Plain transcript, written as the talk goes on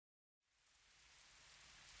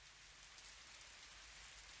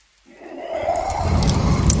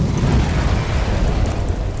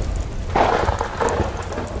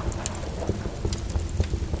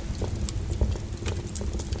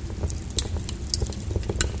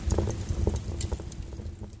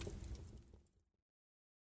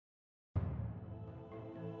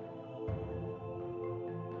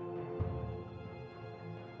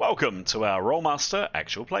Welcome to our Rolemaster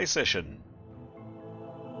Actual Play session.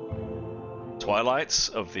 Twilight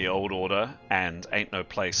of the Old Order and Ain't No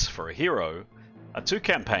Place for a Hero are two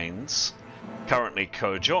campaigns, currently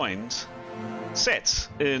co-joined, set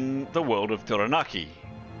in the world of Duranaki,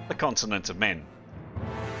 the continent of men.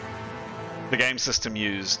 The game system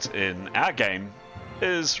used in our game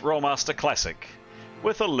is Rolemaster Classic,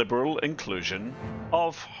 with a liberal inclusion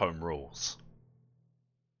of home rules.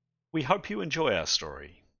 We hope you enjoy our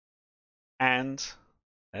story, and,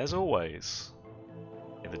 as always,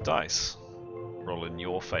 may the dice roll in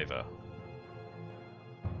your favour.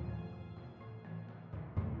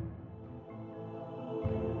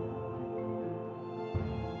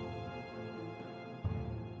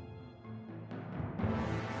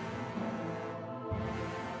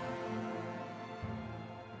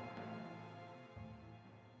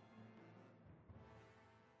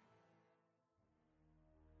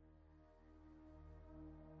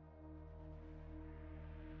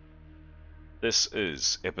 This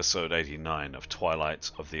is episode 89 of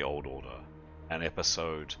Twilight of the Old Order, and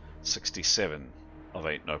episode 67 of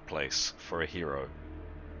Ain't No Place for a Hero.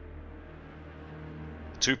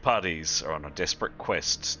 The two parties are on a desperate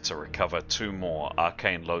quest to recover two more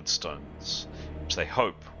arcane lodestones, which they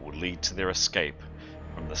hope will lead to their escape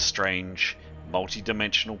from the strange,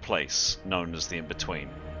 multi-dimensional place known as the In-Between.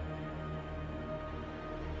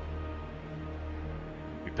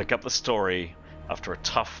 We pick up the story after a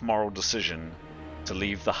tough moral decision to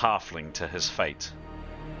leave the halfling to his fate,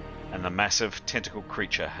 and the massive tentacle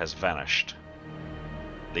creature has vanished,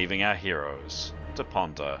 leaving our heroes to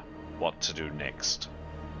ponder what to do next.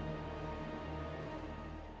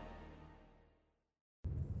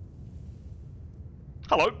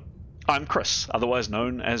 Hello, I'm Chris, otherwise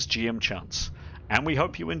known as GM Chance, and we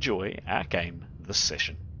hope you enjoy our game this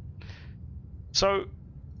session. So,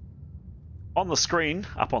 on the screen,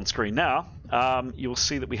 up on screen now, you'll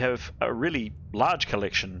see that we have a really large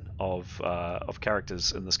collection of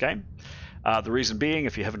characters in this game. The reason being,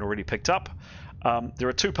 if you haven't already picked up, there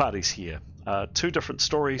are two parties here. Two different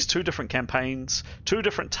stories, two different campaigns, two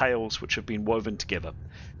different tales which have been woven together.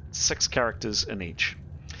 6 characters in each.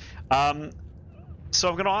 So I'm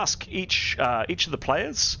going to ask each of the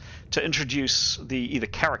players to introduce the either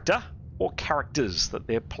character or characters that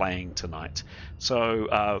they're playing tonight.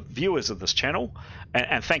 So viewers of this channel,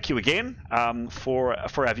 and thank you again for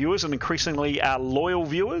our viewers and increasingly our loyal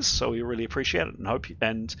viewers. So we really appreciate it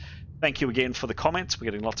and thank you again for the comments. We're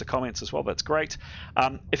getting lots of comments as well. That's great.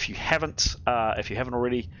 If you haven't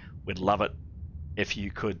already, we'd love it if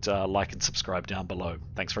you could like and subscribe down below.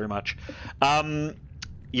 Thanks very much.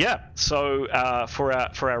 So for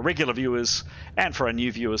our regular viewers and for our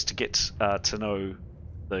new viewers to get to know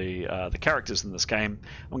the characters in this game,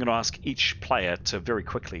 I'm going to ask each player to very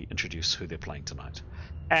quickly introduce who they're playing tonight.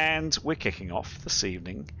 And we're kicking off this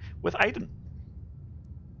evening with Aiden.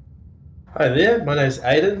 Hi there, my name's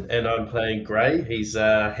Aiden and I'm playing Gray. He's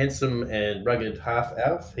a handsome and rugged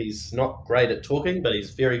half-elf. He's not great at talking, but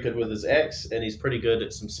he's very good with his axe and he's pretty good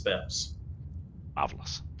at some spells.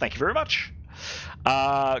 Marvellous. Thank you very much.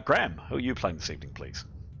 Graham, who are you playing this evening, please?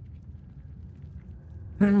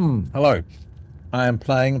 Hello. I am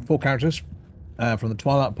playing 4 characters from the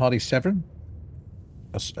Twilight Party 7.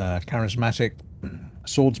 A charismatic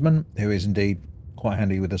swordsman who is indeed quite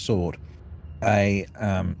handy with a sword. A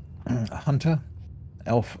hunter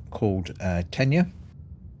elf called Tenya,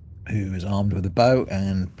 who is armed with a bow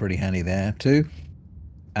and pretty handy there too.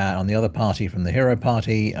 On the other party from the hero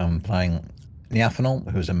party, I'm playing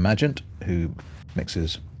Niathanol, who is a magant who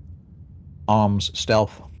mixes arms,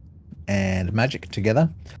 stealth, and magic together.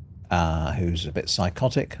 Who's a bit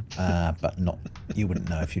psychotic, but not, you wouldn't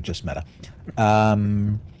know if you just met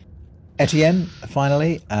her. Etienne,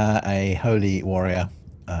 finally, a holy warrior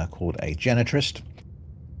called a Genitrist,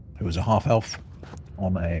 who is a half-elf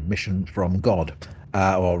on a mission from God,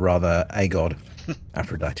 or rather a god,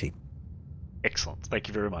 Aphrodite. Excellent, thank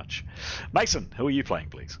you very much. Mason, who are you playing,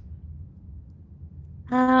 please?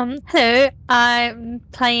 Hello, I'm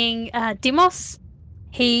playing Demos.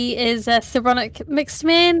 He is a Theronic mixed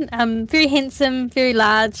man, very handsome, very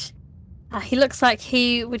large. He looks like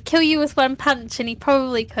he would kill you with one punch, and he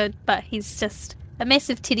probably could, but he's just a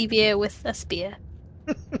massive teddy bear with a spear.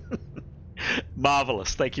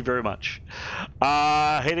 Marvellous, thank you very much.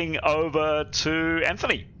 Heading over to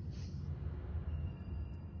Anthony.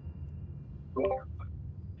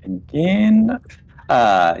 Again.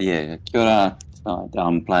 Kia ora.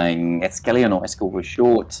 I'm playing Escalion, or Escal for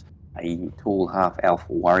short. A tall half-elf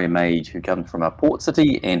warrior mage who comes from a port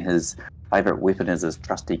city, and his favourite weapon is his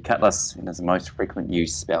trusty cutlass, and his most frequent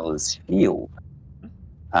use spell is heal.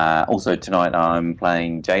 Also tonight I'm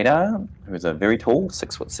playing Jada, who is a very tall,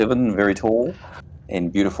 6'7", very tall,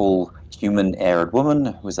 and beautiful human arid woman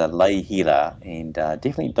who is a lay healer, and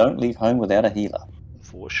definitely don't leave home without a healer.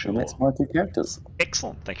 For sure. And that's my two characters.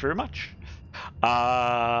 Excellent. Thank you very much.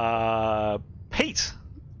 Pete.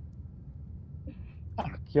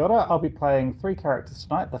 Kia ora, I'll be playing 3 characters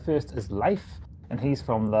tonight. The first is Leif, and he's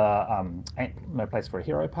from the Ain't No Place for a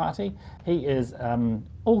Hero party. He is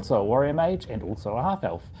also a warrior mage and also a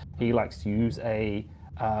half-elf. He likes to use a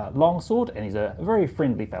longsword, and he's a very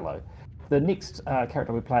friendly fellow. The next character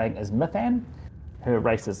I'll be playing is Mythan. Her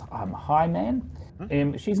race is High Man.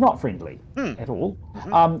 She's not friendly at all.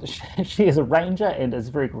 She is a ranger and is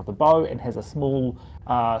very good with a bow and has a small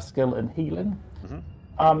skill in healing.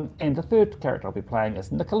 And the third character I'll be playing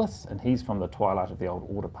is Nicholas, and he's from the Twilight of the Old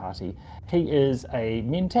Order party. He is a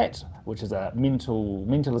Mentat, which is a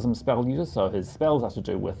mentalism spell user, so his spells are to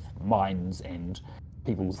do with minds and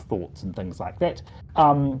people's thoughts and things like that.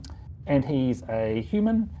 And he's a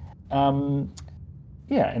human. And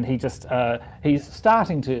he just he's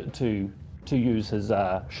starting to use his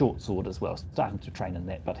short sword as well, starting to train in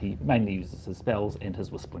that, but he mainly uses his spells and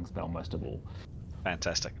his whispering spell most of all.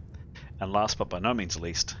 Fantastic. And last but by no means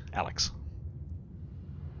least, Alex.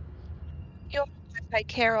 I play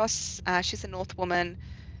Keros. She's a North woman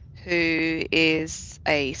who is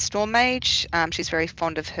a storm mage. She's very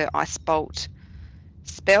fond of her Ice Bolt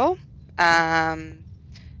spell.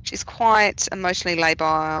 She's quite emotionally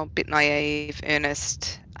labile, a bit naive,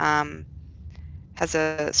 earnest, has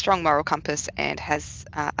a strong moral compass, and has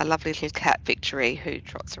a lovely little cat, Victory, who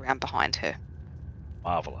trots around behind her.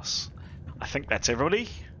 Marvellous. I think that's everybody.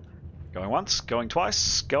 Going once, going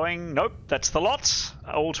twice, going... Nope, that's the lot.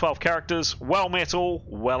 All 12 characters, well met all,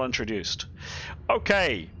 well introduced.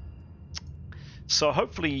 Okay. So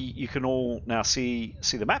hopefully you can all now see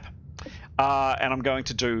the map. And I'm going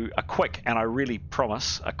to do a quick, and I really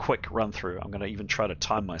promise, a quick run through. I'm going to even try to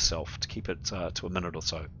time myself to keep it to a minute or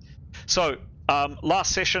so. So,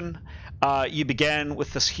 last session, you began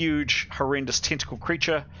with this huge, horrendous tentacle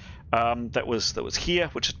creature that was here,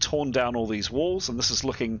 which had torn down all these walls, and this is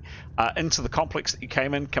looking into the complex that you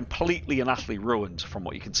came in, completely and utterly ruined from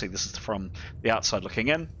what you can see. This is from the outside looking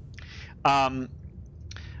in.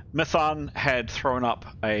 Mythan had thrown up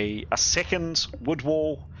a second wood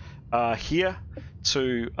wall here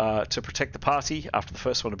to protect the party after the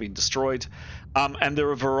first one had been destroyed, and there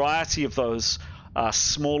are a variety of those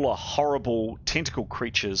smaller, horrible tentacle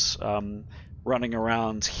creatures running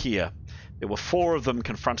around here. There were 4 of them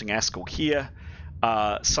confronting Askell here.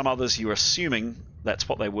 Some others you're assuming that's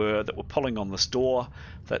what they were, that were pulling on this door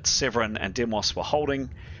that Severin and Demos were holding.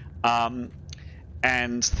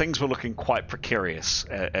 And things were looking quite precarious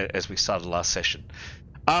as we started last session.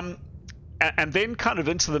 And then kind of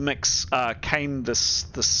into the mix came this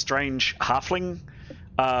strange halfling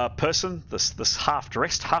person, this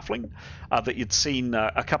half-dressed halfling that you'd seen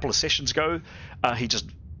a couple of sessions ago. He just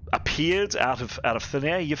appeared out of thin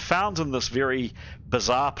air. You found in this very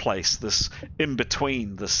bizarre place, this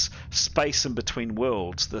in-between, this space in between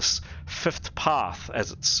worlds, this fifth path,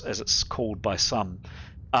 as it's called by some,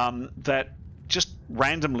 that just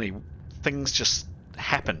randomly things just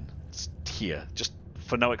happen here, just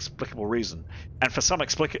for no explicable reason. And for some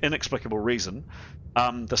inexplicable reason,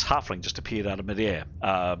 this halfling just appeared out of midair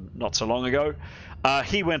not so long ago.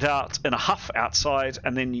 He went out in a huff outside,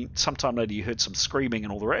 and then sometime later you heard some screaming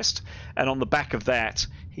and all the rest, and on the back of that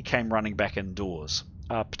he came running back indoors,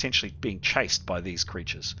 potentially being chased by these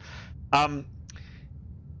creatures.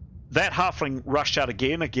 That halfling rushed out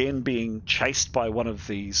again being chased by one of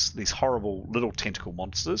these horrible little tentacle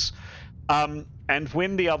monsters, and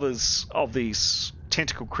when the others of these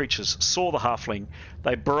tentacle creatures saw the halfling,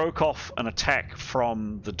 they broke off an attack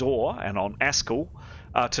from the door and on Askell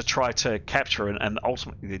to try to capture, and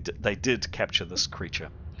ultimately they did capture this creature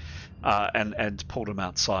and pulled him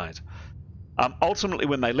outside. Ultimately,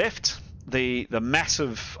 when they left, the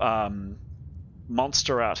massive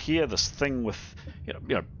monster out here, this thing with you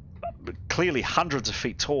know clearly hundreds of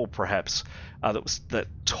feet tall, perhaps, that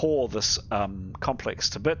tore this complex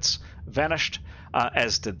to bits, vanished,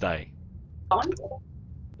 as did they.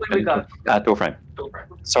 Where we go? Door frame.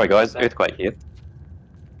 Sorry guys, earthquake here.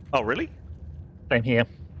 Oh really? Same here.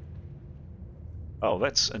 Oh,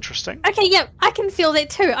 that's interesting. Okay, yeah, I can feel that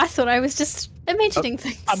too. I thought I was just imagining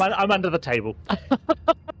things. I'm under the table.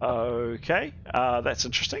 Okay, that's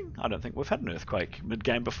interesting. I don't think we've had an earthquake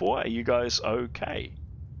mid-game before. Are you guys okay?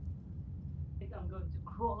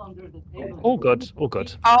 All good, all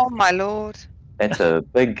good. Oh my lord. That's a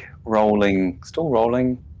big rolling, still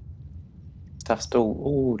rolling. Stuff still,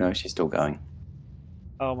 oh no, she's still going.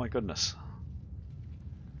 Oh my goodness.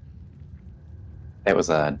 That was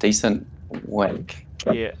a decent whack.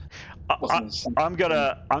 Yeah. I'm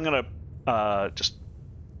gonna just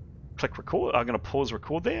click record. I'm gonna pause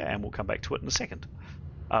record there, and we'll come back to it in a second.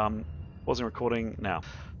 Pausing recording now.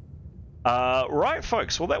 Right,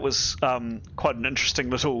 folks. Well, that was quite an interesting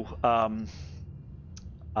little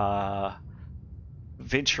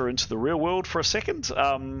venture into the real world for a second.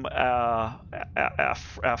 Our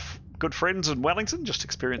good friends in Wellington just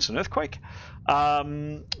experienced an earthquake.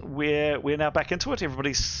 We're now back into it.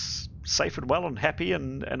 Everybody's safe and well and happy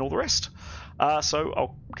and all the rest. So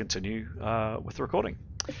I'll continue with the recording.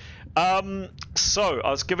 So I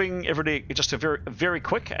was giving everybody just a very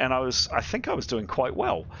quick, and I think I was doing quite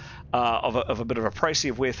well of a bit of a précis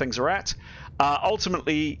of where things are at.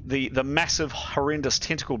 Ultimately, the massive, horrendous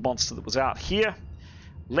tentacled monster that was out here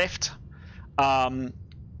left.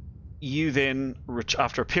 You then,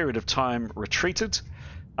 after a period of time, retreated,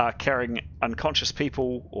 carrying unconscious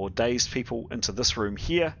people or dazed people into this room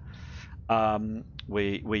here,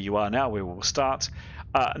 where you are now, where we'll start.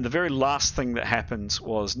 And the very last thing that happened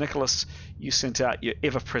was, Nicholas, you sent out your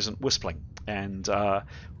ever-present whistling. And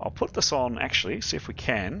I'll put this on, actually, see if we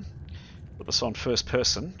can put this on first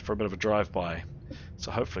person for a bit of a drive-by.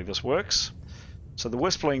 So hopefully this works. So the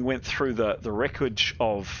whistling went through the wreckage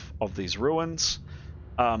of these ruins.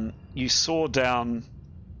 You saw down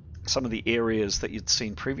some of the areas that you'd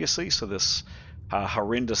seen previously. So this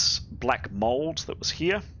horrendous black mold that was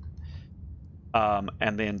here.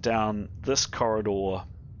 And then down this corridor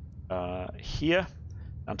here,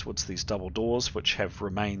 down towards these double doors, which have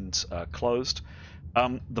remained closed.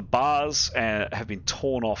 The bars have been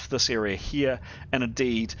torn off this area here, and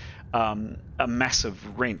indeed a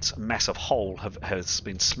massive rent, a massive hole has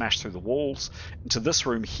been smashed through the walls into this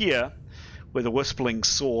room here, where the whistling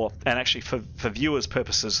saw, and actually for viewers'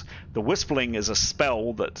 purposes, the whistling is a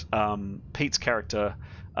spell that Pete's character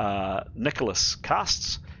Nicholas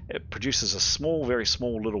casts. It produces a very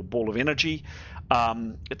small little ball of energy.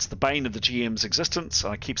 It's the bane of the GM's existence,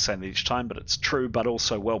 and I keep saying that each time, but it's true, but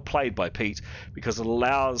also well played by Pete, because it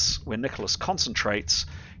allows, when Nicholas concentrates,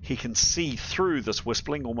 he can see through this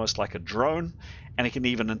whistling almost like a drone, and he can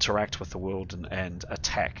even interact with the world and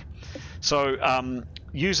attack. So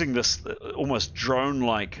using this almost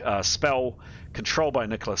drone-like spell controlled by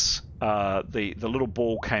Nicholas, the little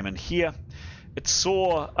ball came in here. It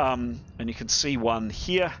saw, and you can see one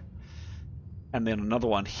here, and then another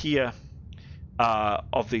one here,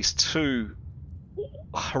 of these two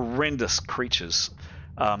horrendous creatures,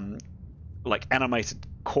 like animated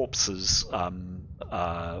corpses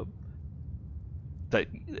that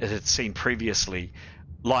it had seen previously,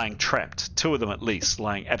 lying trapped. Two of them at least,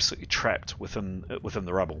 lying absolutely trapped within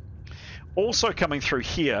the rubble. Also coming through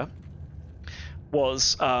here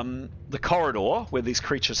was the corridor where these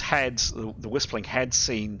creatures the whistling had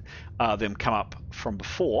seen them come up from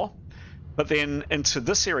before, but then into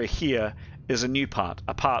this area here is a new part,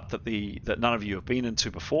 a part that none of you have been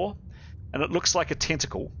into before, and it looks like a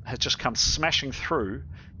tentacle has just come smashing through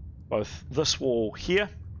both this wall here,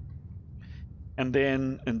 and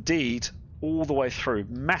then indeed all the way through,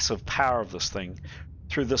 massive power of this thing,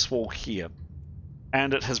 through this wall here,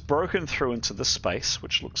 and it has broken through into this space,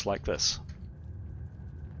 which looks like this.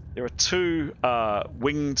 There are two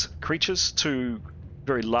winged creatures, two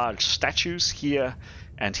very large statues here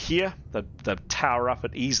and here that tower up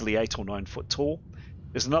at easily 8 or 9 foot tall.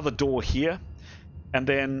 There's another door here, and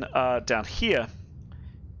then down here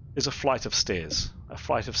is a flight of stairs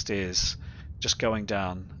just going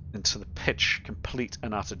down into the pitch, complete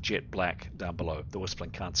and utter jet black down below. The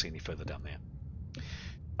whistling can't see any further down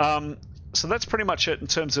there. So that's pretty much it in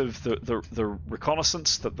terms of the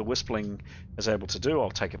reconnaissance that the whistling is able to do.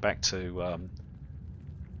 I'll take it back to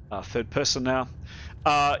third person now.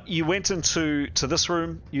 You went into this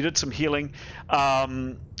room. You did some healing.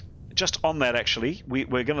 Just on that, actually, we're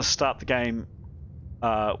going to start the game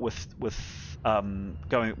with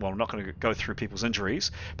going. Well, I'm not going to go through people's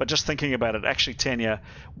injuries, but just thinking about it. Actually, Tanya,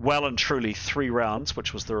 well and truly 3 rounds,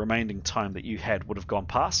 which was the remaining time that you had, would have gone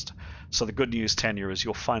past. So the good news, Tanya, is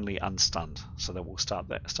you're finally unstunned. So that will start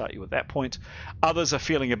you at that point. Others are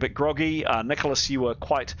feeling a bit groggy. Nicholas, you were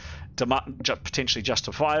quite potentially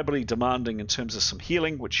justifiably demanding in terms of some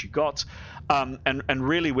healing, which you got. And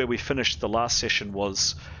really where we finished the last session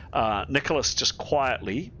was Nicholas just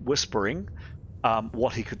quietly whispering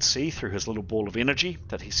what he could see through his little ball of energy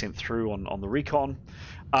that he sent through on the recon.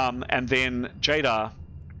 And then Jadar,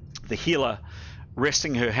 the healer,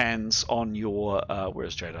 resting her hands on your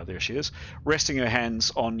where's Jada? There she is. Resting her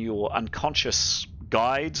hands on your unconscious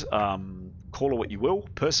guide, call her what you will,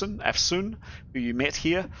 person, Afsun, who you met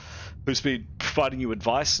here, who's been providing you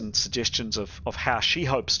advice and suggestions of how she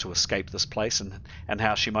hopes to escape this place and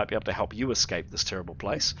how she might be able to help you escape this terrible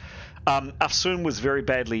place. Afsun was very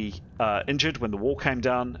badly injured when the wall came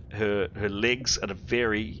down, her legs at a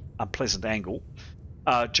very unpleasant angle.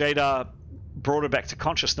 Jada brought her back to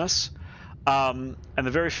consciousness, and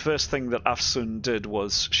the very first thing that Afsun did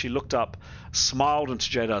was she looked up, smiled into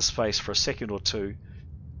Jada's face for a second or two,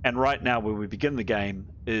 and right now where we begin the game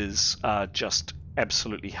is just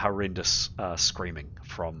absolutely horrendous screaming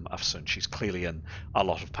from Afsun. She's clearly in a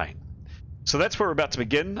lot of pain. So that's where we're about to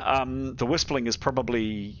begin. The Whispling is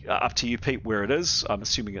probably up to you, Pete, where it is. I'm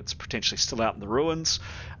assuming it's potentially still out in the ruins,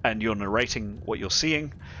 and you're narrating what you're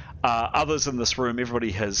seeing. Others in this room,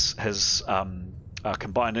 everybody has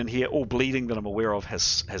combined in here. All bleeding that I'm aware of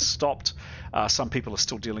has stopped. Some people are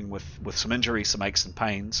still dealing with some injuries, some aches and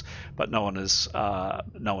pains, but no one is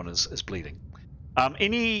bleeding.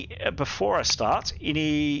 Before I start,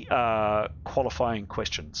 any qualifying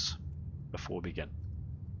questions before we begin?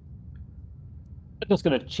 I'm just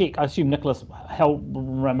going to check. I assume Nicholas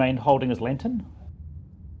remained holding his lantern.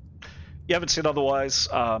 You haven't said otherwise.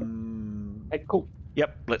 Okay, cool.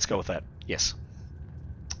 Yep, let's go with that. Yes.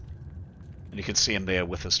 And you can see him there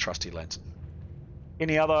with his trusty lantern.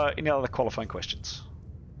 Any other qualifying questions?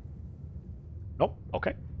 Nope.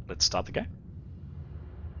 Okay, let's start the game.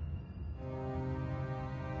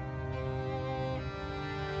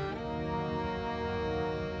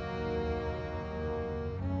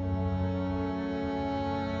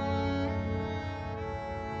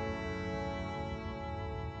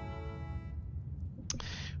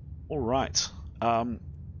 All right.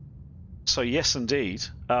 So yes, indeed,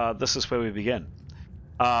 this is where we begin.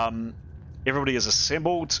 Everybody is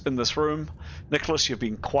assembled in this room. Nicholas, you've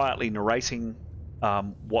been quietly narrating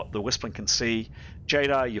what the Whispling can see.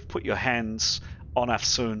 Jada, you've put your hands on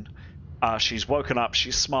Afsun. She's woken up,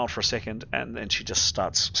 she's smiled for a second, and then she just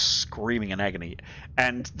starts screaming in agony.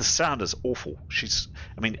 And the sound is awful.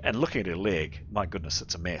 And looking at her leg, my goodness,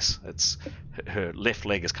 it's a mess. Her left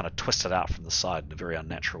leg is kind of twisted out from the side in a very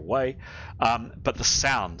unnatural way. But the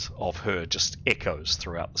sound of her just echoes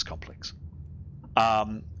throughout this complex.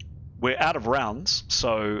 We're out of rounds,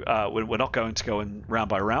 so we're not going to go in round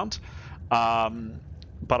by round.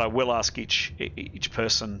 But I will ask each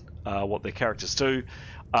person what their characters do.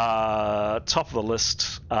 Top of the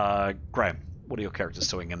list, Graham, what are your characters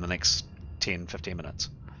doing in the next 10-15 minutes?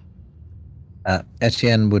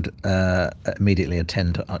 Etienne would immediately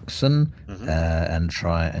attend to Uxon and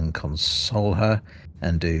try and console her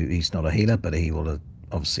and he's not a healer, but he will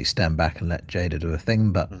obviously stand back and let Jada do a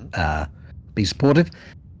thing, but be supportive.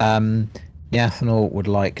 Yathanor would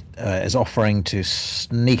is offering to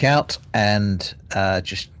sneak out and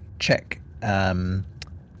just check, go and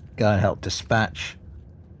help dispatch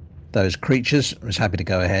those creatures. Was happy to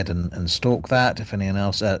go ahead and stalk that. If anyone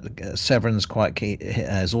else, Severin's quite keen.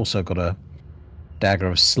 Has also got a dagger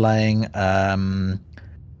of slaying.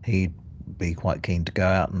 He'd be quite keen to go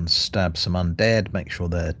out and stab some undead, make sure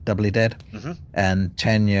they're doubly dead. And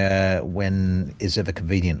Tanya, when is ever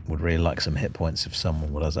convenient, would really like some hit points if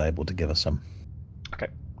someone was able to give us some. Okay,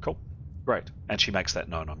 cool, great. And she makes that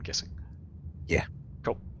known, I'm guessing. Yeah.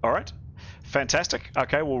 Cool. All right. Fantastic.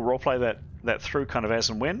 Okay, we'll roleplay that through kind of as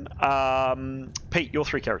and when. Pete, your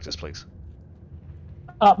 3 characters, please.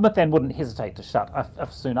 But then wouldn't hesitate to shut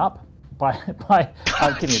Afsun up by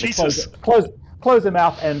close her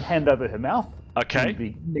mouth and hand over her mouth.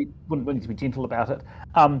 Okay. Wouldn't need to be gentle about it.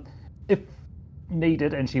 If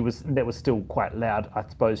needed, and that was still quite loud, I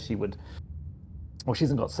suppose she would. Well, she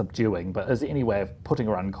hasn't got subduing, but is there any way of putting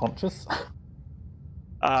her unconscious?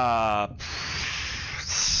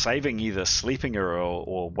 Saving either sleeping her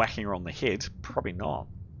or whacking her on the head, probably not.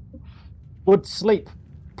 Would sleep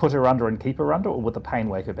put her under and keep her under, or would the pain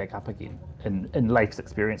wake her back up again? In Leif's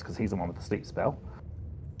experience, because he's the one with the sleep spell.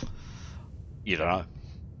 You don't know.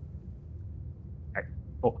 Okay.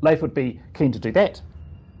 Well, Leif would be keen to do that.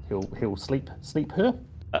 He'll sleep her.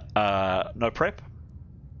 No prep.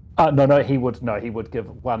 No. He would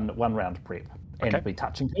give one round prep and be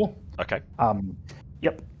touching her. Okay.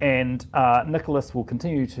 Yep. And Nicholas will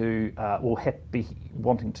continue to be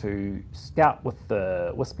wanting to scout with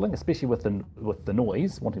the Whispling, especially with the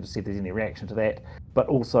noise, wanting to see if there's any reaction to that. But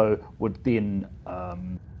also would then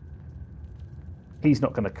he's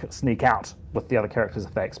not going to sneak out with the other characters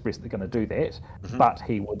if they express they're going to do that. But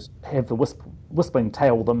he would have the Whispling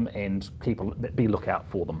tail them and be lookout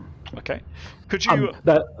for them. Okay. Could you?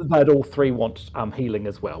 They'd all 3 want healing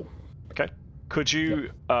as well. Okay. Could you?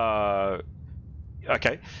 Yep.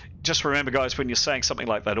 Okay. just remember, guys, when you're saying something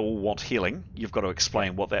like that, all want healing, you've got to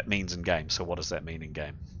explain what that means in game. So what does that mean in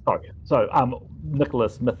game? Sorry. So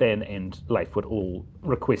Nicholas, Mithan, and Leif would all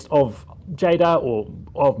request of Jada or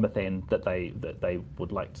of Mithan that they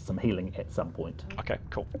would like some healing at some point. Okay,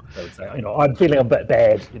 cool. They would say, I'm feeling a bit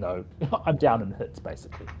bad. I'm down in hits,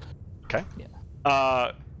 basically. Okay.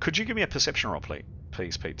 Yeah. Could you give me a perception roll,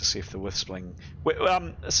 please, Pete, to see if the whistling...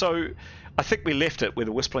 So I think we left it where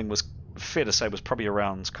the whistling was, fair to say, was probably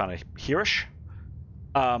around kind of here-ish.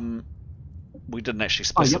 We didn't actually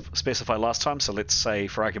specify last time, so let's say,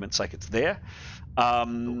 for argument's sake, it's there.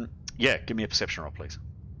 Yeah, give me a perception roll, please.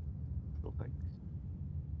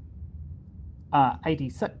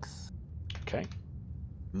 86. Okay.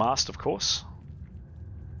 Mast, of course.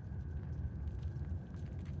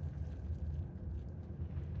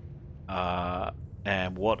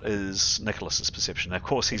 And what is Nicholas's perception? Of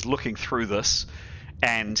course, he's looking through this,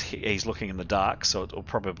 and he's looking in the dark, so it'll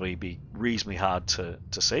probably be reasonably hard to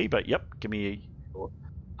see. But yep, give me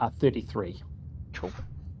 33. Cool.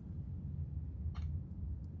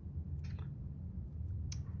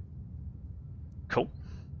 Cool.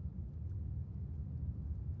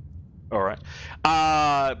 All right.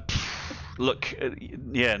 Look,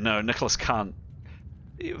 yeah, no, Nicholas can't.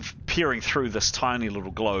 Peering through this tiny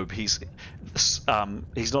little globe, he's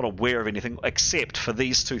not aware of anything except for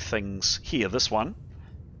these two things here, this one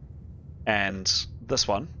and this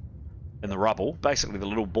one in the rubble. Basically, the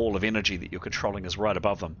little ball of energy that you're controlling is right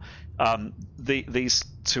above them. These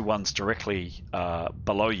two ones directly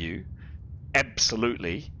below you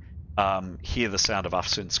absolutely hear the sound of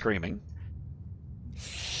Afsun screaming,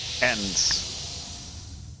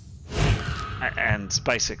 and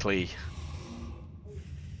basically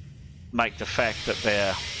make the fact that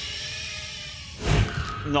they're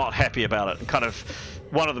not happy about it, and kind of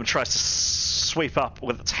one of them tries to sweep up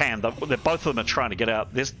with its hand. Both of them are trying to get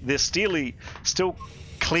out. They're still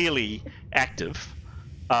clearly active,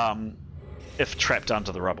 if trapped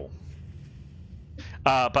under the rubble.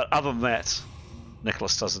 But other than that,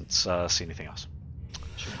 Nicholas doesn't see anything else.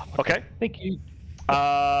 Okay. Thank you.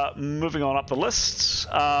 Moving on up the list,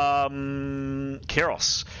 Keros.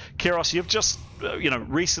 Keros, you've just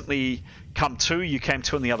recently come to. You came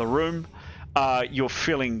to in the other room. You're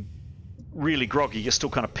feeling really groggy. You're still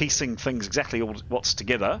kind of piecing things exactly what's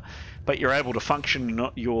together, but you're able to function.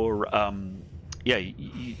 You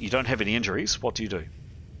don't have any injuries. What do you do?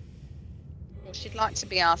 Well, she'd like to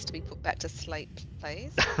be asked to be put back to sleep,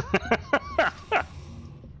 please.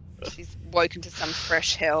 She's woken to some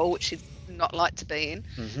fresh hell, which she'd not like to be in.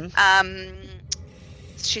 Mm-hmm.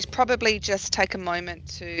 She's probably just take a moment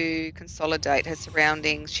to consolidate her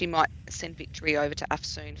surroundings. She might send Victory over to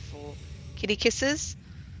Afsun for kitty kisses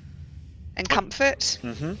and comfort.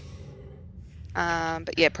 Mm-hmm.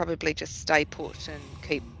 But yeah, probably just stay put and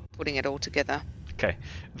keep putting it all together. Okay.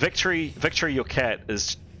 Victory, your cat,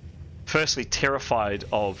 is firstly terrified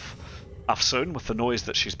of Afsun with the noise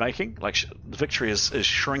that she's making. Like, Victory is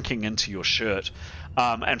shrinking into your shirt.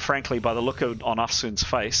 And frankly, by the look on Afsun's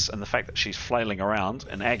face and the fact that she's flailing around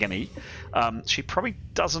in agony, she probably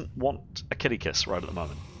doesn't want a kitty kiss right at the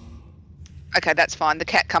moment. Okay, that's fine. The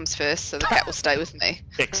cat comes first, so the cat will stay with me.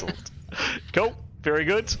 Excellent. Cool. Very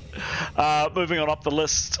good. Moving on up the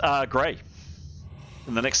list, Gray.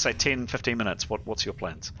 In the next, say, 10, 15 minutes, what's your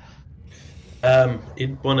plans?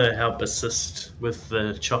 You'd want to help assist with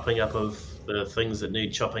the chopping up of the things that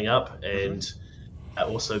need chopping up, and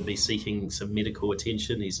also be seeking some medical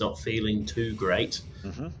attention. He's not feeling too great.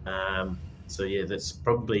 Mm-hmm. So yeah, that's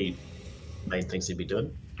probably the main things he'd be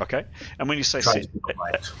doing. Okay. And when you say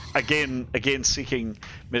again seeking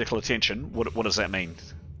medical attention, what does that mean?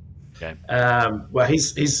 Okay. Well,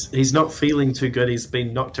 he's not feeling too good. He's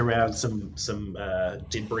been knocked around. Some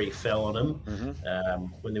debris fell on him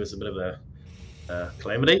when there was a bit of a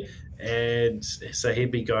calamity, and so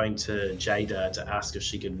he'd be going to Jada to ask if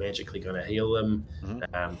she could magically kind of heal him,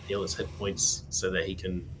 heal his hit points, so that he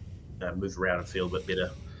can move around and feel a bit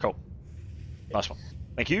better. Cool. Nice one.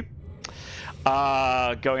 Thank you.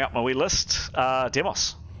 Going up my wee list,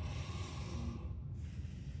 Demos.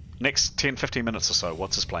 Next 10, 15 minutes or so,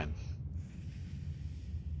 what's his plan?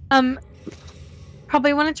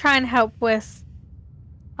 Probably want to try and help with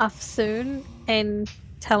Afsun and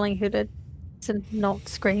telling her to not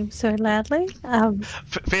scream so loudly.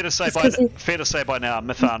 Fair to say by now,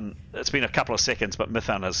 Mithan. It's been a couple of seconds, but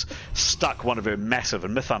Mithan has stuck one of her massive,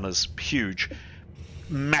 and Mithan is huge,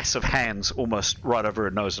 massive hands almost right over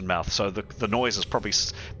her nose and mouth. So the noise has probably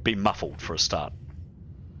been muffled for a start.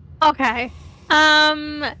 Okay.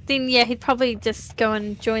 Then yeah, he'd probably just go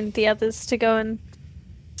and join the others to go and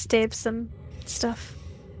stab some stuff,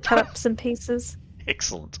 cut up some pieces.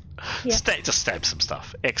 Excellent. Yeah. Just stab some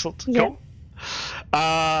stuff. Excellent. Yeah. Cool.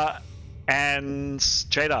 And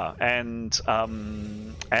Jada and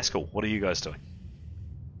Askell, what are you guys doing?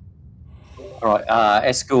 All right,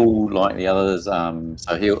 Askell, like the others,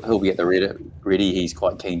 so he'll be at the ready. He's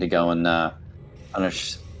quite keen to go and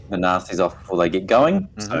punish the nasties off before they get going.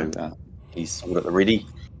 Mhm. So he's sort of at the ready.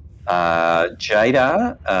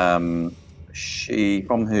 Jada, she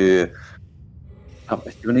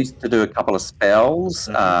needs to do a couple of spells.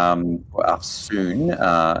 Up soon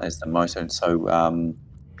as the most. So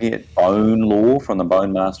get Bone Law from the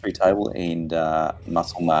Bone Mastery table and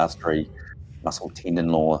Muscle Mastery, Muscle Tendon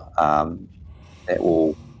Law. That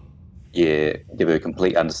will, give her a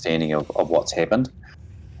complete understanding of what's happened.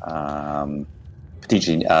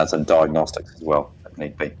 Potentially some diagnostics as well, if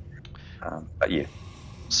need be. But yeah,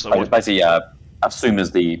 So basically, assume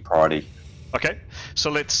is the priority. okay,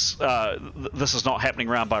 so let's. This is not happening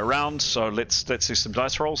round by round, so let's do some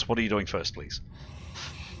dice rolls. What are you doing first, please?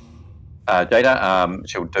 Jada,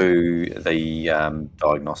 she'll do the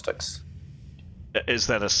diagnostics. Is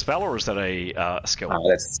that a spell or is that a skill?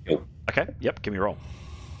 That's a skill. Okay, yep, give me a roll.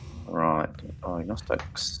 Right,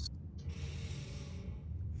 diagnostics.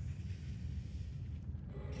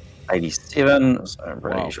 87, so I'm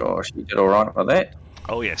pretty sure she did all right with that.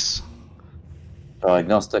 Oh, yes.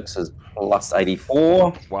 Diagnostics is plus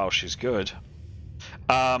 84. Wow, she's good.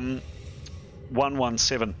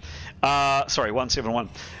 117. Sorry, 171.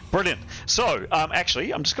 Brilliant. So,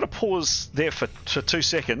 actually, I'm just going to pause there for 2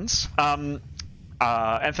 seconds.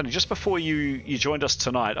 Anthony, just before you joined us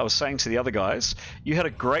tonight, I was saying to the other guys, you had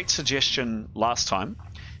a great suggestion last time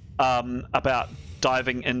about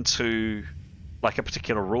diving into like a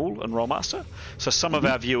particular rule in Rolemaster. So some of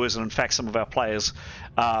our viewers, and in fact some of our players,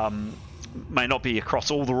 may not be across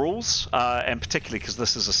all the rules, and particularly because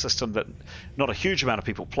this is a system that not a huge amount of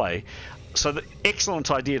people play. So the excellent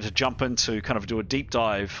idea to jump into, kind of do a deep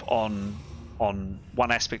dive on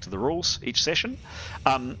one aspect of the rules each session.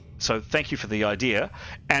 So thank you for the idea.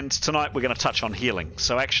 And tonight we're going to touch on healing.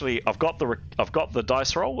 So actually, I've got the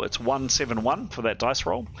dice roll. It's 171 for that dice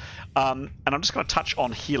roll, and I'm just going to touch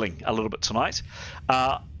on healing a little bit tonight.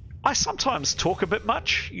 I sometimes talk a bit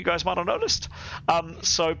much. You guys might have noticed.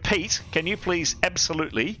 So Pete, can you please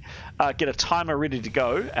absolutely get a timer ready to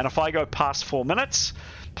go? And if I go past 4 minutes,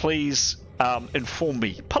 please inform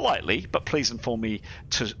me politely, but please inform me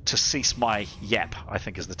to cease my yap, I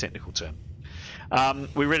think is the technical term.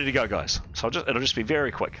 We're ready to go, guys. So it'll just be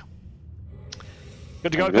very quick.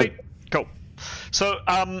 Good to go, Pete? Cool. So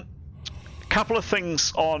couple of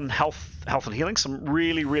things on health and healing. Some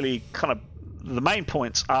really kind of the main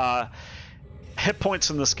points are hit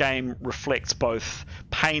points in this game reflect both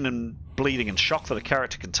pain and bleeding and shock that a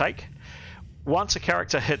character can take. Once a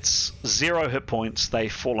character hits 0 hit points, they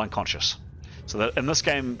fall unconscious. So that in this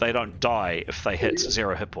game, they don't die if they hit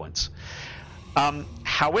 0 hit points.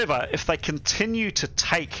 However, if they continue to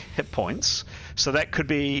take hit points, so that could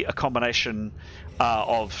be a combination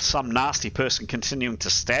of some nasty person continuing to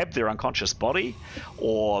stab their unconscious body,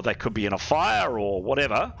 or they could be in a fire or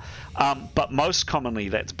whatever, but most commonly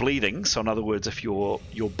that's bleeding. So in other words, if you're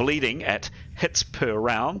bleeding at hits per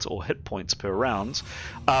round or hit points per round,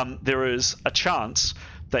 there is a chance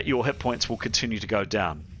that your hit points will continue to go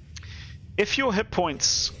down. If your hit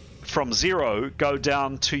points from 0 go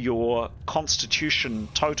down to your constitution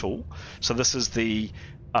total, so this is the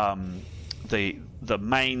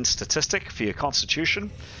main statistic for your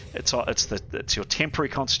constitution. It's your temporary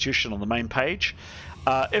constitution on the main page.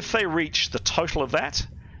 If they reach the total of that,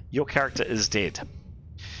 your character is dead.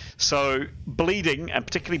 So bleeding, and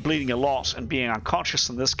particularly bleeding a lot and being unconscious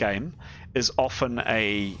in this game, is often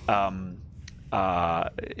a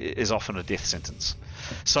death sentence.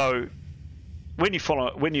 So when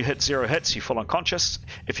you hit 0 hits, you fall unconscious.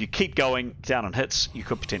 If you keep going down in hits, you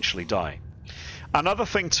could potentially die. Another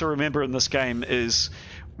thing to remember in this game is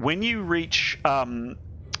when you reach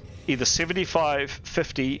either 75,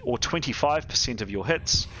 50, or 25% of your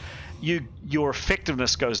hits, your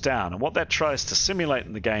effectiveness goes down. And what that tries to simulate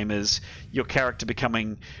in the game is your character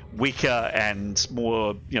becoming weaker and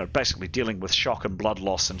more, basically dealing with shock and blood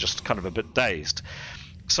loss and just kind of a bit dazed.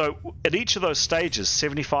 So at each of those stages,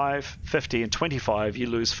 75, 50, and 25, you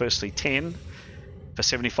lose firstly 10 for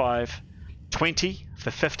 75, 20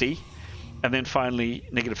 for 50, and then finally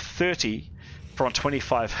negative 30 for on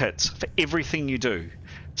 25 hits for everything you do.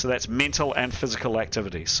 So that's mental and physical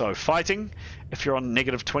activity. So fighting, if you're on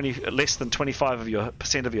negative 20, less than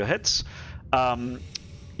 25% of your hits,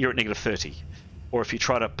 you're at negative 30. Or if you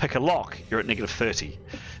try to pick a lock, you're at negative 30.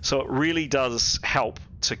 So it really does help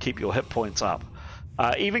to keep your hit points up.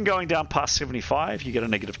 Even going down past 75, you get a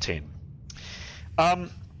negative 10.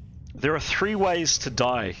 There are 3 ways to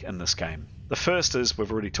die in this game. The first is,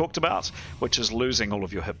 we've already talked about, which is losing all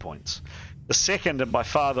of your hit points. The second, and by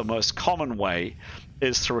far the most common way,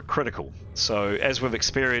 is through a critical. So as we've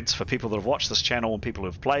experienced for people that have watched this channel and people who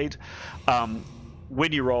have played,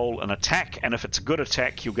 when you roll an attack, and if it's a good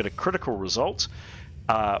attack, you'll get a critical result.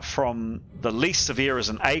 From the least severe as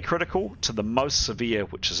an A critical to the most severe,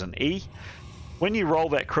 which is an E. When you roll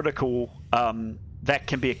that critical, that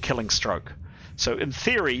can be a killing stroke. So in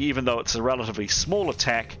theory, even though it's a relatively small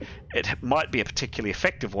attack, it might be a particularly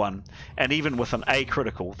effective one, and even with an A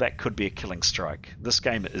critical, that could be a killing strike. This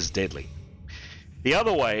game is deadly. The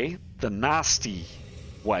other way, the nasty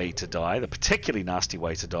way to die, the particularly nasty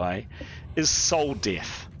way to die, is soul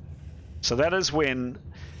death. So that is when,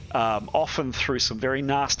 often through some very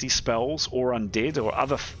nasty spells or undead or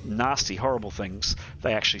other nasty, horrible things,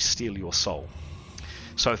 they actually steal your soul.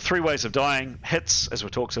 So 3 ways of dying: hits, as we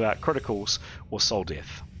talked about, criticals, or soul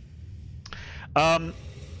death. In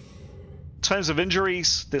terms of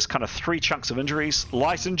injuries, there's kind of 3 chunks of injuries.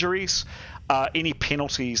 Light injuries are any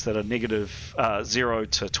penalties that are negative 0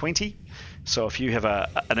 to 20. So if you have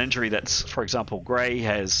an injury that's, for example, Grey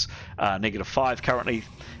has negative 5 currently,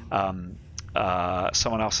 someone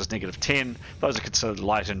else has negative 10, those are considered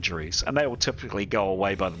light injuries, and they will typically go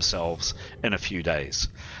away by themselves in a few days.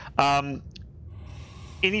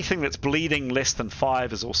 Anything that's bleeding less than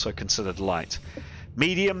 5 is also considered light.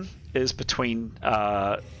 Medium is between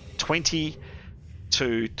 20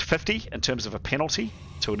 to 50 in terms of a penalty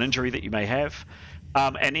to an injury that you may have,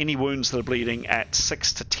 and any wounds that are bleeding at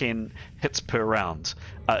 6 to 10 hits per round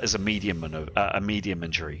is a medium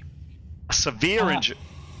injury. A severe injury.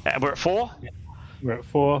 We're at 4? We're at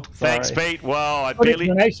 4. Thanks, Sorry. Pete. Well, I Good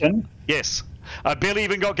barely. explanation. Yes, I barely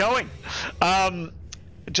even got going.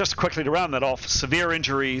 Just quickly to round that off, severe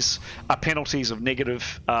injuries are penalties of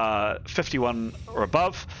negative 51 or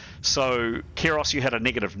above. So, Keros, you had a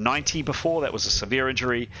negative 90 before. That was a severe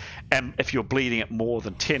injury. And if you're bleeding at more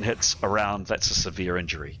than 10 hits around, that's a severe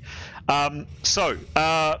injury. I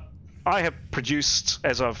have produced,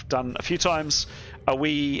 as I've done a few times,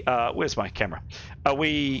 where's my camera? A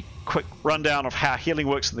wee quick rundown of how healing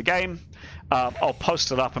works in the game. I'll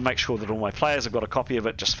post it up and make sure that all my players have got a copy of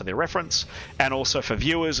it just for their reference, and also for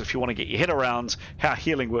viewers, if you want to get your head around how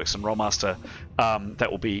healing works in Rolemaster,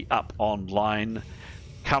 that will be up online,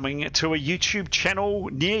 coming to a YouTube channel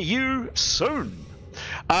near you soon.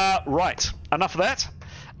 Right, enough of that.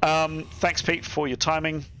 Thanks, Pete, for your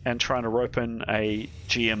timing and trying to rope in a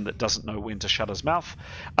GM that doesn't know when to shut his mouth.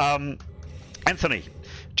 Anthony,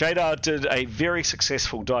 Jadar did a very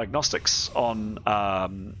successful diagnostics on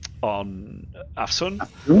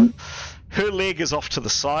Afsun. Her leg is off to the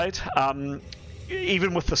side.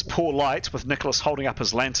 Even with this poor light, with Nicholas holding up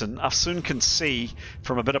his lantern, Afsun can see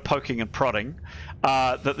from a bit of poking and prodding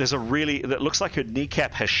that there's that looks like her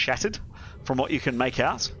kneecap has shattered from what you can make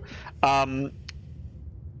out.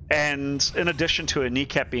 And in addition to her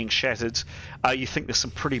kneecap being shattered, you think there's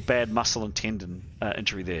some pretty bad muscle and tendon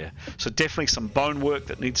injury there. So definitely some bone work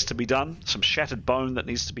that needs to be done, some shattered bone that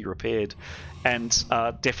needs to be repaired, and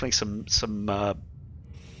definitely some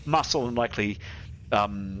muscle and likely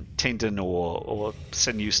tendon or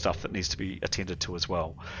sinew stuff that needs to be attended to as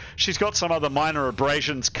well. She's got some other minor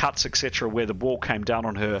abrasions, cuts, etc., where the ball came down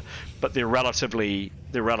on her, but they're relatively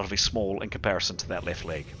small in comparison to that left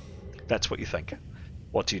leg. That's what you think.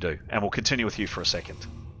 What do you do? And we'll continue with you for a second.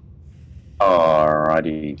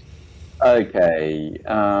 Alrighty. Okay.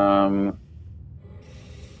 Or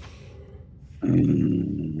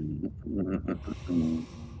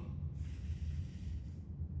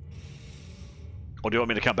do you want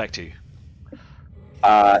me to come back to you?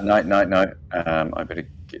 No. I better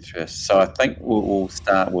get through this. So I think we'll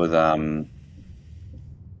start with I'm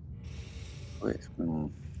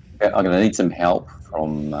going to need some help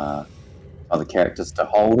from other characters to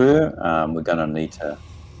hold her. We're going to need to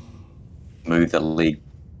move the leg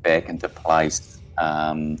back into place.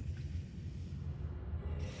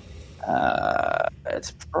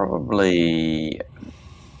 It's probably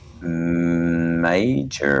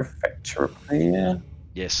major fracture repair.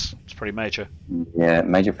 Yes, it's pretty major. Yeah,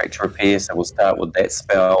 major fracture repair. So we'll start with that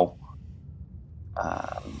spell.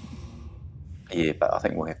 Yeah, but I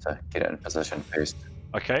think we'll have to get it in position first.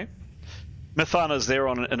 Okay. Mithana's there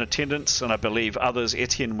in attendance, and I believe others,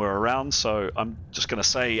 Etienne, were around, so I'm just going to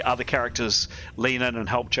say other characters lean in and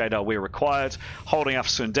help Jadar where required, holding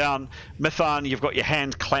Afsun down. Mithan, you've got your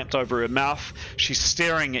hand clamped over her mouth. She's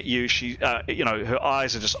staring at you. She, her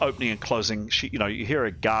eyes are just opening and closing. You hear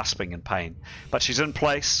her gasping in pain, but she's in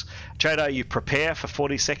place. Jadar, you prepare for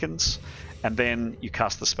 40 seconds, and then you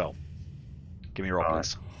cast the spell. Give me a roll,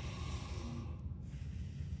 please.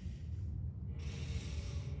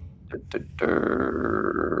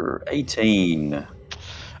 18.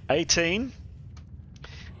 18.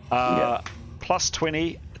 Yeah. Plus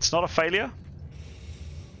 20. It's not a failure.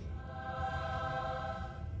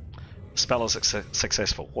 Spell is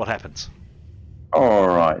successful. What happens?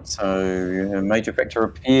 Alright, so major fracture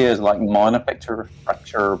repair is like minor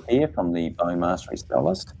fracture repair from the Bone Mastery spell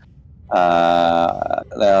list.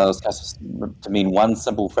 Allows casters to mean one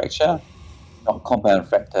simple fracture, not compound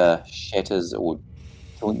fracture, shatters, or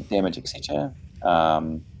joint damage, etc.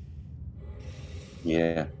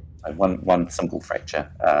 Yeah, so one simple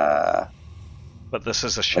fracture. But this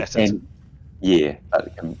is a shattered. Yeah,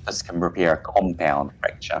 but this can repair a compound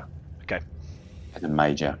fracture. Okay. As a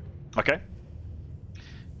major. Okay.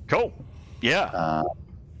 Cool. Yeah.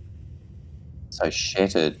 So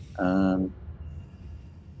shattered. Minor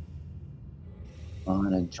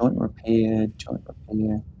joint repair.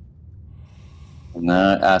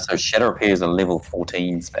 No, so shatter repair is a level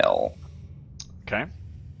 14 spell. Okay.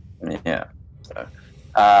 Yeah.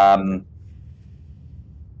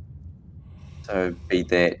 So be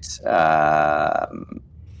that.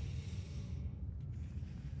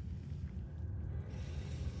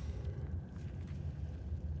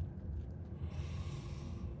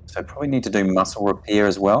 So probably need to do muscle repair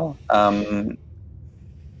as well.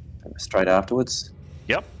 Straight afterwards.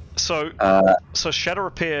 Yep. So shatter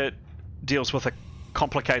repair deals with a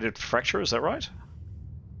complicated fracture. Is that right?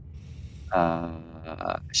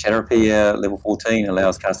 Shatter repair level 14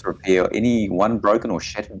 allows cast to repair any one broken or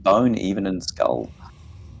shattered bone, even in skull.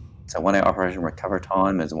 So 1 hour operation recovery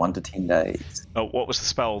time is 1 to 10 days. Oh, what was the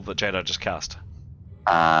spell that Jada just cast?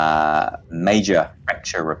 Major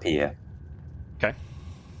fracture repair. Okay.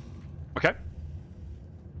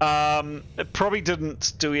 It probably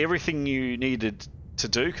didn't do everything you needed to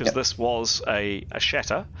do because this was a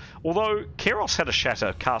shatter. Although Keros had a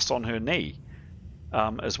shatter cast on her knee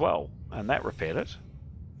as well, and that repaired it.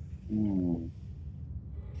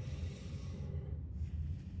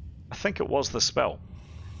 I think it was the spell.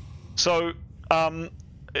 So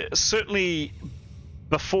certainly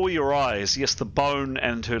before your eyes, yes, the bone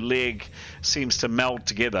and her leg seems to meld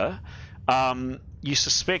together. You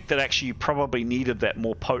suspect that actually you probably needed that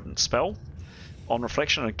more potent spell on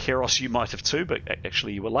reflection, and Keros you might have too, but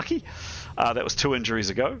actually you were lucky. That was 2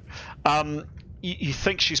 injuries ago. You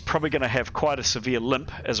think she's probably going to have quite a severe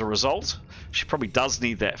limp as a result. She probably does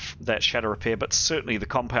need that shatter repair, but certainly the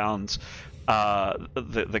compound,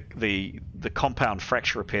 the compound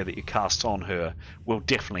fracture repair that you cast on her will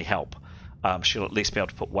definitely help. She'll at least be able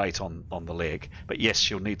to put weight on the leg, but yes,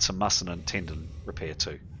 she'll need some muscle and tendon repair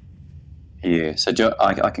too. Yeah, so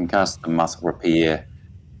I can cast the muscle repair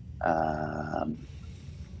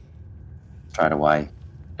straight away.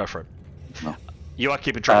 Go for it. No. You are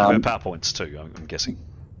keeping track of her power points too, I'm guessing.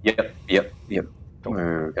 Yep. Cool.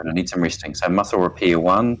 We're going to need some resting. So muscle repair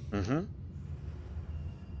 1. Mm-hmm.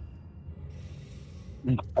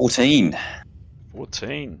 14.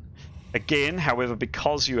 14. Again, however,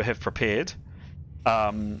 because you have prepared,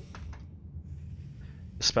 the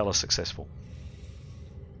spell is successful.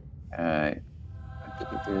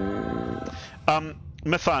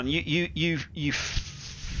 Mithan, you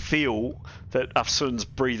feel that Afsun's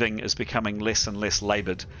breathing is becoming less and less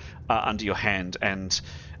laboured under your hand, and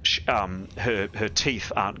her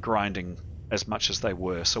teeth aren't grinding as much as they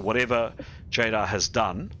were. So whatever Jadar has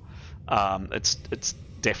done, it's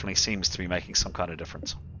definitely seems to be making some kind of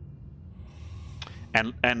difference.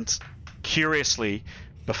 And curiously,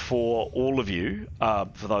 before all of you,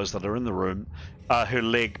 for those that are in the room, her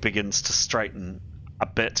leg begins to straighten a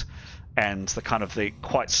bit, and the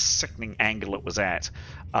quite sickening angle it was at,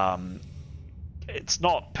 it's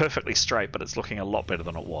not perfectly straight, but it's looking a lot better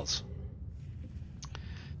than it was.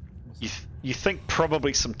 You think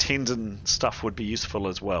probably some tendon stuff would be useful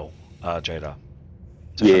as well, Jada,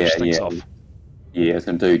 to finish things off. Yeah, it's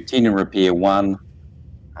going to do tendon repair 1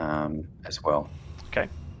 as well. Okay.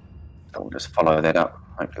 So we'll just follow that up.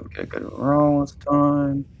 Hopefully we'll get a good roll this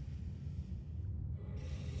time.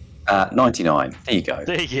 99. There you go.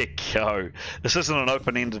 There you go. This isn't an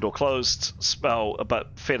open-ended or closed spell,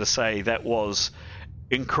 but fair to say that was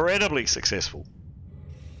incredibly successful.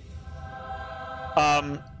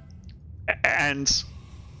 And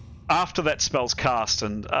after that spell's cast,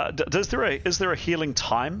 and is there a healing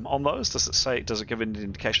time on those? Does it give an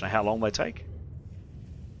indication of how long they take?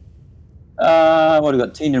 What have we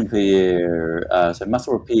got? Tendon repair. So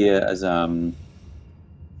muscle repair is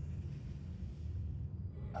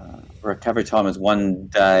recovery time is 1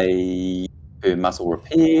 day per muscle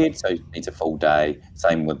repaired, so it needs a full day.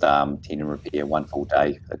 Same with tendon repair, 1 full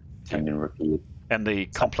day for tendon repair. And the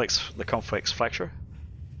complex fracture?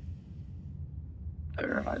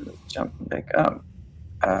 Alright, let's jump back up.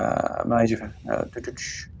 Major.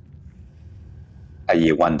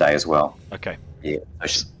 Yeah, 1 day as well. Okay. Yeah,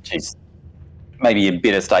 so she's maybe in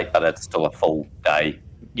better state, but it's still a full day.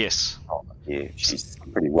 Yes. Oh, yeah, she's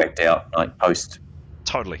pretty whacked out, like post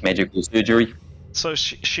Totally. magical surgery. So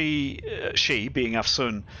she being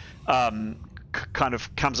Afsun, kind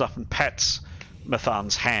of comes up and pats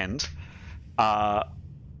Mithan's hand,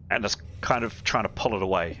 and is kind of trying to pull it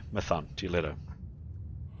away. Mithan, do you let her?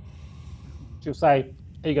 She'll say,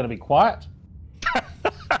 "Are you going to be quiet?"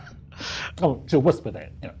 Oh, she'll whisper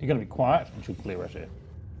that. You know, "You're going to be quiet," and she'll clear it.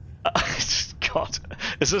 God,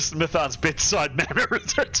 is this Mithan's bedside manner?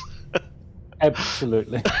 Is it?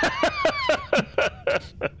 Absolutely.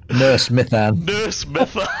 Nurse Mithan. Nurse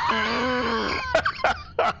Mithan.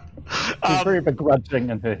 She's very begrudging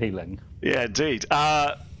in her healing. Yeah, indeed.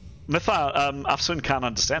 Mithan, Afsun can't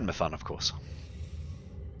understand Mithan, of course.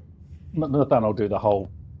 Nathan will do the whole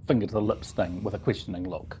finger to the lips thing with a questioning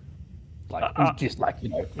look. Like, just like, you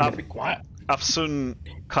know, you're going to be quiet. Afsun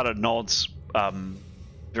kind of nods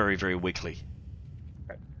very, very weakly.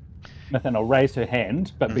 Nathan will raise her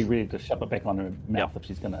hand, but be ready to shove it back on her mouth if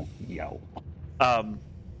she's going to yell.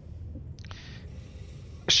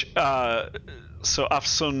 So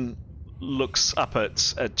Afsun looks up at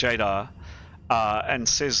Jadar and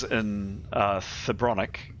says in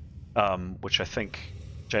Thebronic, which I think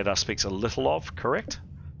Jadar speaks a little of, correct?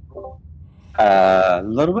 A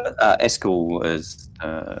little bit. Eskel is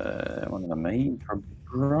one of the main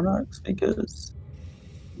Thebronic speakers.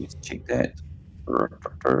 Let's check that.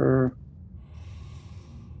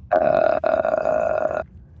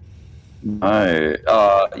 No.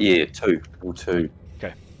 Yeah, two. All two.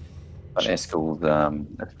 Okay. But Eskel,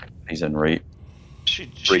 he's in reach. She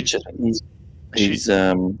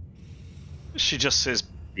just says,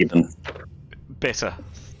 even better.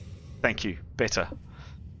 Thank you, better.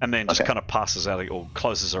 And then just kind of passes out or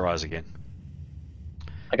closes her eyes again.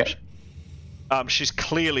 Okay. She's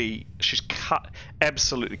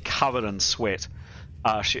absolutely covered in sweat.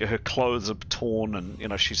 Her clothes are torn,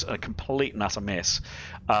 and she's a complete and utter mess.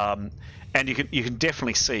 And you can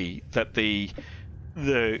definitely see that the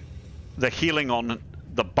healing on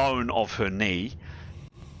the bone of her knee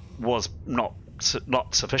was not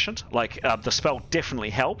sufficient. Like the spell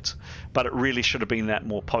definitely helped, but it really should have been that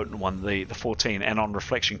more potent one, the 14. And on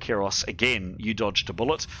reflection, Keros, again, you dodged a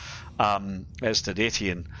bullet, as did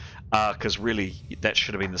Etienne, because really that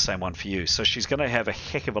should have been the same one for you. So she's going to have a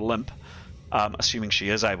heck of a limp, assuming she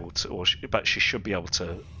is able to, but she should be able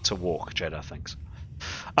to walk. Jada thinks.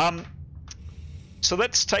 So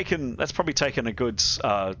that's probably taken a good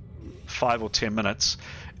 5 or 10 minutes.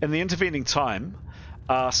 In the intervening time,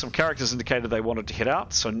 some characters indicated they wanted to head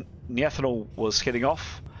out. So Niathanal was heading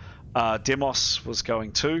off. Demos was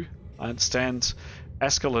going too, I understand.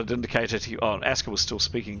 Askel had indicated Askel was still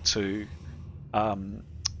speaking to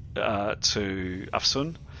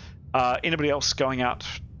Afsun. Anybody else going out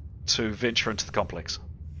to venture into the complex?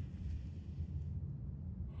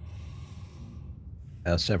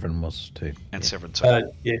 Severin was too. And Severin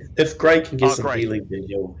too. Yeah, if Gray can get some Gray. healing, then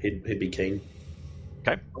he'd be keen.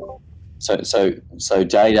 Okay. So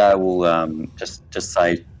Jada will just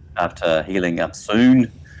say, after healing up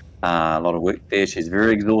soon, a lot of work there. She's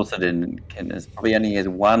very exhausted and probably only has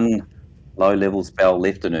one low-level spell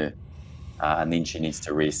left in her, and then she needs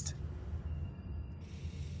to rest.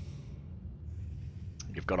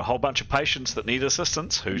 You've got a whole bunch of patients that need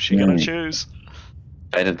assistance. Who's she going to choose?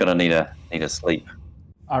 Jada's going to need a sleep.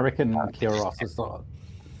 I reckon Keros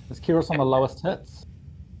is Keros on the lowest hits?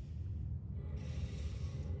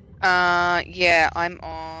 Yeah, I'm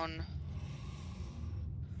on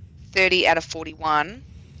 30 out of 41.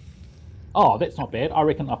 Oh, that's not bad. I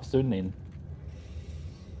reckon up soon then.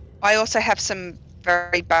 I also have some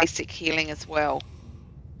very basic healing as well,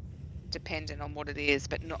 depending on what it is,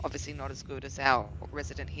 but obviously not as good as our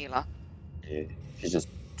resident healer. Yeah, she's just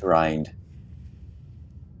drained.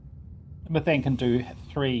 Mithan can do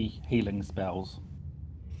 3 healing spells.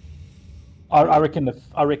 I reckon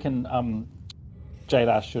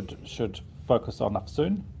Jada should focus on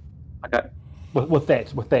Afsun. Okay. With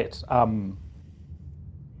that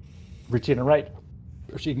regenerate.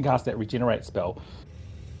 She can cast that regenerate spell.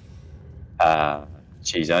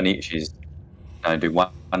 She's only going to do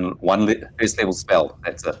one first level spell.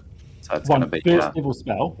 That's it. So it's going to be first level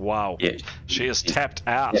spell. Wow. Yeah, she is tapped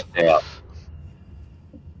out. Tapped out.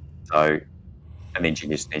 So, and then she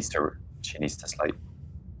just needs to sleep.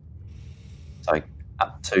 So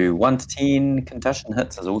up to 1 to 10 concussion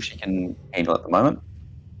hits is all she can handle at the moment,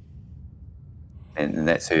 and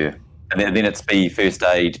that's her. And then it's be first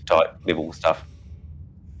aid type level stuff.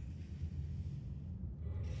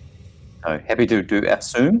 So happy to do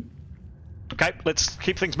Afsoon. Okay, let's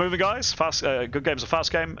keep things moving, guys. Fast, good game's a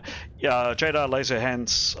fast game. Jada lays her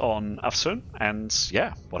hands on Afsun, and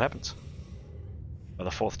yeah, what happens? For the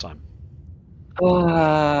 4th time.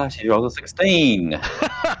 She rolled a 16.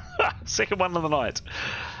 Second one of the night.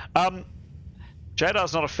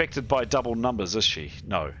 Jada's not affected by double numbers, is she?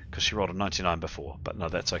 No, because she rolled a 99 before, but no,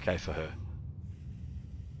 that's okay for her.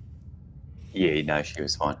 Yeah, no, she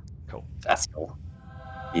was fine. Cool. That's cool.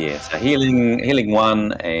 Yeah, so healing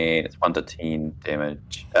 1, and it's 1 to 10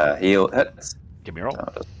 damage. Heal hits. Give me a roll. So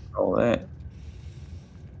I'll just roll that.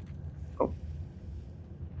 Oh.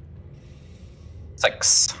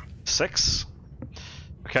 6. 6.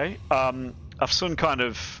 Okay. Afsun kind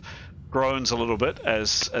of groans a little bit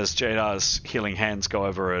as Jada's healing hands go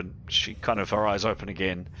over her, and she kind of, her eyes open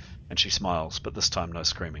again, and she smiles, but this time no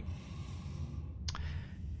screaming.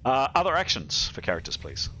 Other actions for characters,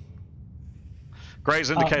 please.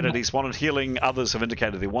 Gray's indicated he's wanted healing. Others have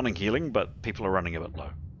indicated they're wanting healing, but people are running a bit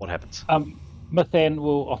low. What happens? Mathan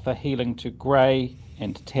will offer healing to Gray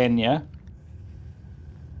and Tanya.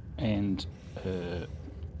 And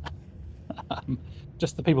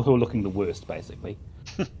just the people who are looking the worst, basically.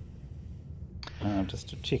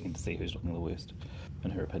 Just checking to see who's looking the worst,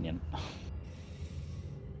 in her opinion.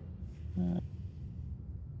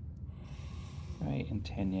 Gray and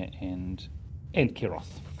Tanya and Kiros.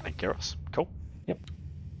 And Kiros. Cool. Yep.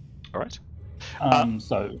 All right.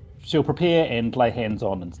 So she'll prepare and lay hands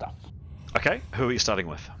on and stuff. Okay. Who are you starting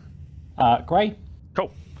with? Gray.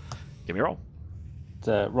 Cool. Give me a roll. It's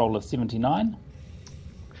a roll of 79.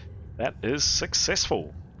 That is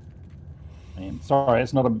successful. And sorry,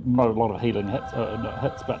 it's not a lot of healing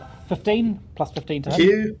hits, but 15 plus 15 to hit. Thank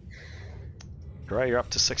you. Gray, you're up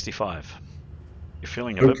to 65. You're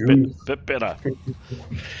feeling a bit better.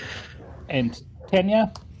 And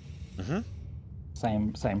Tanya. Mm-hmm.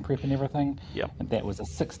 Same prep and everything. Yep. And that was a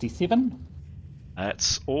 67.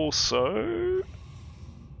 That's also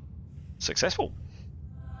successful.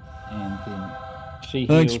 And then she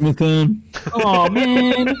Thanks, heals. Mathan. Oh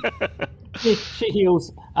man! she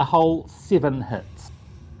heals a whole 7 hits.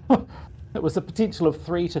 It was a potential of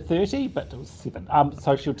 3 to 30, but it was 7.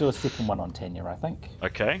 So she'll do a second one on Tanya, I think.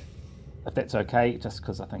 Okay. If that's okay, just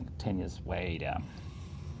because I think Tanya's way down.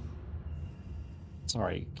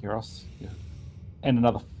 Sorry, Kiros. And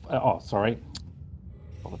another. Sorry.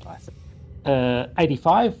 Roll the dice.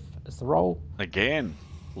 85 is the roll. Again,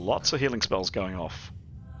 lots of healing spells going off.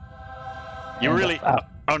 You And, really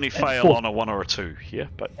only fail on a 1 or a 2 here,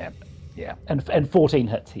 but yeah, and 14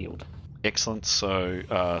 hits healed. excellent.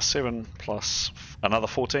 So 7 plus another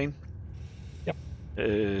 14. Yep.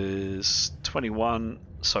 Is 21.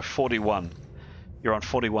 So 41. You're on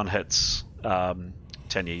 41 hits.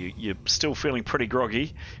 Tanya, you're still feeling pretty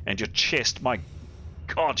groggy, and your chest, my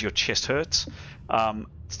God, your chest hurts.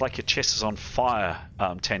 It's like your chest is on fire,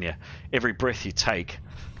 Tanya. Every breath you take,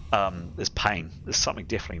 there's pain. There's something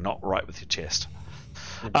definitely not right with your chest.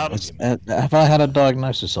 Have I had a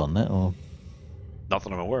diagnosis on that, or? Not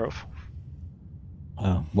that I'm aware of.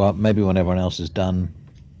 Oh, well, maybe when everyone else is done,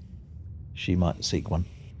 she might seek one.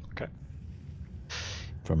 Okay.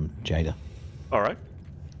 From Jada. All right.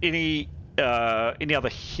 Any other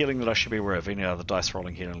healing that I should be aware of? Any other dice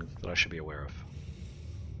rolling healing that I should be aware of?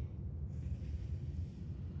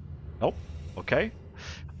 Nope. Okay.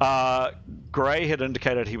 Gray had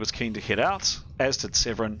indicated he was keen to head out, as did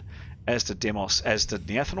Severin, as did Demos, as did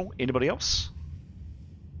Neathanel. Anybody else?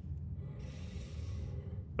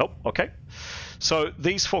 Nope. Okay. So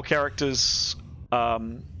these 4 characters,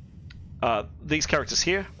 these characters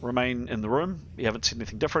here remain in the room. You haven't seen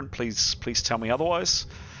anything different. Please tell me otherwise.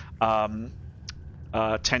 Tanya,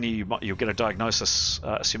 you'll get a diagnosis,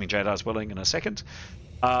 assuming Jada is willing, in a second.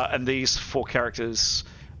 And these 4 characters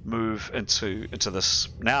move into this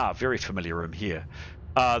now very familiar room here.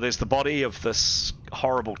 There's the body of this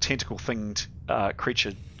horrible tentacle-thinged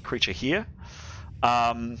creature here.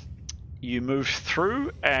 You move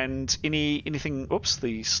through, and anything. Oops,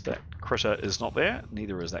 that critter is not there.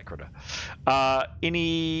 Neither is that critter. Tell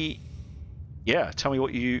me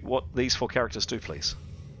what these 4 characters do, please.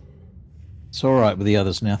 It's all right with the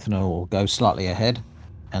others. Nathaniel will go slightly ahead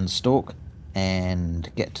and stalk,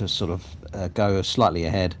 and get to sort of go slightly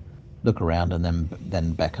ahead, look around, and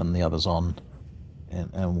then beckon the others on,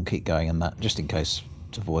 and we'll keep going in that, just in case,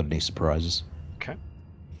 to avoid any surprises. Okay.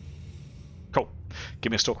 Cool.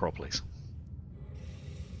 Give me a stalk roll, please.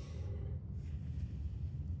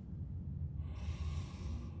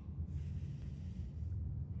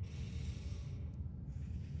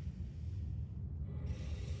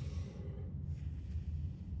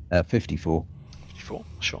 $54. 54,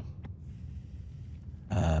 sure.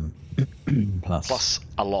 Plus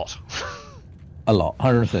a lot. a lot.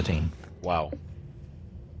 113. Wow.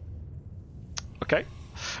 Okay.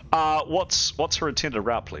 What's her intended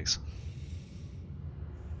route, please?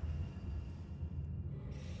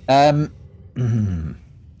 Hmm.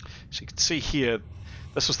 So you can see here,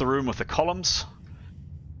 this was the room with the columns,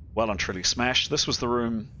 well and truly smashed. This was the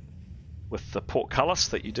room with the portcullis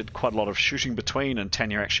that you did quite a lot of shooting between, and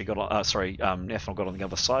Tanya actually got on, Nathan got on the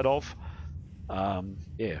other side of.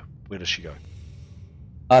 Yeah, where does she go?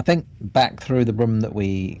 I think back through the room that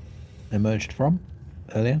we emerged from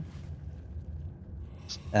earlier.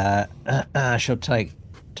 She'll take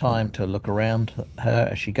time to look around her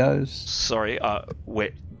as she goes. Sorry,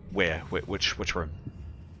 which room?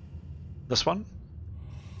 This one?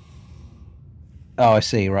 Oh, I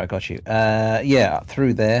see. Right, got you. Yeah,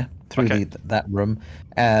 through there, through Okay. that room,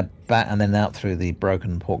 back and then out through the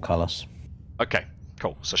broken portcullis. Okay,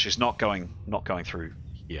 cool. So she's not going through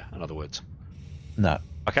here, in other words. No.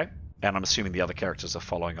 Okay, and I'm assuming the other characters are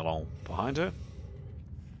following along behind her.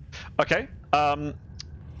 Okay,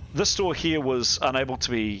 this door here was unable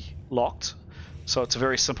to be locked, so it's a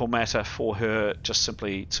very simple matter for her just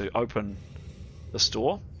simply to open this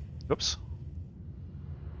door. Oops.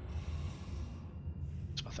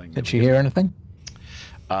 That's my thing. Did she hear anything?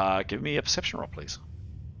 Give me a perception roll, please.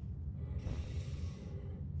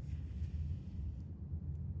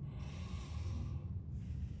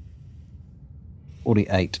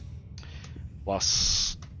 $48.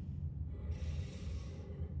 Plus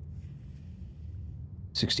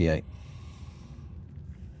 68.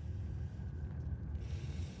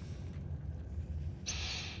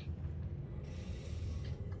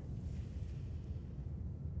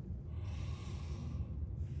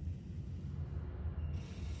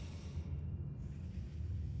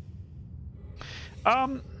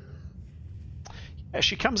 as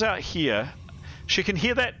she comes out here, she can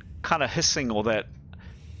hear that kind of hissing or that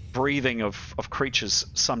breathing of creatures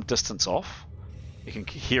some distance off. You can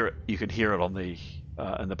hear it. You can hear it on the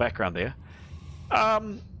in the background there.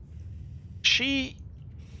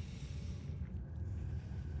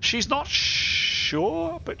 She's not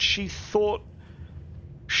sure, but she thought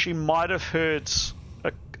she might have heard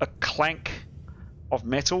a clank of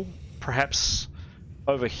metal, perhaps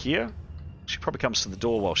over here. She probably comes to the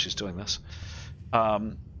door while she's doing this.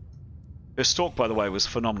 Her stalk, by the way, was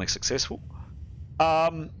phenomenally successful.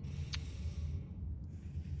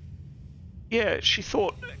 Yeah, she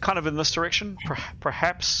thought kind of in this direction,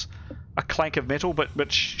 perhaps a clank of metal,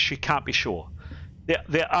 but she can't be sure.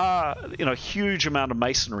 There are, a huge amount of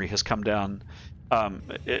masonry has come down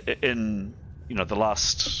in, the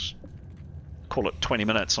last, call it 20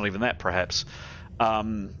 minutes, not even that perhaps.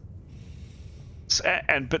 And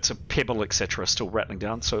bits of pebble, etc., are still rattling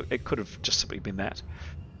down, so it could have just simply been that.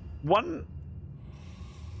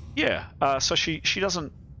 So she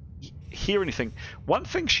doesn't hear anything. One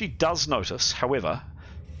thing she does notice, however,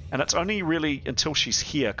 and it's only really until she's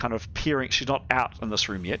here, kind of peering, she's not out in this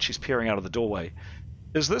room yet, she's peering out of the doorway,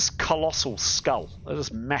 is this colossal skull. It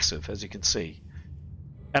is massive, as you can see.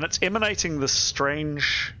 And it's emanating this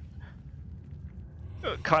strange,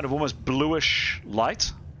 kind of almost bluish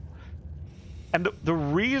light. And the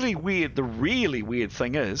really weird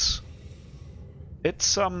thing is,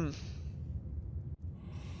 it's not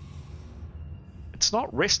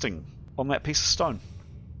resting on that piece of stone.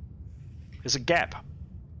 There's a gap.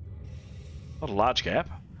 Not a large gap.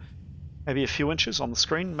 Maybe a few inches on the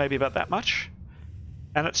screen, maybe about that much.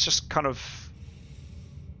 And it's just kind of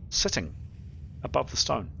sitting above the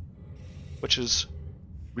stone, which is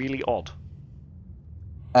really odd.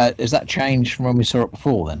 Is that changed from when we saw it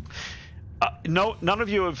before then? No, none of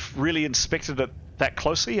you have really inspected it that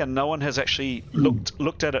closely, and no one has actually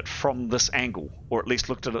looked at it from this angle, or at least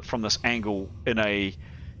looked at it from this angle in a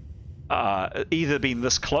either been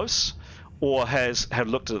this close or have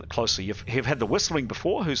looked at it closely. You've had the whistling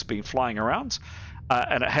before, who's been flying around,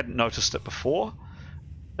 and it hadn't noticed it before.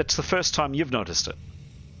 It's the first time you've noticed it.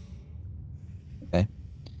 Okay.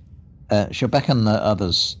 She'll beckon the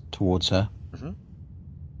others towards her. Mm-hmm.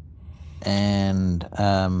 And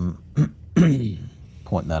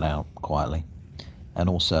point that out quietly, and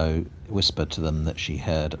also whisper to them that she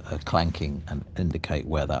heard a clanking and indicate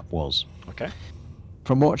where that was. Okay.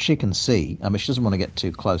 From what she can see, she doesn't want to get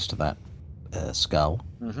too close to that skull.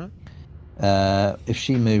 Mm-hmm. If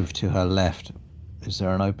she moved to her left, is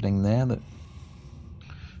there an opening there?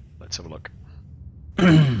 Let's have a look.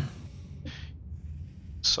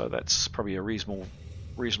 So that's probably a reasonable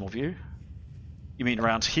view. You mean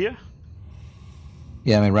around here?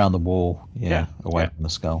 Yeah, around the wall. Yeah, away from the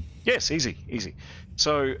skull. Yes, easy.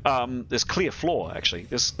 So there's clear floor, actually.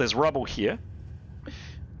 There's rubble here.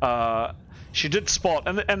 She did spot,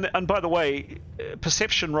 and by the way,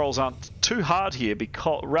 perception rolls aren't too hard here,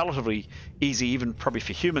 because relatively easy, even probably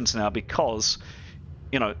for humans now, because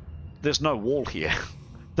there's no wall here.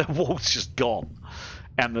 The wall's just gone,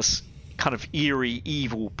 and this kind of eerie,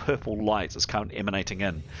 evil purple light is kind of emanating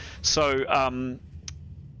in. So,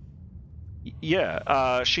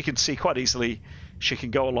 she can see quite easily. She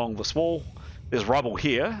can go along this wall. There's rubble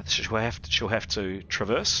here. She'll have to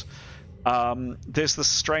traverse. There's this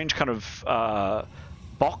strange kind of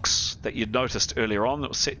box that you'd noticed earlier on that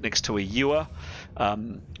was set next to a ewer,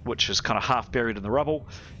 which is kind of half buried in the rubble,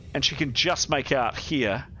 and she can just make out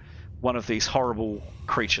here one of these horrible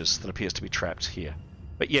creatures that appears to be trapped here.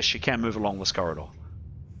 But yes, she can move along this corridor.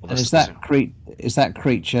 And is that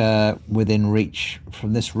creature within reach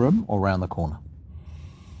from this room or around the corner?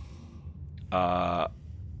 I'm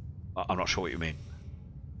not sure what you mean.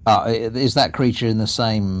 Is that creature in the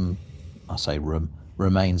same, I say room,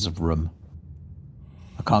 remains of room?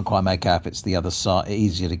 I can't quite make out if it's the other side,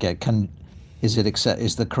 easier to get. Is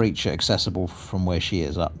the creature accessible from where she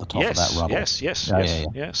is up the top of that rubble? Yes.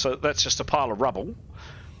 Yeah. So that's just a pile of rubble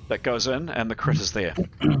that goes in, and the critter's there.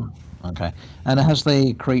 Okay. And has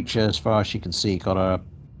the creature, as far as you can see, got a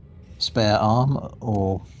spare arm,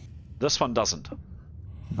 or? This one doesn't.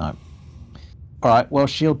 No. All right. Well,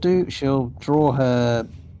 she'll draw her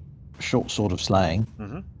short sword of slaying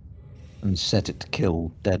and set it to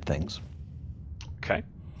kill dead things. Okay.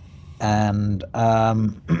 And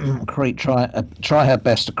try her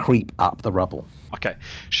best to creep up the rubble. Okay.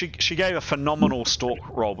 She gave a phenomenal stalk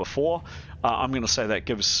roll before. I'm going to say that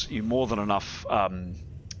gives you more than enough of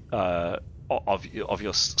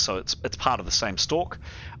your, so it's part of the same stalk.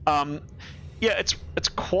 It's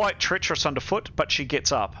quite treacherous underfoot, but she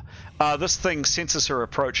gets up. This thing senses her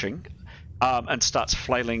approaching, and starts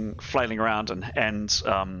flailing around and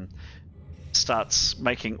starts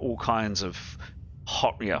making all kinds of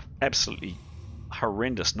absolutely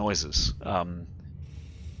horrendous noises.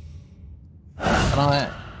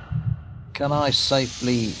 Can I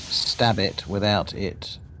safely stab it without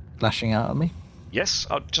it flashing out at me? Yes.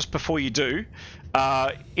 Just before you do,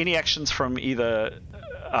 any actions from either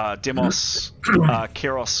Demos,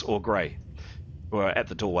 Keros, or Grey, who are at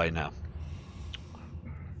the doorway now.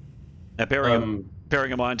 Now, bearing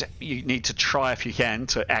in mind, you need to try, if you can,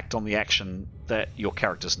 to act on the action that your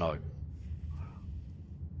characters know.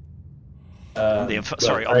 And the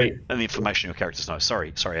information your characters know.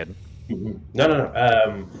 Sorry, Eden.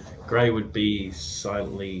 No. Gray would be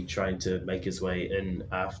silently trying to make his way in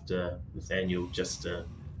after Nathaniel, just to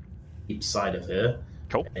keep sight of her.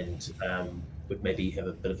 Cool. And would maybe have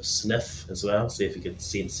a bit of a sniff as well, see if he could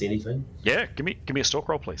sense anything. Yeah, give me a stalk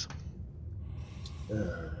roll, please.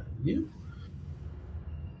 You.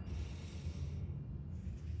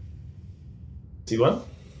 61.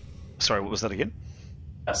 Sorry, what was that again?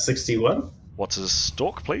 61. What's his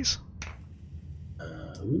stalk, please?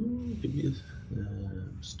 Give me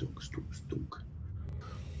a stalk.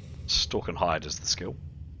 Stalk and hide is the skill.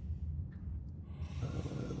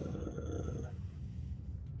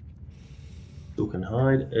 Stalk and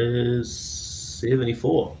hide is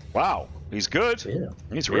 74. Wow, he's good. Yeah,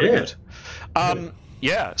 he's really good.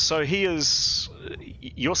 So he is.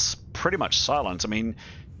 You're pretty much silent. I mean,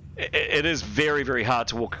 it is very, very hard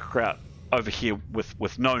to walk around over here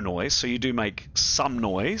with no noise. So you do make some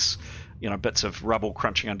noise, bits of rubble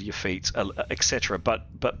crunching under your feet, etc.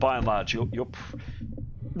 But by and large, you're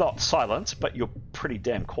not silent, but you're pretty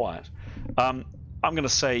damn quiet. I'm going to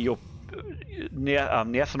say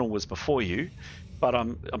Nathaniel was before you, but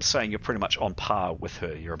I'm saying you're pretty much on par with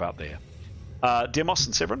her. You're about there. Demos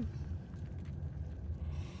and Severin.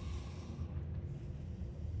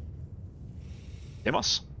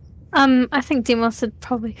 Demos. I think Demos would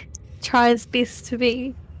probably try his best to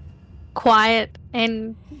be quiet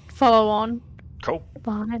and follow on. Cool.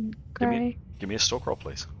 Behind Grey. Give me a stalk roll,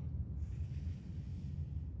 please.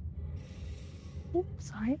 Oh,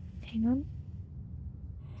 sorry, hang on.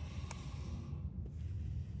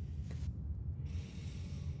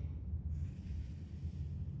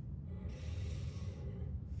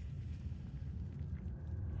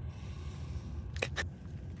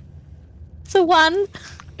 It's a 1.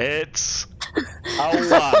 It's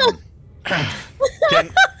a 1.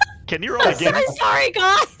 Can you roll again? I'm so sorry,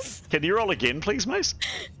 guys. Can you roll again, please, Mace?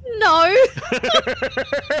 No.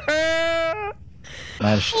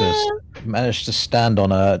 Managed to stand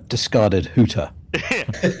on a discarded hooter.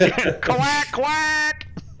 Quack, quack.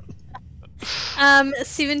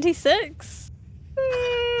 76.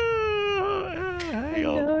 Hang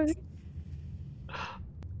on.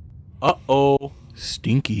 Uh-oh.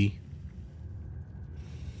 Stinky.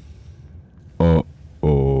 Uh-oh.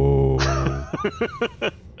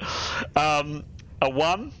 A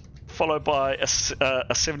 1 followed by a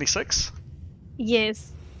 76.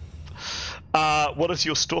 Yes. What is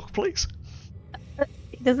your stalk, please?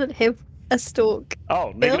 He doesn't have a stalk.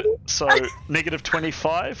 Oh, negative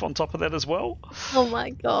 25 on top of that as well. Oh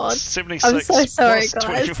my god. 76 I'm so sorry, plus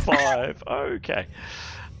guys. 25. Okay.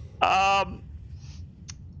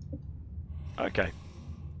 Okay.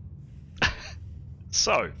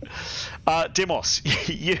 So, Demos,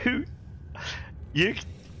 you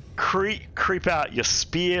creep out, your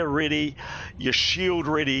spear ready, your shield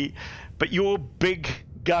ready, but your big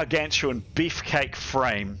gargantuan beefcake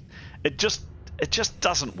frame, it just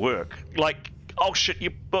doesn't work. Like, oh shit,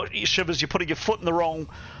 you shivers, you're putting your foot in the wrong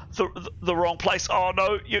place. Oh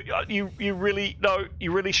no, you really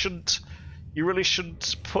shouldn't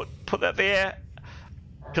put that there,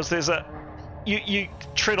 because there's a you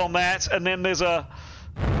tread on that, and then there's a,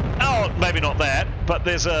 oh, maybe not that, but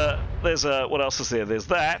there's a what else is there? There's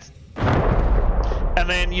that, and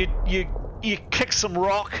then you kick some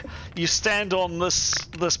rock, you stand on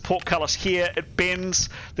this portcullis here, it bends,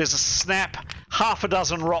 there's a snap, half a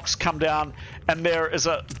dozen rocks come down, and there is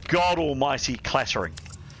a god almighty clattering.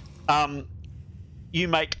 You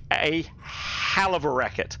make a hell of a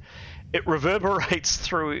racket. It reverberates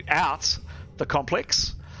throughout the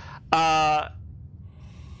complex.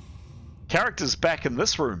 Characters back in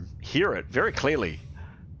this room hear it very clearly.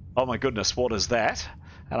 Oh my goodness, what is that?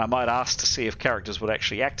 And I might ask to see if characters would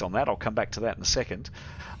actually act on that. I'll come back to that in a second.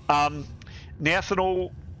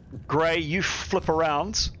 Neathanol, Grey, you flip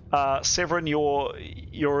around. Severin,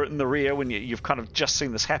 you're in the rear when you've kind of just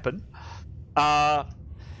seen this happen. And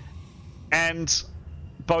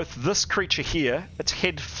both this creature here, its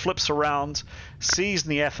head flips around, sees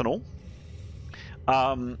Neathanol.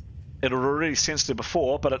 It had already sensed it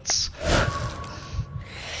before, but it's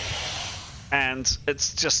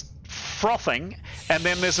just frothing. And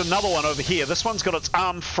then there's another one over here. This one's got its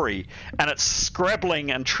arm free, and it's scrabbling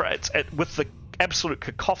and with the absolute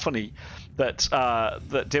cacophony that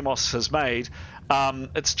Demos has made.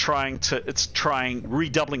 It's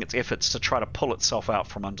redoubling its efforts to try to pull itself out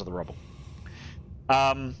from under the rubble.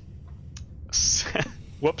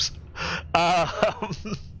 Whoops.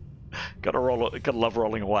 Gotta love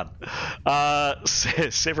rolling a 1.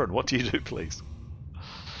 Severin, what do you do, please?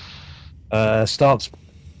 Starts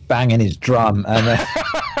banging his drum and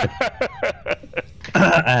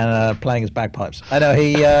and playing his bagpipes. I know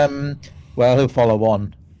he'll follow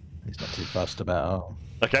on. He's not too fussed about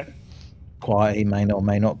Okay. quiet he may or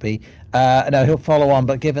may not be. No, he'll follow on,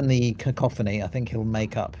 but given the cacophony, I think he'll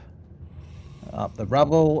make up the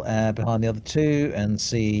rubble behind the other two and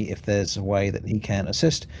see if there's a way that he can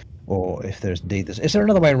assist, or if there's indeed this. Is there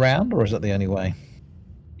another way around, or is that the only way?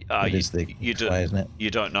 It is the way, isn't it?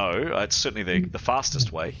 You don't know. It's certainly the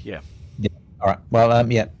fastest way. Yeah. Yeah. All right. Well,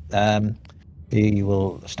 he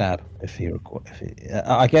will stab if he.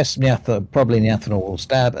 I guess Neathanol will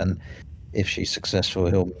stab, and if she's successful,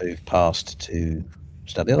 he'll move past to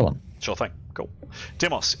stab the other one. Sure thing. Cool.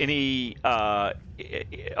 Demos, any?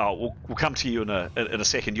 We'll come to you in a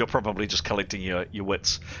second. You're probably just collecting your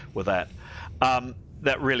wits with that.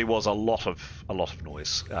 That really was a lot of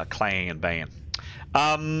noise, clanging and banging.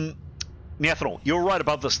 Neathanol, you're right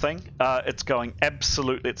above this thing. It's going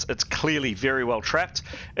absolutely. It's clearly very well trapped.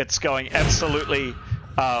 It's going absolutely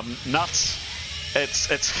nuts.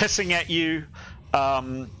 It's hissing at you.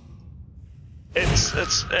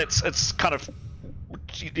 It's kind of,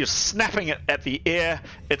 you're snapping it at the air.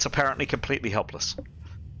 It's apparently completely helpless.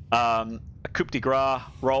 A coup de grace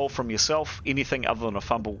roll from yourself. Anything other than a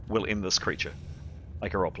fumble will end this creature.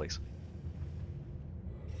 Make a roll, please.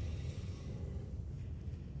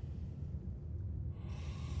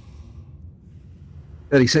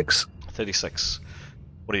 $36. 36.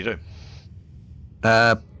 What do you do?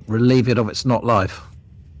 Relieve it of its not life.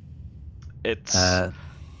 It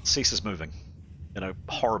ceases moving in a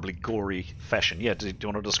horribly gory fashion. Yeah, do you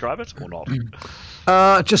want to describe it or not?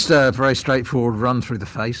 Just a very straightforward run through the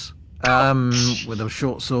face with a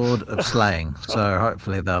short sword of slaying. So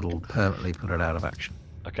hopefully that'll permanently put it out of action.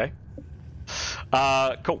 Okay.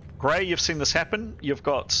 Cool. Grey, you've seen this happen. You've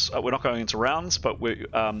got. We're not going into rounds, but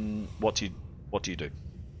what do you do?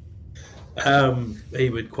 He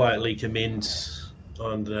would quietly commend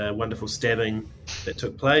on the wonderful stabbing that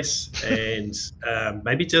took place, and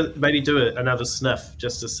maybe do another sniff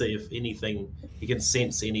just to see if anything he can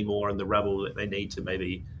sense any more in the rubble that they need to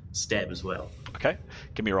maybe stab as well. Okay,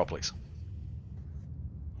 give me a roll, please.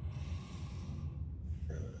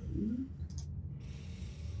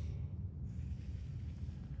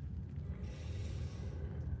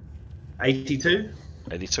 $82.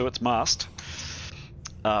 82. It's masked.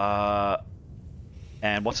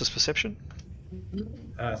 And what's his perception?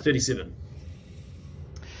 37.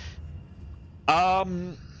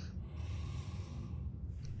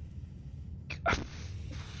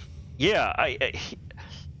 Yeah,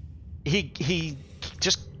 he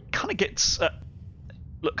just kind of gets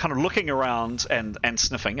kind of looking around and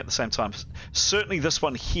sniffing at the same time. Certainly, this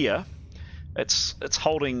one here, it's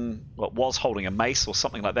holding what was holding a mace or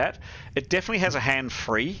something like that. It definitely has a hand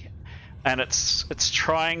free, and it's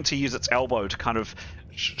trying to use its elbow to kind of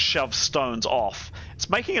shove stones off. It's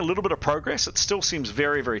making a little bit of progress. It still seems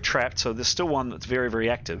very, very trapped. So there's still one that's very, very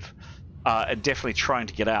active, and definitely trying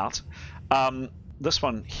to get out. This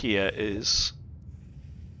one here is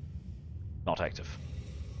not active.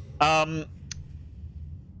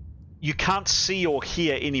 You can't see or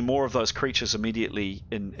hear any more of those creatures immediately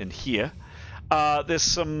in here. There's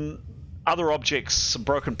some other objects, some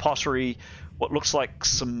broken pottery, what looks like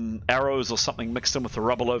some arrows or something mixed in with the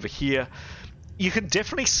rubble over here. You can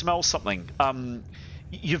definitely smell something.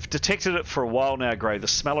 You've detected it for a while now, Gray. The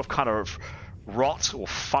smell of kind of rot or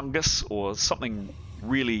fungus or something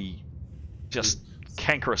really just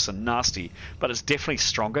cankerous and nasty, but it's definitely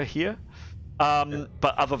stronger here. But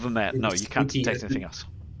other than that, no, you can't detect anything else.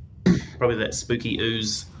 Probably that spooky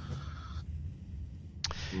ooze.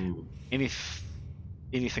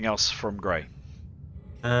 Anything else from Gray?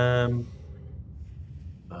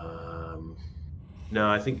 No,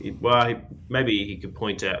 I think maybe he could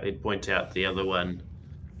point out the other one,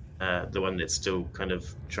 the one that's still kind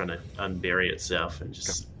of trying to unbury itself, and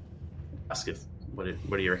just ask if what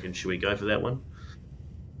do you reckon? Should we go for that one?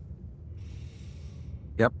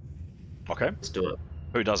 Yep. Okay. Let's do it.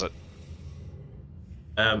 Who does it?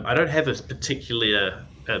 I don't have a particular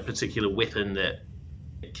weapon that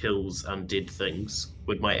kills undead things.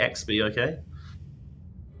 Would my axe be okay?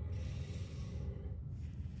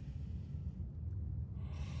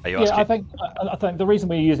 Are you asking? I think the reason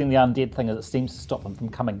we're using the undead thing is it seems to stop them from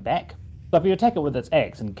coming back. So if you attack it with its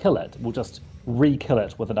axe and kill it, we'll just re-kill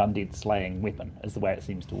it with an undead slaying weapon, is the way it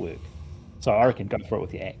seems to work. So I reckon go for it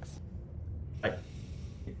with your axe.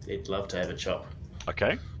 I'd love to have a chop.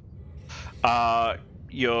 Okay.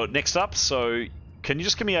 You're next up, so can you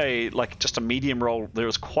just give me just a medium roll? There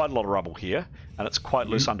is quite a lot of rubble here, and it's quite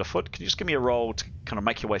loose underfoot. Can you just give me a roll to kind of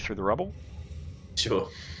make your way through the rubble? Sure.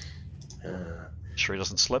 Sure he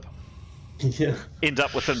doesn't slip? Yeah. End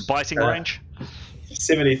up within biting range?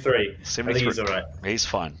 73. 73. I think he's all right. He's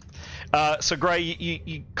fine. So Gray,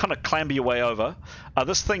 you kind of clamber your way over.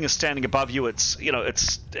 This thing is standing above you. Its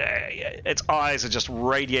eyes are just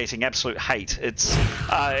radiating absolute hate. It's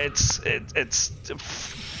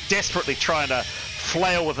desperately trying to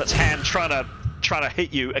flail with its hand, trying to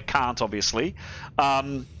hit you. It can't, obviously.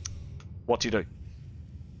 What do you do?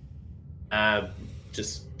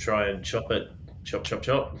 Just try and chop it. Chop, chop,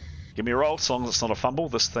 chop. Give me a roll. As long as it's not a fumble,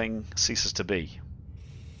 this thing ceases to be.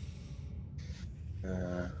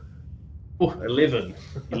 11.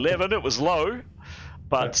 11. It was low,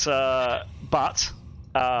 but it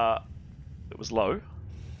was low. Are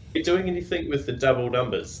you doing anything with the double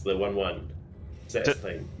numbers, the 1-1? Is that a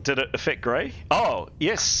thing? Did it affect Gray? Oh,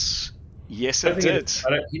 yes. Yes, it did.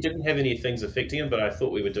 He didn't have any things affecting him, but I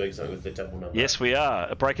thought we were doing something with the double number. Yes, we are.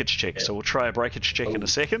 A breakage check. Yeah. So we'll try a breakage check in a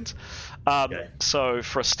second. Okay. So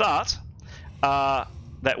for a start,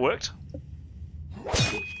 that worked.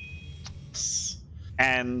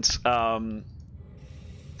 And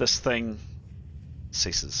this thing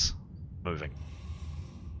ceases moving.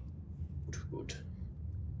 Good.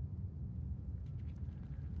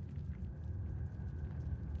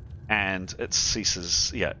 And it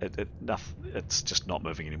ceases. Yeah, it's just not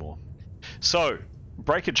moving anymore. So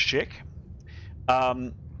breakage check.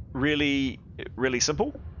 Really, really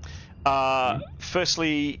simple.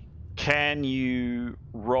 Firstly, can you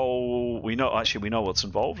roll? We know what's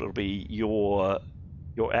involved. It'll be your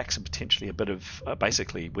axe and potentially a bit of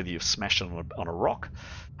basically whether you've smashed it on a rock.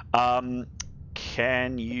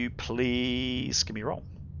 Can you please give me a roll?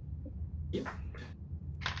 Yep.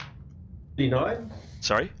 39.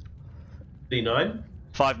 Sorry. 39.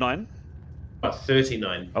 5-9.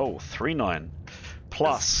 39. Oh, 3-9.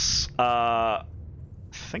 Plus, I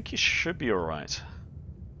think you should be all right.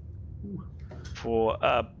 For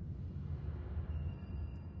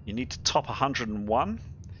you need to top 101,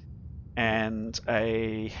 and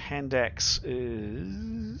a hand axe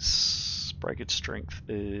is breakage strength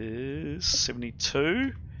is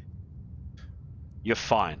 72. You're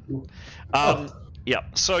fine. Yeah,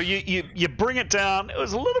 so you bring it down. It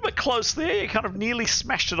was a little bit close there. You kind of nearly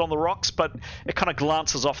smashed it on the rocks, but it kind of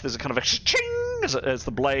glances off. There's a kind of a ching as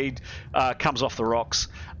the blade comes off the rocks.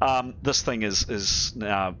 This thing is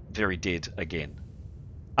now very dead again.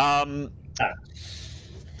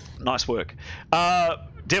 Nice work.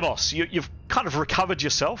 Demos, you've kind of recovered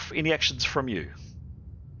yourself. Any actions from you?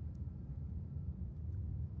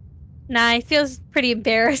 Nah, he feels pretty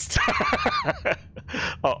embarrassed.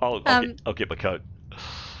 I'll get my coat.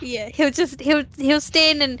 Yeah, he'll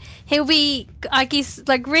stand and he'll be, I guess,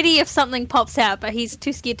 like ready if something pops out, but he's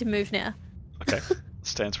too scared to move now. Okay,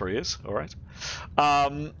 stands where he is. All right.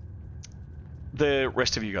 The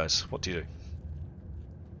rest of you guys, what do you do?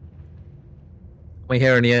 We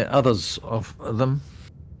hear any others of them?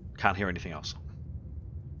 Can't hear anything else.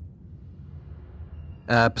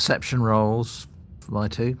 Perception rolls for my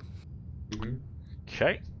two.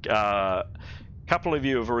 Okay. Couple of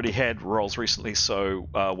you have already had rolls recently, so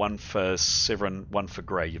one for Severin, one for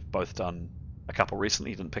Grey. You've both done a couple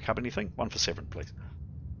recently. You didn't pick up anything. One for Severin, please.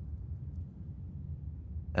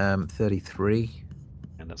 33.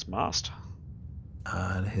 And that's masked.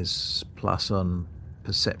 And his plus on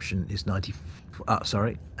perception is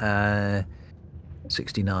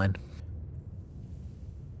 69.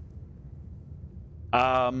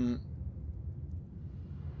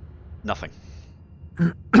 Nothing.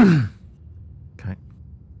 Okay.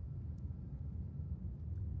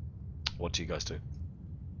 What do you guys do?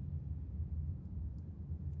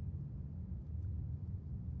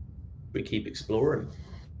 We keep exploring.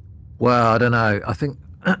 Well, I don't know. I think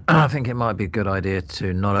it might be a good idea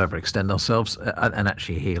to not overextend ourselves and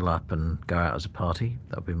actually heal up and go out as a party.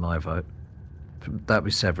 That would be my vote. That would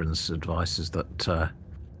be Severin's advice, is that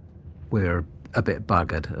we're a bit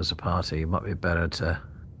buggered as a party. It might be better to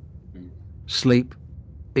sleep,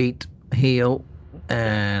 eat, heal,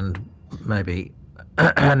 and maybe...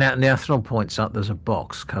 Now, Neathnol points out there's a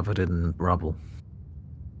box covered in rubble.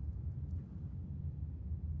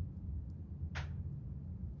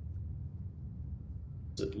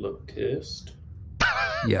 Does it look cursed?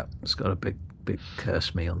 Yeah, it's got a big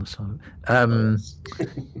curse me on the side.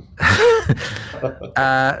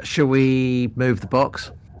 Shall we move the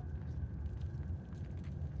box?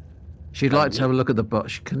 She'd like to have a look at the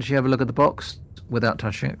box. Can she have a look at the box without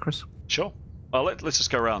touching it, Chris? Sure. Well, let's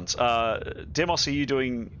just go around. Demos, are you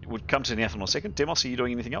doing... We'll come to Nathan in a second. Demos, are you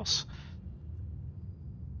doing anything else?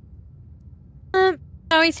 No,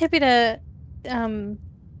 he's happy to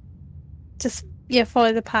just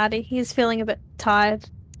follow the party. He's feeling a bit tired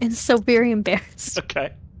and still very embarrassed.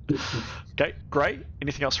 Okay. Okay, great.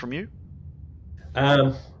 Anything else from you?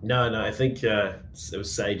 No. I think it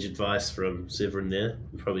was sage advice from Severin there.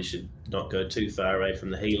 We probably should not go too far away from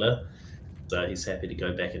the healer. So he's happy to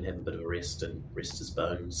go back and have a bit of a rest and rest his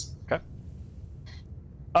bones. Okay.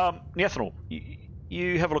 Neathanol,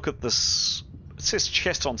 you have a look at this. It says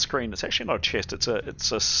chest on screen. It's actually not a chest.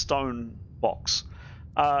 It's a stone box.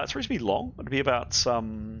 It's reasonably long. It'd be about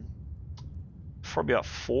probably about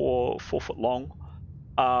 4 foot long.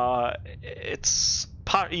 It's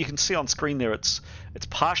part. You can see on screen there. It's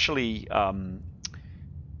partially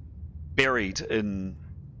buried in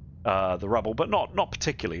the rubble, but not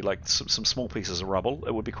particularly. Like some small pieces of rubble.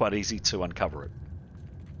 It would be quite easy to uncover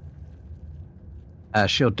it.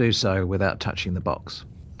 She'll do so without touching the box.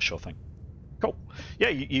 Sure thing. Cool. Yeah,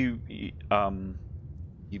 you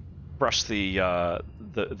brush the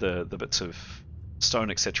bits of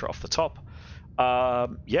stone, etc., off the top.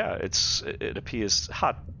 Yeah, it appears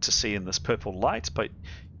hard to see in this purple light, but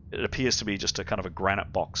it appears to be just a kind of a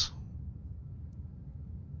granite box.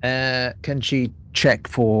 Can she check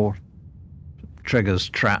for triggers,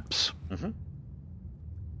 traps? Mm-hmm.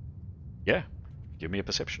 Yeah. Give me a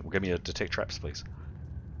perception. Give me a detect traps, please.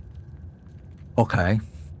 Okay.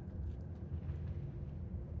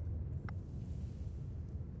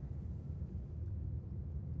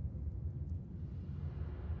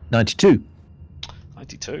 '92.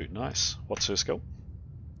 92, nice. What's her skill?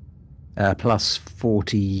 Plus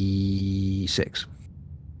 46.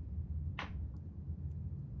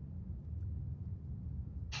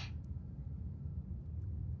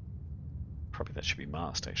 Probably that should be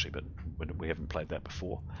masked, actually, but we haven't played that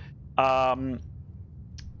before. Actually,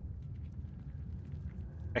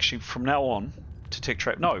 from now on, detect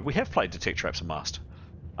trap. No, we have played detect traps and masked.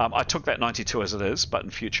 I took that 92 as it is, but in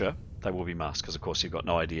future they will be masked because, of course, you've got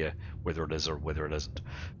no idea whether it is or whether it isn't.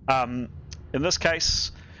 In this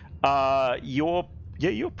case, you're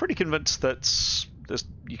pretty convinced that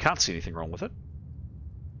you can't see anything wrong with it.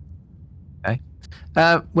 Okay.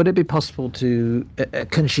 Would it be possible to?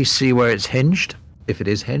 Can she see where it's hinged? If it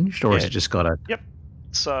is hinged, or has it just got a? Yep,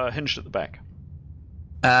 it's hinged at the back.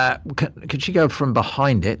 Could she go from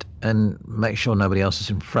behind it and make sure nobody else is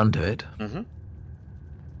in front of it? Mm-hmm.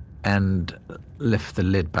 And lift the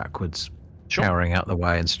lid backwards, Sure. cowering out the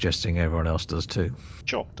way and suggesting everyone else does too.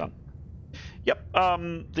 Sure, done. Yep.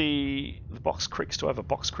 The box creaks. Do I have a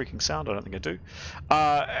box creaking sound? I don't think I do.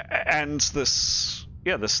 And this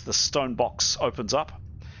stone box opens up.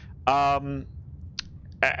 And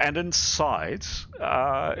inside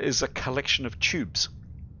is a collection of tubes.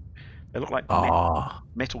 They look like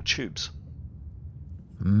metal tubes.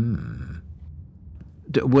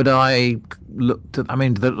 Would I look to? I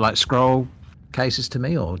mean, do they look like scroll cases to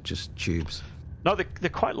me, or just tubes? No, they're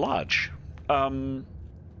quite large. There's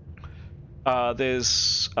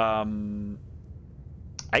 8 of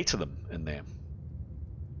them in there.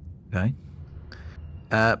 Okay.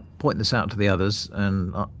 Point this out to the others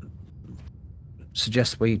and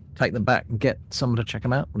suggest we take them back and get someone to check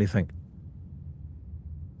them out. What do you think?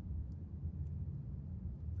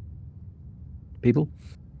 People?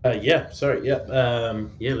 Yeah, sorry, yeah.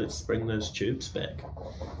 Let's bring those tubes back.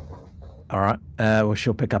 All right. Well,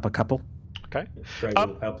 she'll pick up a couple. Okay. Gray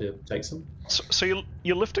will help you take some. So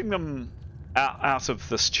you're lifting them out of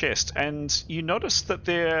this chest, and you notice that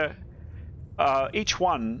they're each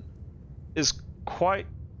one is quite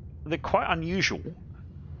unusual.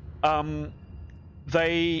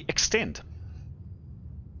 They extend.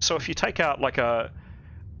 So if you take out like I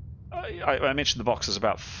mentioned the box is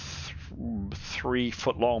about 3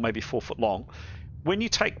 foot long, maybe 4 foot long. When you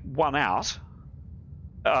take one out,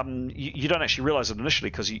 you don't actually realize it initially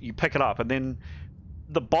because you pick it up and then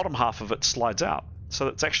the bottom half of it slides out. So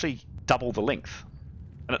it's actually double the length.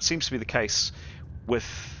 And it seems to be the case with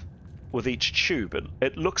each tube.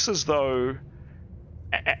 It looks as though,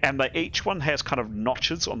 and each one has kind of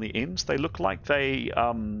notches on the ends. They look like they,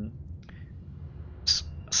 some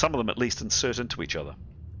of them at least, insert into each other.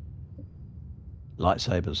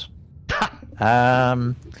 Lightsabers.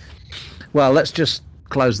 Well, let's just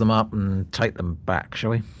close them up and take them back,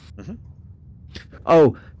 shall we? Mm-hmm.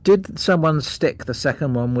 Oh, did someone stick the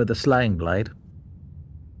second one with a slaying blade?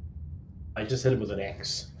 I just hit him with an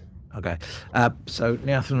axe. Okay. So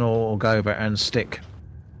Nathan will go over and stick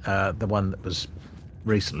the one that was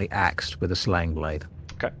recently axed with a slaying blade.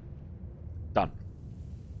 Okay. Done.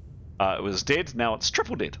 It was dead, now it's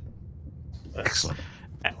triple dead. Excellent.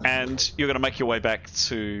 And you're going to make your way back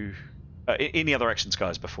to... any other actions,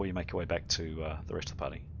 guys, before you make your way back to the rest of the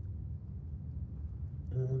party?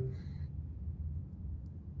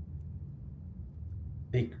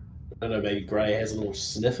 I don't know, maybe Gray has a little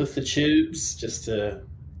sniff of the tubes, just to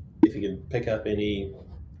see if he can pick up any,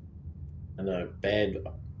 I don't know, bad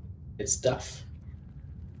stuff.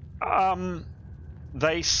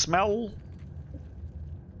 They smell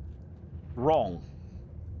wrong.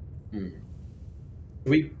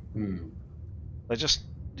 They just...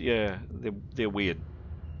 yeah, they're weird.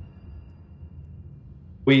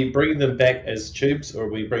 We bring them back as tubes, or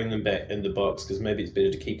we bring them back in the box, because maybe it's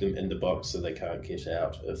better to keep them in the box so they can't get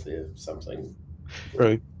out if there's something.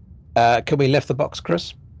 True. Can we lift the box,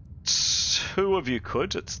 Chris? 2 of you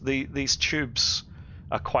could. These tubes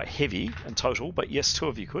are quite heavy in total, but yes, 2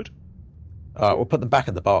 of you could. All right, we'll put them back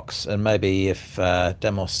in the box, and maybe if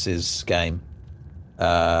Demos' game,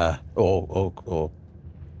 or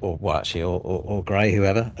Gray,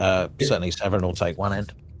 whoever, certainly Severin will take one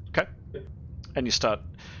end. Okay. And you start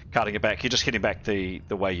carting it back. You're just heading back the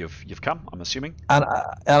way you've come, I'm assuming. And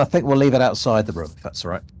I think we'll leave it outside the room, if that's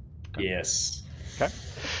all right. Okay. Yes. Okay.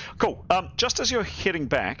 Cool. Just as you're heading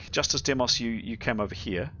back, just as Demos, you came over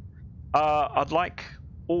here, I'd like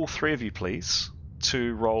all 3 of you, please,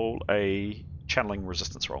 to roll a channeling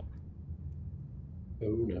resistance roll. Oh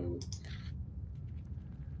no.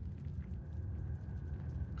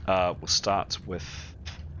 We'll start with...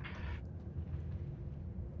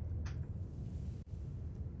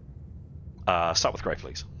 start with Gray,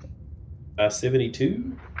 please.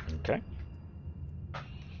 72. Okay.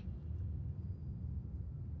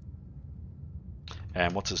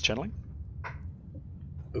 And what's his channeling?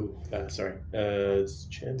 Oh, sorry. It's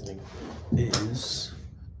channeling is...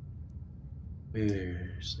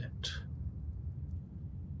 Where's it?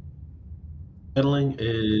 Channeling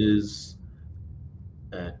is...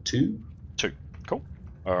 2. 2. Cool.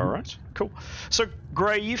 All right. Cool. So,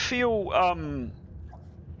 Gray, you feel...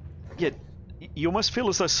 you almost feel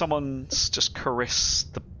as though someone's just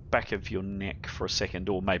caressed the back of your neck for a second,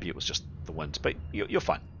 or maybe it was just the wind, but you're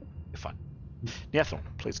fine. You're fine. Niathal,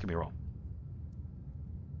 please give me a roll.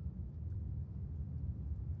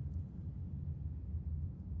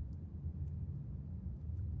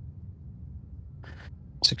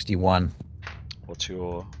 $61. What's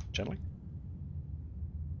your channeling?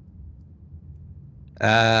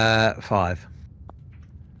 5.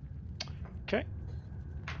 Okay.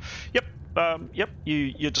 Yep. Yep.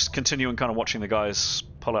 You're just continuing kind of watching the guys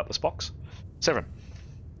pull out this box. Severin.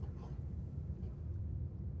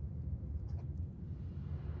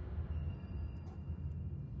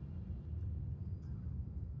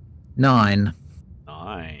 9.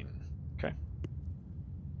 9. Okay.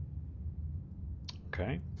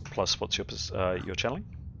 Okay. Plus, what's your channeling?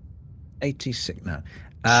 86 no.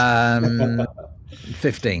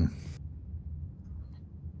 15.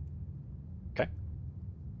 Okay.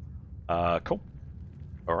 Cool.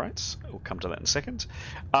 All right. We'll come to that in a second.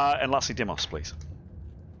 And lastly, Demos, please.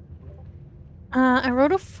 I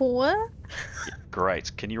rolled a 4. Yeah,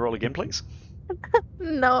 great. Can you roll again, please?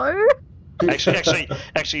 No. Actually,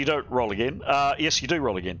 you don't roll again. Yes, you do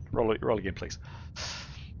roll again. Roll again, please.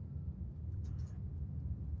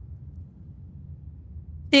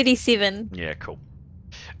 37. Yeah, cool.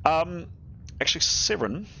 Actually,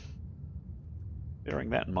 Severin,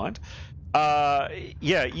 bearing that in mind,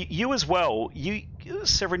 yeah, you as well.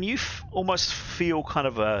 Severin, you almost feel kind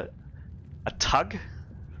of a tug,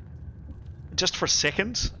 just for a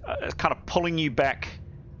second, kind of pulling you back,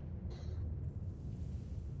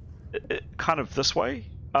 kind of this way.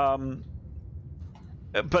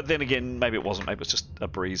 But then again, maybe it wasn't. Maybe it was just a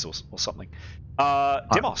breeze or something.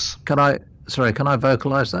 Demos. Can I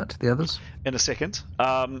vocalize that to the others? In a second.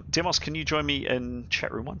 Demos, can you join me in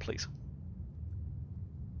chat room 1, please?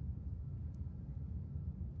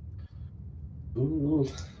 Ooh.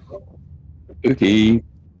 Okay.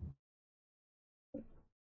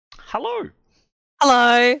 Hello.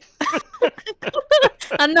 Hello. I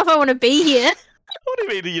don't know if I want to be here. What do you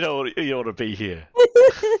mean you don't want to be here?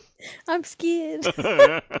 I'm scared.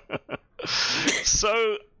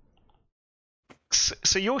 So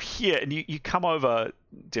you're here and you come over,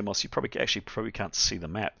 Demos. You probably can't see the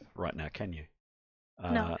map right now, can you?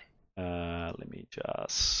 No. Let me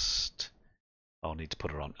just. I'll need to put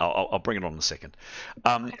it on. I'll bring it on in a second.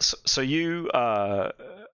 So you,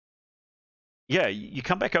 you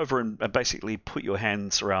come back over and basically put your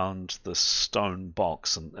hands around the stone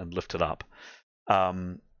box and lift it up,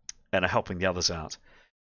 and are helping the others out.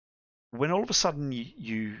 When all of a sudden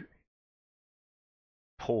you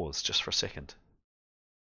pause just for a second.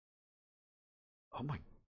 Oh my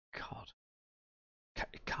god!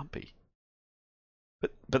 It can't be.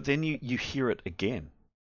 But then you hear it again.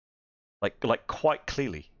 Like quite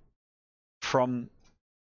clearly, from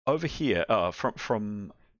over here.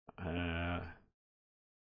 From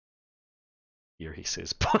here he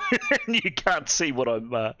says, you can't see what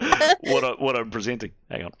I'm what I'm presenting.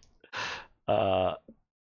 Hang on.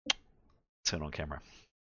 Turn on camera.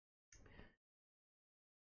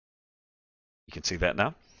 You can see that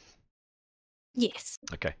now. Yes.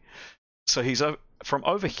 Okay. So he's from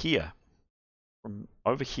over here, and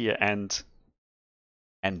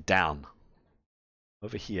down.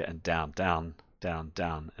 Over here and down, in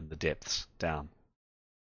the depths, down.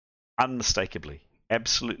 Unmistakably,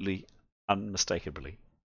 absolutely unmistakably,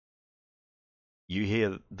 you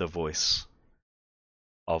hear the voice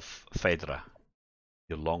of Phaedra,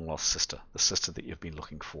 your long-lost sister, the sister that you've been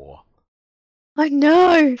looking for. I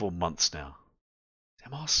know. For months now.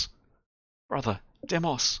 Demos, brother,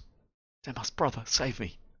 Demos, brother, save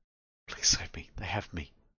me. Please save me. They have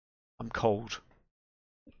me. I'm cold.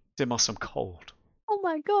 Demos, I'm cold. Oh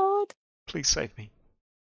my god. Please save me.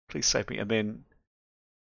 Please save me. And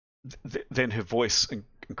then her voice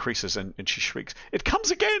increases and she shrieks, "It comes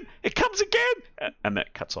again! It comes again!" And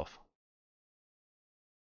that cuts off.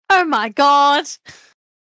 Oh my god.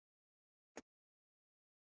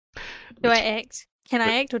 Do I act? Can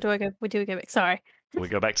I act or do we go back? Sorry. We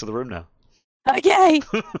go back to the room now. Okay.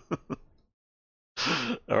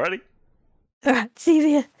 Alrighty. Alright, see you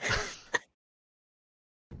there.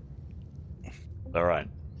 Alright.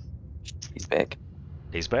 He's back.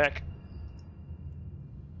 He's back.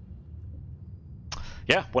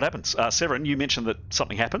 Yeah, what happens? Severin, you mentioned that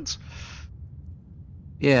something happens.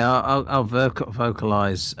 Yeah, I'll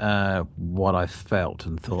vocalize what I felt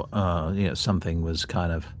and thought, something was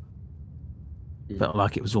kind of felt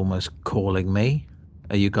like it was almost calling me.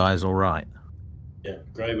 Are you guys all right? Yeah,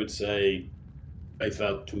 Gray would say, I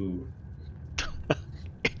felt too.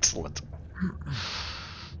 Excellent.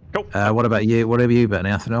 Cool. What about you? What have you been,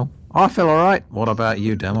 Athanel? I feel all right. What about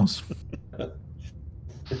you, Demos?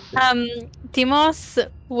 Demos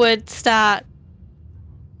would start.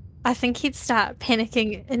 I think he'd start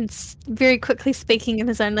panicking and very quickly speaking in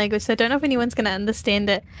his own language. So I don't know if anyone's going to understand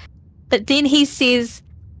it. But then he says,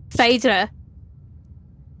 "Phaedra,"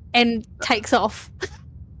 and takes off.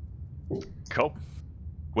 Cool.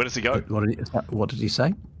 Where does he go? What did he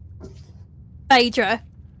say? Phaedra.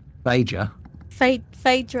 Phaedra.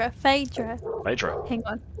 Phaedra. Phaedra. Hang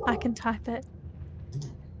on, I can type it.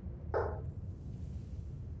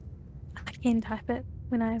 I can type it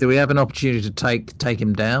when I. Do we have an opportunity to take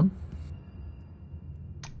him down?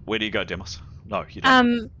 Where do you go, Demos? No, you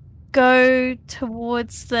don't. go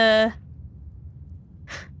towards that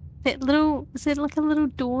little. Is there like a little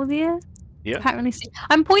door there? Yeah. Can't really see.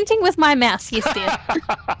 I'm pointing with my mouse. Yes, there.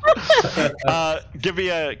 Give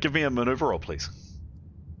me a maneuver roll, please.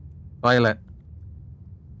 Violet.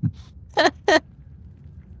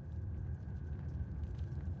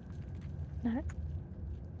 No.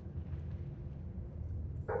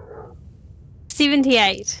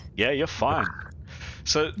 78. Yeah, you're fine.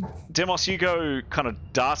 So, Demos, you go kind of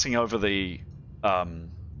darting over the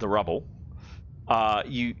rubble.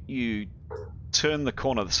 You turn the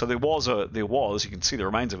corner. So there was you can see the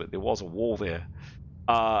remains of it. There was a wall there,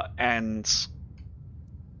 and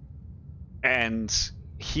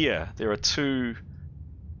here there are two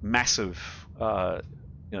massive.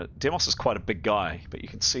 Demos is quite a big guy, but you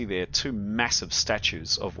can see there two massive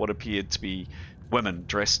statues of what appeared to be women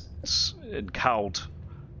dressed in cowled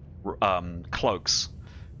cloaks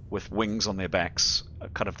with wings on their backs,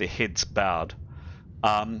 kind of their heads bowed,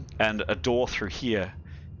 and a door through here,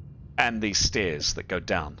 and these stairs that go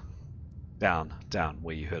down,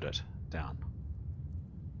 where you heard it, down.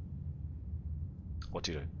 What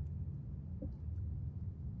do you do?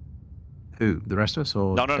 Who? The rest of us,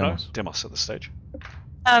 or No, Demos? Demos at the stage.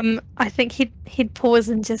 I think he'd pause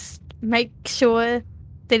and just make sure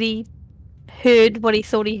that he heard what he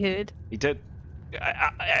thought he heard. He did,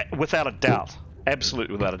 without a doubt,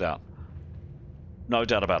 absolutely without a doubt. No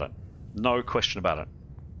doubt about it. No question about it.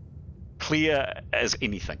 Clear as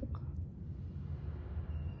anything.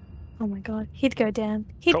 Oh my god, he'd go down.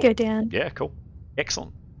 Cool. Go down. Yeah, cool.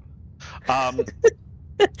 Excellent.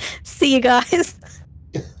 See you guys.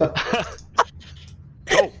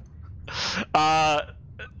 Cool.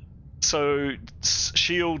 So,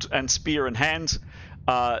 shield and spear in hand,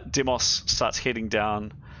 Demos starts heading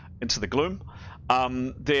down into the gloom.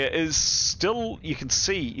 There is still, you can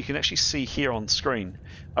actually see here on screen,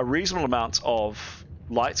 a reasonable amount of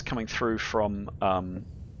light coming through from the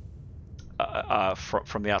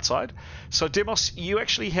outside. So, Demos, you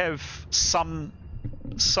actually have some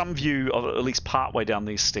view of at least part way down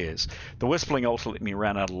these stairs. The Whispering ultimately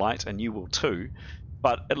ran out of light, and you will too.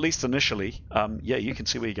 But at least initially, you can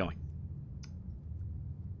see where you're going.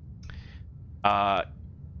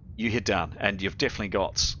 You head down, and you've definitely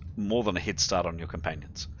got more than a head start on your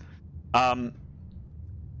companions.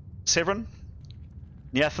 Severin,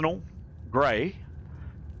 Niathanal, Grey,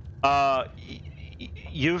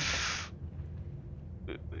 you're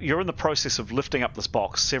in the process of lifting up this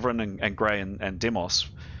box. Severin and Grey and Demos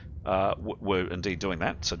were indeed doing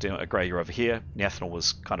that. So Grey, you're over here. Niathanal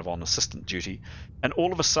was kind of on assistant duty, and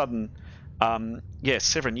all of a sudden,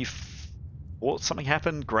 Severin, something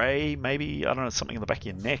happened. Grey, maybe, I don't know, something in the back of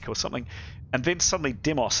your neck or something, and then suddenly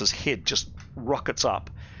Demos's head just rockets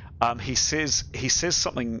up. He says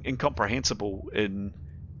something incomprehensible in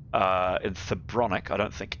Thebronic. I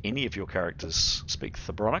don't think any of your characters speak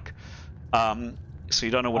Thebronic. So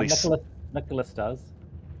you don't know what he's. Nicholas does.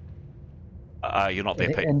 You're not there,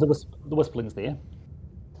 Pete. And the Whispling's there.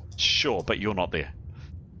 Sure, but you're not there.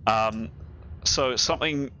 So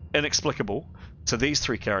something inexplicable to these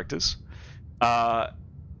three characters, and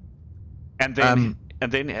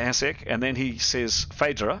then he says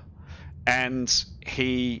Phaedra, and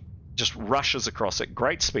he just rushes across at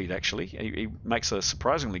great speed. Actually, he makes a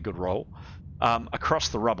surprisingly good roll across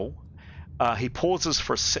the rubble. He pauses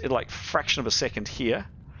for a fraction of a second here,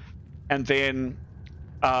 and then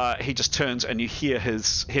he just turns, and you hear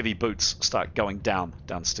his heavy boots start going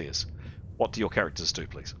downstairs. What do your characters do,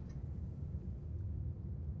 please?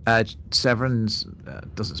 Severin's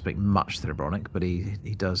doesn't speak much Thebronic, but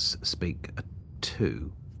he does speak a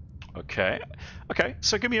 2. Okay.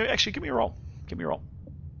 So give me a roll. Give me a roll.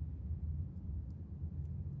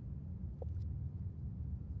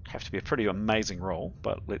 Have to be a pretty amazing roll,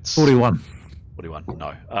 but let's. 41. 41.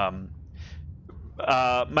 No.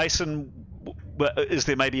 Mason, is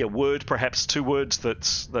there maybe a word, perhaps 2 words that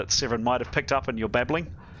Severin might have picked up in your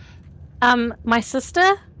babbling? My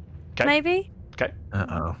sister. Okay. Maybe. Okay.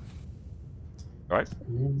 Uh-oh. All right.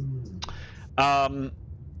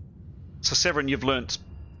 So Severin, you've learnt.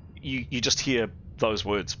 You just hear those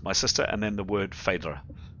words, my sister, and then the word Phaedra,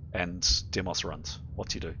 and Demos runs. What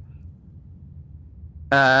do you do?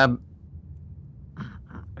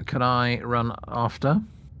 Can I run after?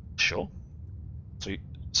 Sure.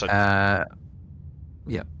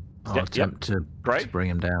 Yeah. I'll attempt to bring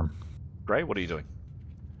him down. Grey, what are you doing?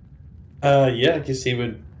 I guess he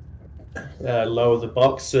would lower the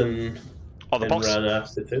box and box, run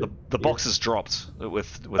after too. The box is dropped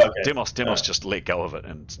with Okay. Demos just let go of it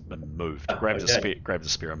and moved. Grabbed the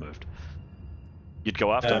spear and moved. You'd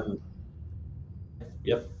go after?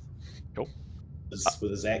 Yep. Cool.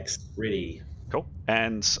 with his axe ready. Cool.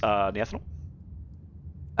 And Neathanel?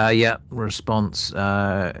 Yeah, response.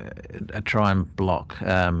 Try and block.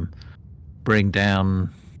 Bring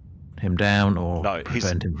him down, or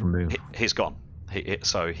prevent him from moving. He's gone.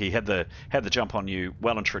 So he had the jump on you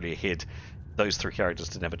well and truly ahead. Those 3 characters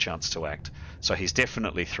didn't have a chance to act. So he's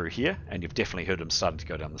definitely through here, and you've definitely heard him starting to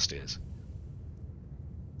go down the stairs.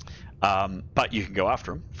 But you can go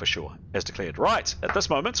after him, for sure, as declared. Right, at this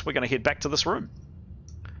moment, we're going to head back to this room.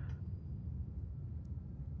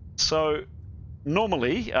 So,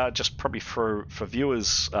 normally, just probably for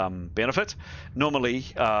viewers' benefit, normally,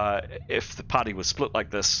 if the party was split like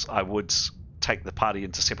this, I would take the party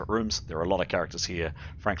into separate rooms. There are a lot of characters here.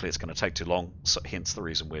 Frankly, it's going to take too long, so hence the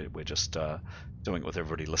reason we're just doing it with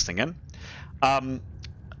everybody listening in.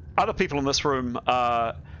 Other people in this room,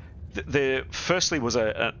 there firstly was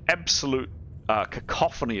an absolute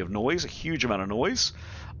cacophony of noise, a huge amount of noise.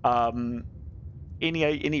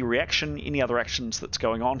 Any reaction, any other actions that's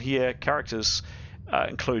going on here? Characters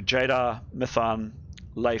include Jadar, Mithan,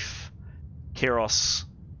 Leif, Keros,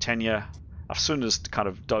 Tanya. Afsuna's kind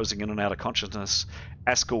of dozing in and out of consciousness.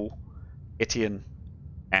 Askell, Etienne,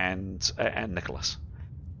 and Nicholas.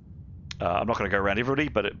 I'm not going to go around everybody,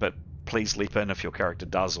 but please leap in if your character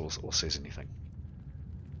does or says anything.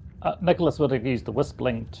 Nicholas would have used the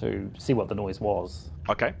whistling to see what the noise was.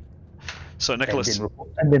 Okay. So Nicholas,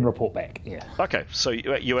 and then report back. Yeah. Okay. So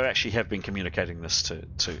you actually have been communicating this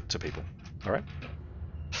to people. All right.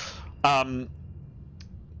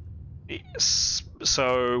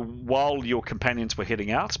 So while your companions were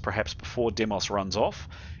heading out, perhaps before Demos runs off,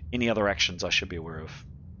 any other actions I should be aware of?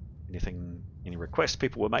 Anything, any requests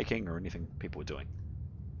people were making, or anything people were doing?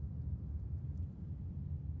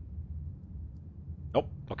 Nope.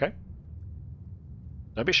 Okay.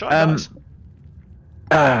 Don't be shy, guys.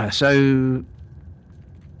 So,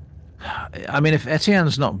 I mean, if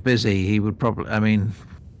Etienne's not busy, he would probably. I mean,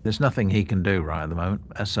 there's nothing he can do right at the moment.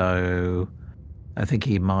 So, I think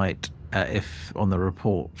he might, if on the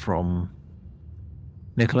report from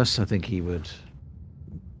Nicholas, I think he would.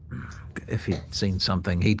 If he'd seen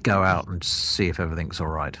something, he'd go out and see if everything's all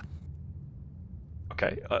right.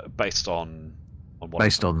 Okay, based on what?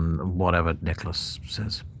 Based on whatever Nicholas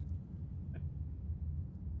says.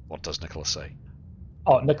 What does Nicholas say?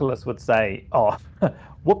 Oh, Nicholas would say, "Oh,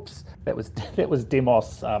 whoops, that was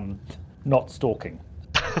Demos not stalking."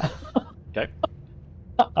 Okay.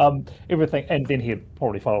 Everything, and then he'd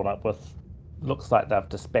probably followed up with, "Looks like they've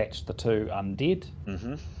dispatched the 2 undead.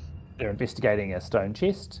 Mm-hmm. They're investigating a stone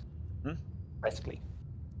chest." Mm-hmm. Basically,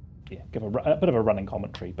 yeah, give a bit of a running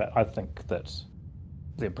commentary, but I think that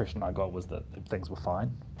the impression I got was that things were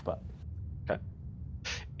fine. But okay.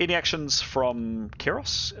 Any actions from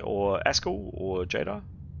Keros or Askell or Jadar?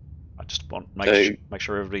 I just want to make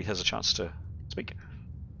sure everybody has a chance to speak.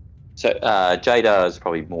 So Jadar is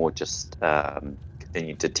probably more just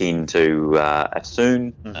continue to tend to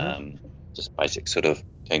Afsun, just basic sort of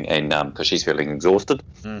thing, and because she's feeling exhausted.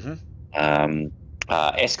 Mm-hmm.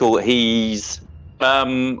 Askell, he's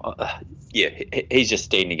he's just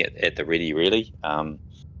standing at the ready, really.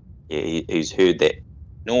 He's heard that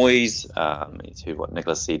noise. He's heard what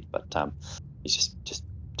Nicholas said, but he's just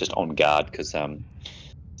on guard because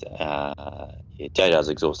Jadar's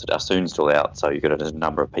exhausted. Afsun's still out, so you've got a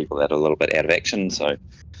number of people that are a little bit out of action. So don't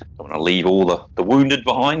want to leave all the wounded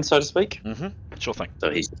behind, so to speak. Mm-hmm. Sure thing. So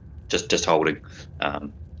he's just holding.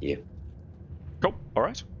 Cool. All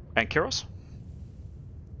right. And Keros?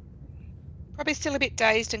 Probably still a bit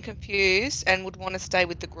dazed and confused, and would want to stay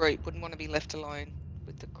with the group. Wouldn't want to be left alone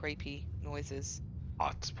with the creepy noises.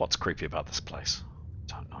 What's creepy about this place?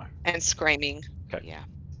 Don't know. And screaming. Okay. Yeah.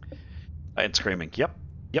 And screaming. Yep.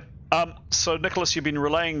 So Nicholas, you've been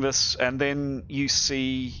relaying this, and then you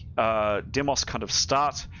see Demos kind of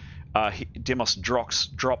start. Demos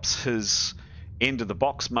drops his end of the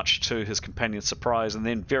box, much to his companion's surprise, and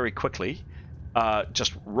then very quickly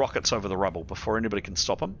just rockets over the rubble before anybody can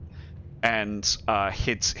stop him, and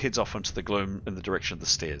heads off into the gloom in the direction of the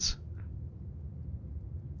stairs.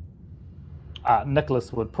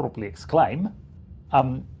 Nicholas would probably exclaim,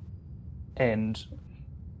 and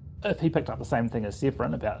if he picked up the same thing as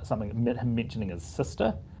Severin about something, him mentioning his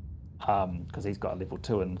sister, because he's got a level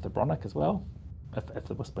 2 in Thebronic as well, if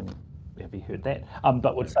the whispering, have you heard that?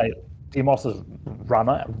 But would say Demos's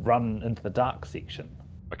run into the dark section.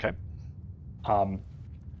 Okay.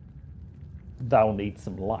 They'll need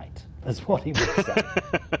some light, is what he would say.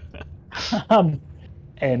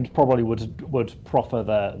 And probably would proffer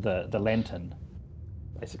the lantern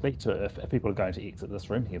basically. To if people are going to exit this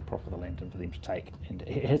room, he'll proffer the lantern for them to take, and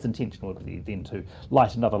his intention would be then to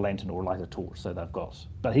light another lantern or light a torch, so they've got.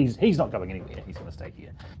 But he's not going anywhere. He's going to stay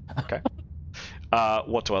here. Okay.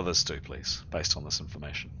 What do others do, please, based on this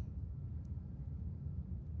information?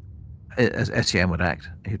 As Etienne would act,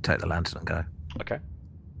 he'd take the lantern and go. Okay.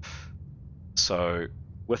 So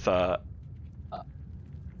with a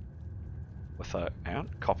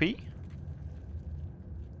copy,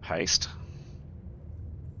 paste.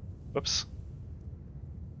 Whoops.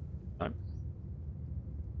 No. I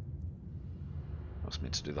was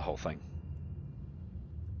meant to do the whole thing.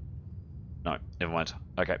 No, never mind.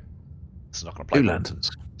 Okay. It's not going to play. 2 lanterns.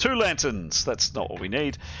 2 lanterns. That's not what we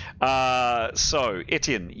need. So,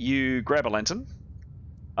 Etienne, you grab a lantern.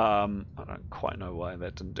 I don't quite know why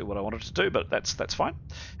that didn't do what I wanted to do, but that's fine.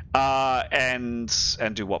 And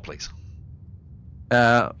do what, please?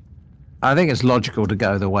 I think it's logical to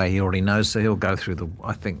go the way he already knows, so he'll go through the.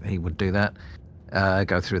 I think he would do that.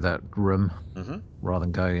 Go through that room rather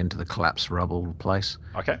than go into the collapsed rubble place.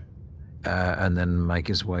 Okay. And then make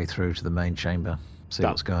his way through to the main chamber. See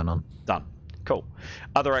what's going on. Done. Cool.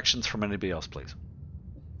 Other actions from anybody else, please?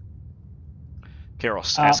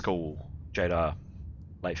 Keros, Haskell, Jada,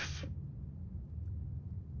 Leif.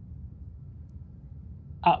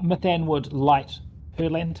 Mathan would light her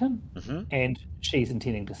lantern, and she's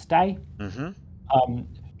intending to stay.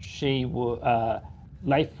 She will.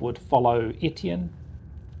 Leif would follow Etienne.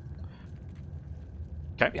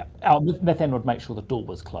 Okay. Yeah. Mathan would make sure the door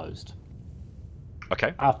was closed.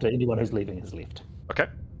 Okay. After anyone who's leaving has left. Okay.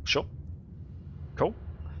 Sure. Cool.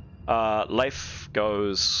 Leif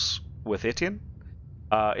goes with Etienne.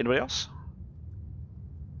 Anybody else?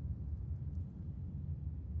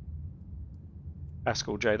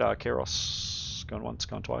 Haskell, Jada, Keros, going once,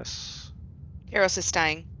 going twice. Keros is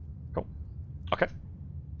staying. Cool. Okay.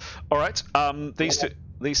 All right.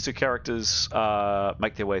 These two characters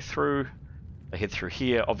make their way through. They head through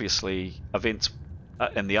here. Obviously, events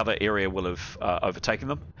in the other area will have overtaken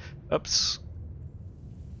them. Oops.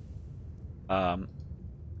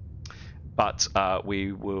 But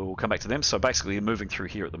we will come back to them. So basically, they're moving through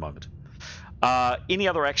here at the moment. Any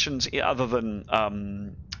other actions other than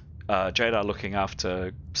Jada looking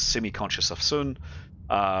after semi-conscious Afsun,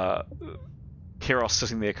 Keros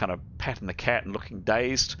sitting there kind of patting the cat and looking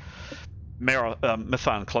dazed,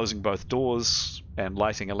 Mithan closing both doors and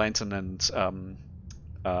lighting a lantern, and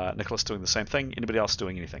Nicholas doing the same thing. Anybody else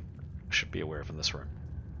doing anything I should be aware of in this room?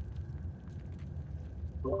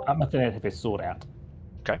 Mathan would have his sword out.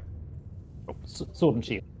 Okay. Cool. Sword and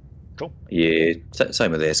shield. Cool. Yeah,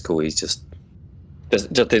 same with Eskel. He's just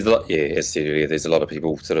there's a lot. Yeah, as I said earlier, there's a lot of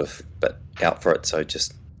people sort of out for it. So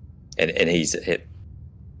just and he's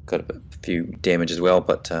got a few damage as well,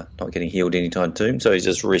 but not getting healed anytime soon. So he's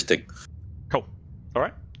just resting. Cool. All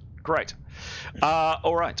right. Great.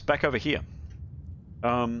 All right. Back over here.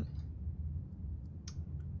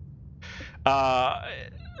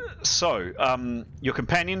 So your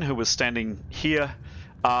companion, who was standing here,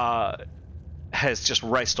 has just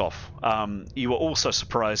raced off. You were also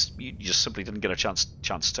surprised. You just simply didn't get a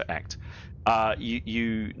chance to act.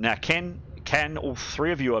 You now can all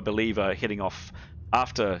three of you, I believe, are heading off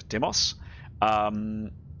after Demos. I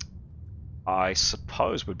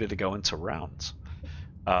suppose we'd better go into rounds.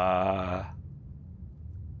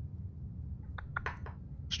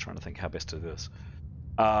 Just trying to think how best to do this.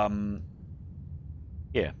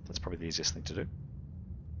 Yeah, that's probably the easiest thing to do.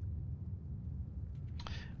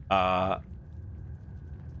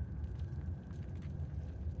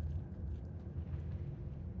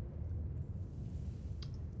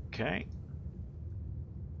 Okay.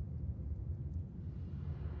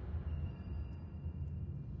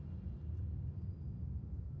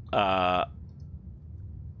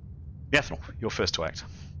 Ethanol, you're first to act.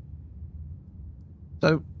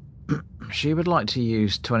 So, she would like to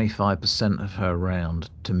use 25% of her round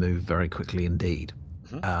to move very quickly indeed.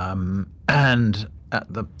 And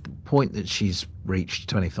at the point that she's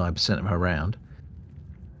reached 25% of her round,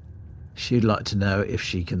 she'd like to know if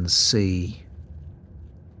she can see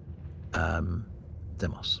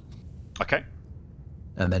Demos. Okay.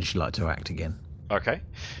 And then she'd like to act again. Okay.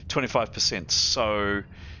 25%. So,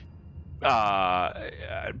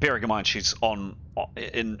 bearing in mind she's on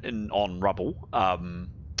rubble,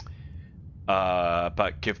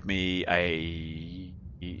 but give me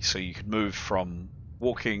so you could move from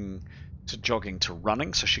walking to jogging to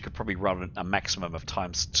running, so she could probably run a maximum of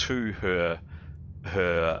times to her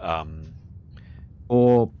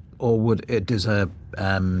or would it does a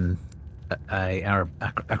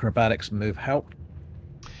acrobatics move help?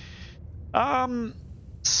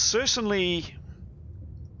 Certainly.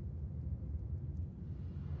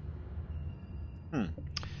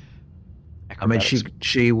 I mean, acrobatics.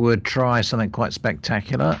 she would try something quite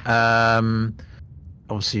spectacular.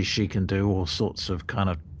 Obviously, she can do all sorts of kind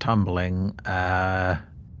of tumbling.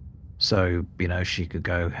 So, she could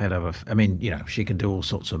go head over. I mean, she can do all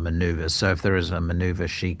sorts of maneuvers. So if there is a maneuver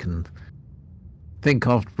she can think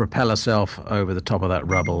of to propel herself over the top of that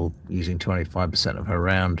rubble using 25% of her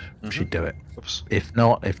round, she'd do it. Oops. If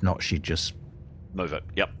not, she'd just Move it.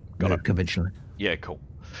 Yep. Got it. conventionally. Yeah, cool.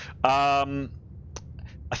 I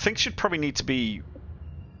think she'd probably need to be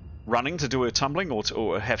running to do her tumbling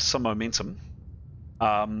or have some momentum.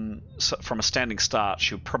 So from a standing start,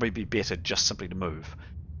 she'll probably be better just simply to move.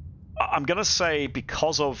 I'm going to say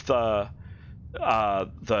because of the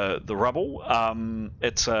rubble,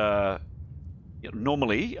 it's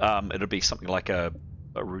normally it'd be something like a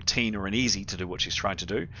routine or an easy to do what she's trying to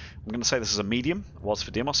do. I'm going to say this is a medium. It was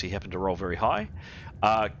for Demos. He happened to roll very high.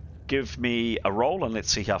 Give me a roll and let's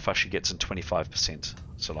see how far she gets in 25%.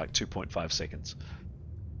 So like 2.5 seconds.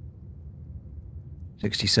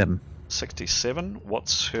 67. 67.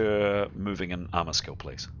 What's her moving and armor skill,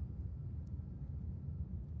 please?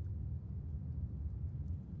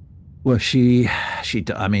 Well, she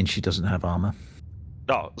doesn't have armor.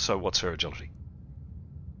 Oh, so what's her agility?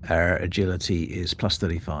 Her agility is plus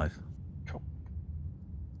 35. Cool.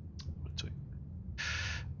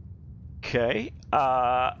 Okay.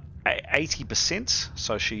 80%.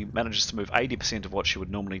 So she manages to move 80% of what she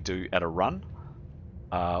would normally do at a run.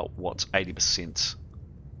 What's 80%?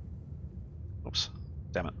 Oops.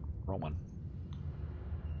 Damn it. Wrong one.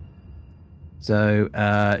 So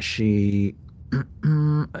she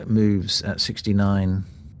moves at 69.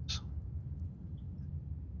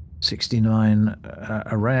 69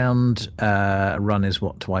 around. Run is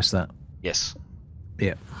what? Twice that? Yes.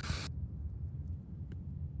 Yeah.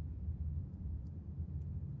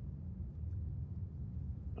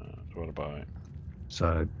 What about?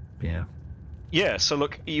 So, yeah. Yeah, so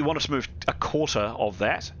look, you want us to move a quarter of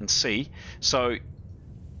that and see. So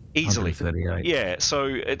easily. 138. Yeah, so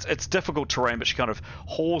it's difficult terrain, but she kind of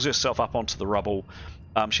hauls herself up onto the rubble.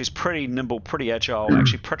 She's pretty nimble, pretty agile,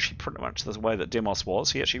 actually pretty much the way that Demos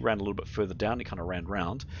was. He actually ran a little bit further down, he kind of ran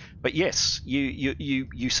round. But yes,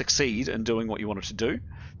 you succeed in doing what you wanted to do.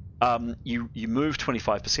 You move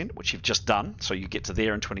 25%, which you've just done, so you get to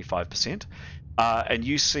there in 25%. And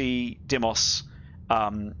you see Demos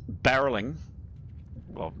barreling.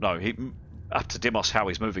 Well, no, up to Demos how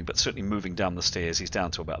he's moving, but certainly moving down the stairs. He's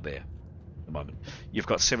down to about there at the moment. You've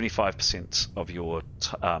got 75% of your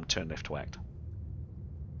turn left to act.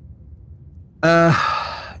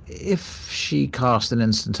 If she cast an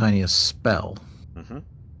instantaneous spell,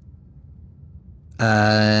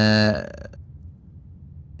 that's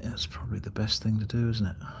probably the best thing to do, isn't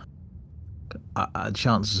it?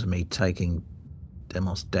 Chances of me taking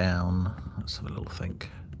Demos down. Let's have a little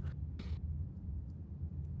think.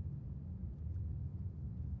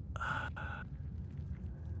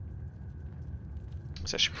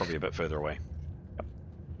 It's actually probably a bit further away. Yep.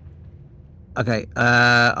 Okay,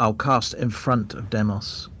 I'll cast in front of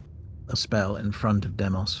Demos. A spell in front of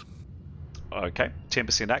Demos. Okay,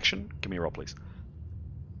 10% action. Give me a roll, please.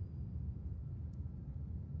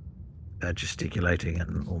 Gesticulating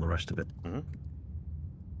and all the rest of it.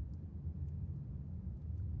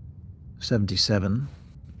 77.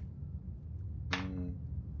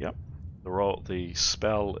 Yep. The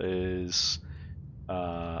spell is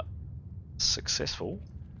successful.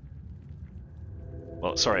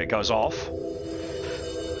 Well, sorry, it goes off.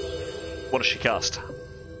 What does she cast?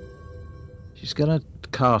 She's going to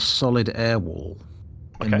cast Solid Air Wall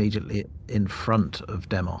immediately in front of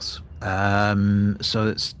Demos. So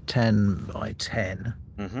it's 10 by 10.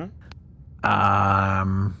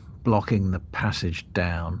 Blocking the passage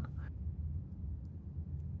down.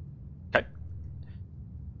 Okay.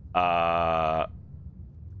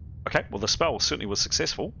 Okay, well the spell certainly was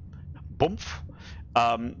successful. Boomf.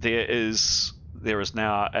 There is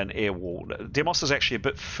now an air wall. Demos is actually a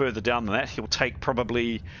bit further down than that. He'll take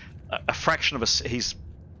probably a fraction of a... He's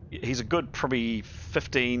a good probably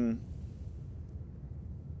 15...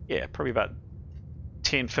 Yeah, probably about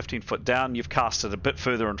 10, 15 foot down. You've cast it a bit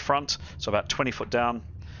further in front, so about 20 foot down.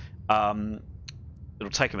 It'll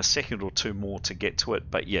take him a second or two more to get to it,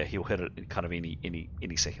 but yeah, he'll hit it kind of any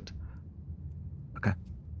second. Okay.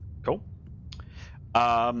 Cool.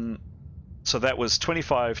 So that was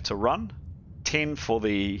 25 to run, 10 for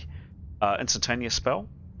the instantaneous spell.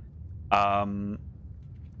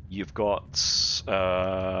 You've got...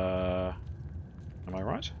 am I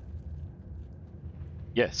right?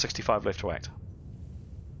 Yeah, 65 left to act.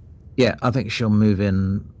 Yeah, I think she'll move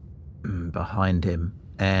in behind him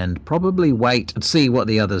and probably wait and see what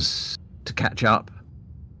the others to catch up.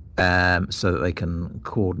 so that they can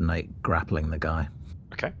coordinate grappling the guy.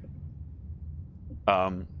 Okay.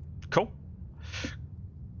 Cool.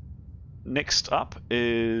 Next up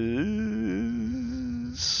is...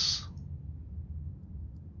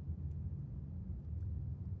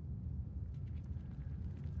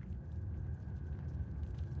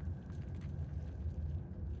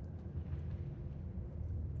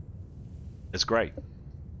 It's great.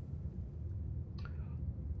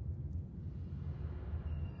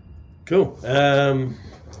 Cool.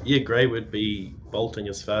 Yeah, Gray would be bolting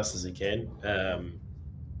as fast as he can.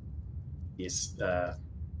 Yes.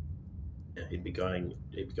 He'd be going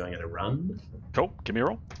at a run. Cool. Give me a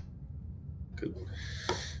roll. Cool.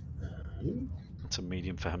 It's a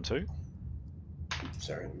medium for him too.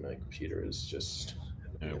 Sorry, my computer is just...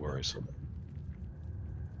 No worries.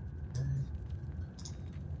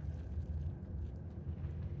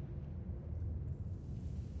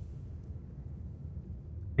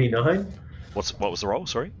 E9. What was the roll?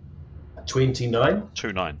 Sorry. 29.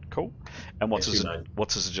 2-9. Cool. And what's Yeah, his 2-9.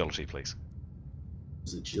 what's his agility, please?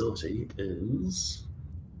 His agility is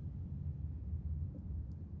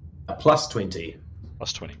a plus 20.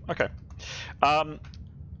 Plus 20. Okay.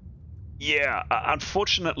 Yeah.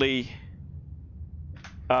 Unfortunately,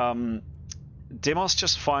 Demos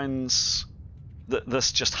just finds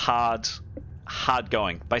this just hard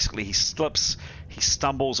going. Basically, he slips, he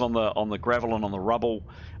stumbles on the gravel and on the rubble.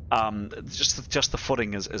 Just the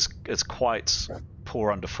footing is quite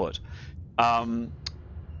poor underfoot.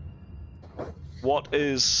 What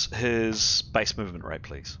is his base movement rate,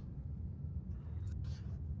 please?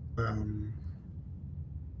 Whereabouts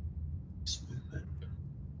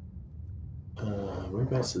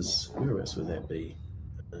would that be?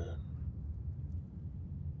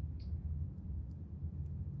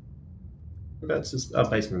 Whereabouts is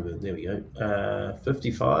base movement? There we go.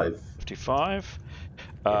 55. 55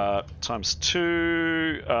 times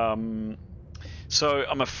 2. So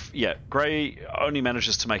Gray only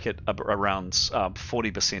manages to make it around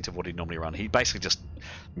 40% of what he'd normally run. He basically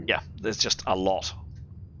there's just a lot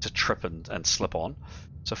to trip and slip on.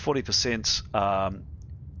 So 40%,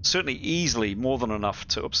 certainly easily more than enough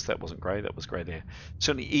to. Oops, that wasn't Gray. That was Gray there.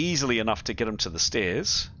 Certainly easily enough to get him to the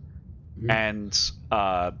stairs, and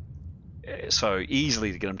so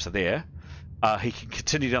easily to get him to there. He can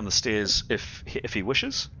continue down the stairs if he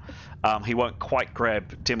wishes. He won't quite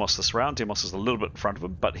grab Demos this round. Demos is a little bit in front of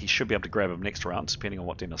him, but he should be able to grab him next round, depending on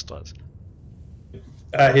what Demos does.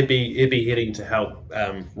 He'd be heading to help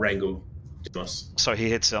wrangle Demos. So he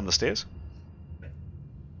heads down the stairs.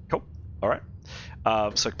 Cool. All right.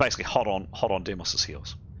 So basically, hot on Demos's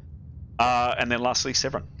heels. And then lastly,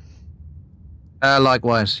 Severin.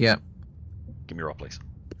 Likewise, yeah. Give me a roll, please.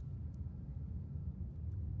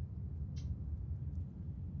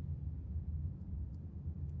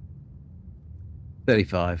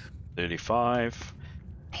 $35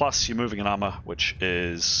 plus your moving and armor, which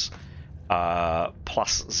is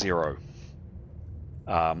plus 0.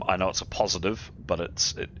 I know it's a positive, but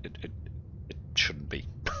it shouldn't be,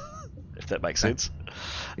 if that makes sense.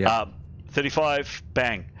 Yeah. 35,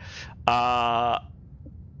 bang.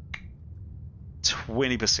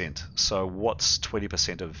 20%. So what's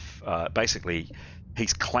 20% of? Basically,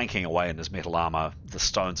 he's clanking away in his metal armor. The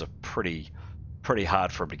stones are pretty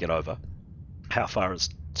hard for him to get over. How far is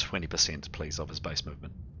 20%, please, of his base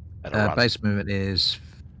movement at a run? Base movement is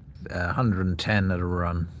 110 at a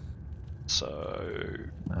run. So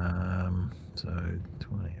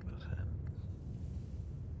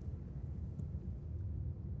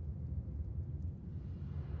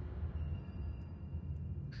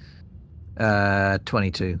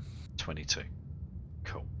 22. 22.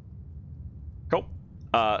 Cool.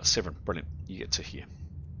 Severin, brilliant. You get to here.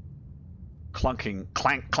 Clunking,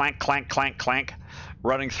 clank, clank, clank, clank, clank,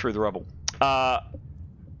 running through the rubble.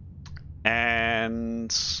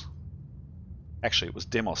 And actually, it was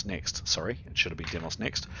Demos next. Sorry, it should have been Demos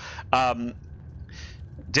next.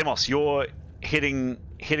 Demos, you're heading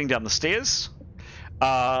down the stairs.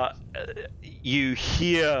 You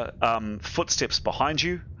hear footsteps behind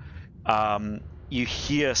you. You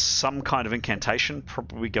hear some kind of incantation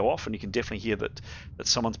probably go off, and you can definitely hear that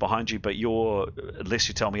someone's behind you, but unless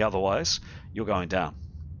you tell me otherwise, you're going down.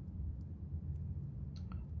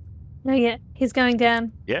 No, yeah, he's going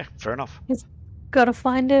down. Yeah, fair enough. He's got to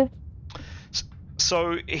find her.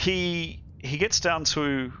 So he gets down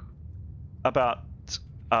to about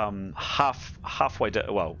halfway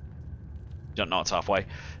down. Well, don't know it's halfway,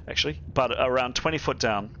 actually, but around 20 foot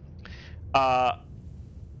down.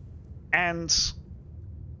 And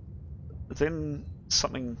then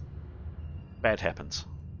something bad happens.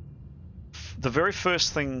 The very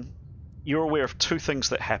first thing you're aware of two things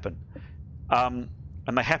that happen, and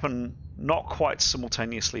they happen not quite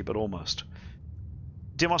simultaneously, but almost.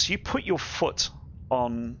 Demos, you put your foot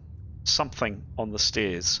on something on the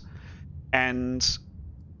stairs, and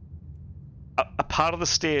a part of the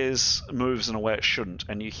stairs moves in a way it shouldn't,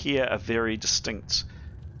 and you hear a very distinct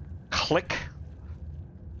click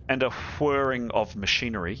and a whirring of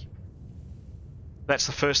machinery. That's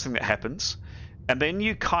the first thing that happens. And then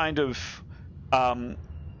you kind of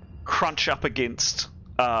crunch up against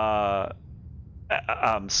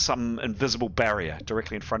some invisible barrier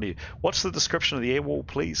directly in front of you. What's the description of the air wall,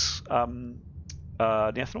 please,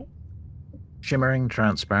 Nathanal? Shimmering,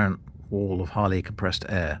 transparent wall of highly compressed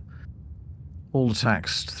air. All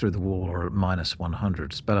attacks through the wall are at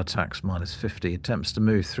 -100. Spell attacks -50. Attempts to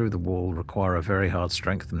move through the wall require a very hard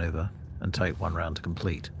strength maneuver and take 1 round to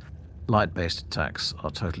complete. Light-based attacks are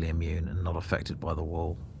totally immune and not affected by the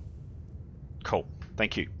wall. Cool.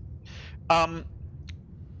 Thank you.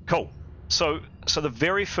 Cool. So the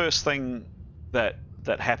very first thing that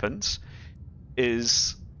happens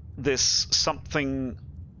is this something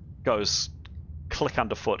goes click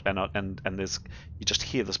underfoot, and there's, you just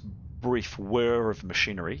hear this brief whir of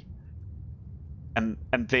machinery, and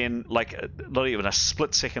then, like, not even a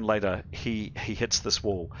split second later, he hits this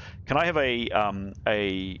wall. Can I have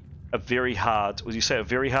a very hard, would you say a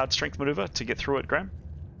very hard strength maneuver to get through it, Graham?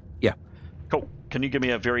 Yeah. Cool. Can you give me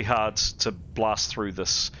a very hard to blast through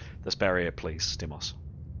this barrier, please, Demos?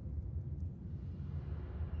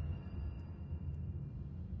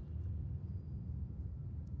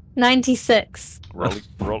 $96.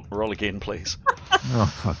 Roll again, please. Oh,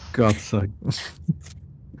 for God's sake.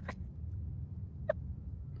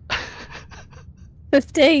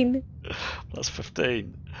 15. Plus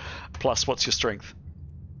 15. Plus, what's your strength?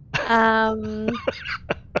 My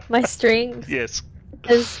strength Yes.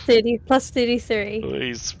 is 30 plus 33.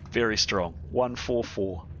 He's very strong.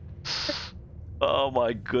 144. Oh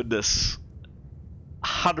my goodness.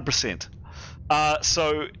 100%.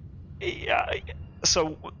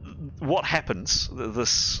 So what happens,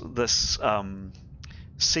 this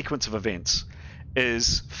sequence of events,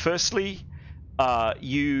 is firstly,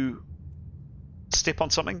 you step on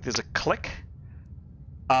something, there's a click,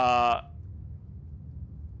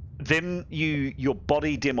 then your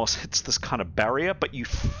body, Demos, hits this kind of barrier, but you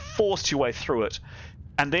forced your way through it,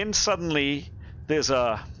 and then suddenly there's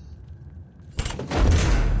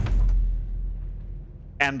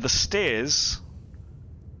and the stairs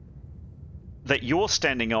that you're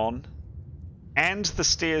standing on and the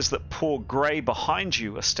stairs that poor Grey behind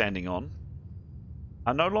you are standing on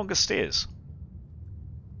are no longer stairs.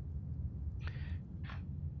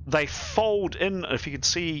 They fold in. If you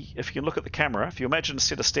can look at the camera, if you imagine a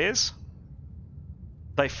set of stairs,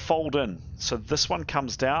 they fold in. So this one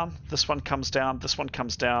comes down, this one comes down, this one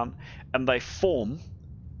comes down, and they form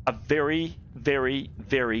a very, very,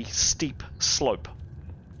 very steep slope.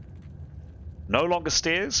 No longer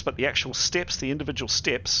stairs, but the actual steps, the individual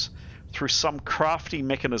steps, through some crafty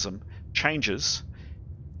mechanism, changes.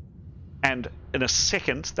 And in a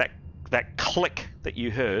second, that click that you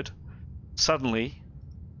heard, suddenly,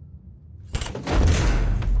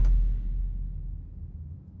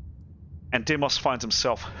 and Demos finds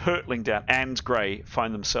himself hurtling down, and Grey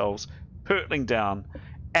find themselves hurtling down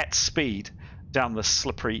at speed down the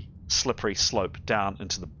slippery slope down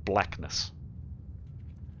into the blackness.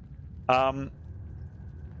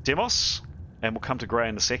 Demos, and we'll come to Grey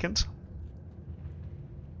in a second.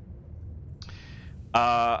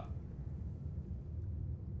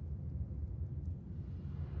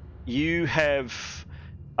 You have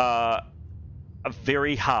a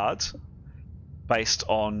very hard, based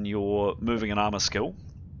on your moving and armor skill,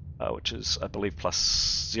 which is, I believe,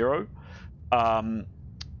 +0, and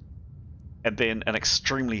then an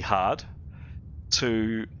extremely hard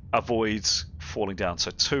to avoid falling down. So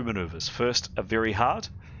 2 maneuvers. First, a very hard,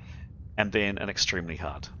 and then an extremely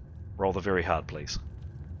hard. Roll the very hard, please.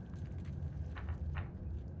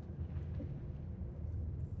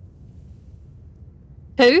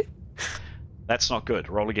 Who? That's not good.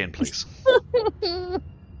 Roll again, please.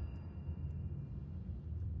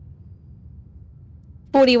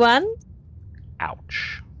 41.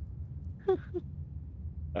 Ouch.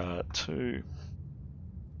 2.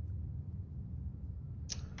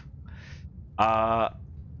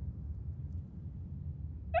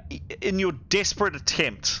 In your desperate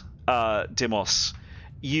attempt, Demos,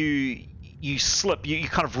 you slip. You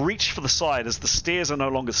kind of reach for the side as the stairs are no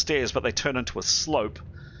longer stairs, but they turn into a slope.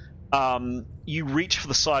 You reach for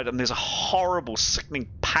the side, and there's a horrible, sickening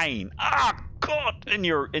pain. Ah, God! In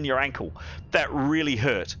your ankle, that really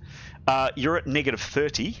hurt. You're at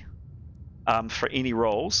 -30 for any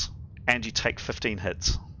rolls, and you take 15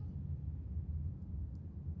 hits.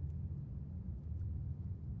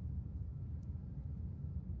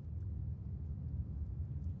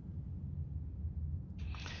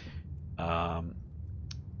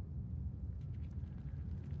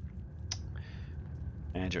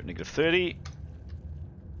 And you're at negative 30.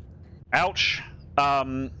 Ouch.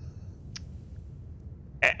 And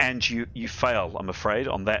you fail, I'm afraid,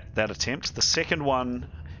 on that attempt. The second one,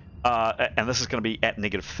 and this is going to be at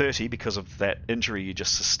negative 30 because of that injury you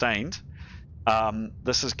just sustained.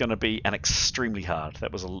 This is going to be an extremely hard.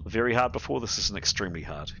 That was a very hard before. This is an extremely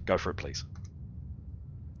hard. Go for it, please.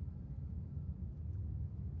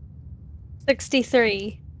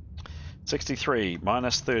 63. 63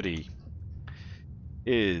 minus 30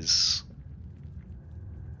 is...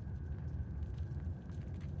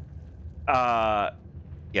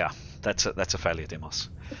 yeah, that's a failure, Demos.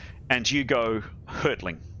 And you go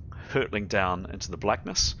hurtling down into the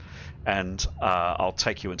blackness, and I'll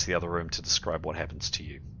take you into the other room to describe what happens to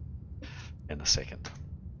you in a second.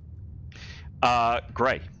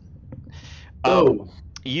 Gray.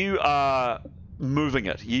 You are moving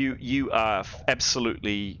it. You are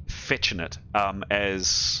absolutely fetching it.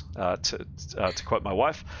 As to quote my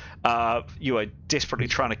wife, you are desperately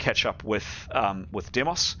trying to catch up with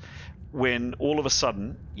Demos. When all of a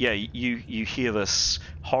sudden, yeah, you hear this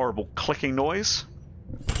horrible clicking noise,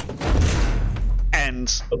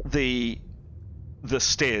 and the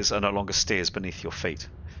stairs are no longer stairs beneath your feet.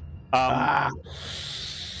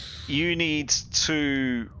 You need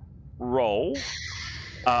to roll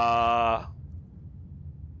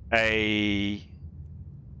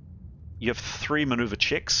you have 3 maneuver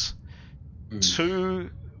checks, 2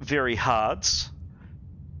 very hards.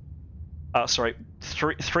 Sorry,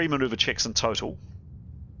 three maneuver checks in total.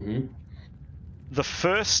 The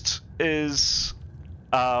first is,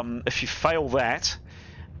 if you fail that,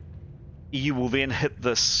 you will then hit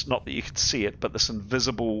this, not that you can see it, but this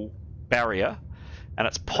invisible barrier, and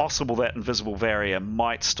it's possible that invisible barrier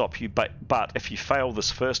might stop you, but if you fail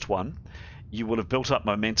this first one, you will have built up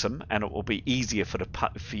momentum, and it will be easier for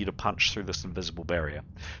you to punch through this invisible barrier.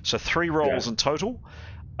 So 3 rolls in total,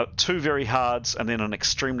 2 very hards, and then an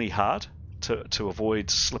extremely hard to avoid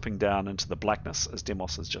slipping down into the blackness, as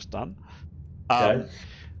Demos has just done.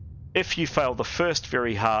 If you fail the first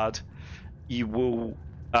very hard, you will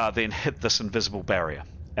then hit this invisible barrier,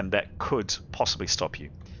 and that could possibly stop you.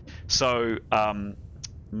 So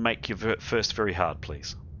make your first very hard,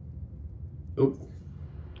 please.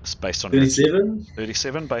 It's based on 37.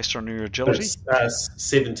 37 based on your agility.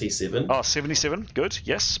 77. Oh, 77. Good.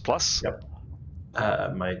 Yes. Plus. Yep.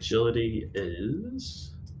 My agility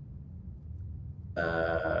is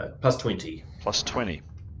plus 20. Plus 20.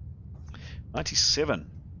 97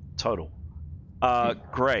 total.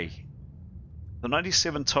 Gray. The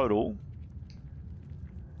 97 total.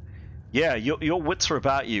 Yeah, your wits are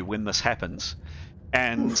about you when this happens,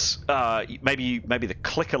 and maybe the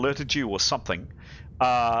click alerted you or something.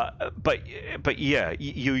 But yeah,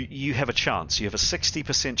 you have a chance. You have a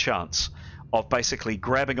 60% chance of basically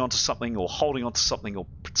grabbing onto something or holding onto something or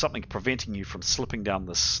something preventing you from slipping down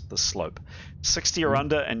this slope. 60 or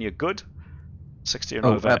under, and you're good. 60 or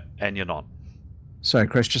over, and you're not. Sorry,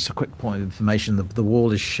 Chris, just a quick point of information. The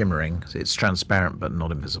wall is shimmering. It's transparent but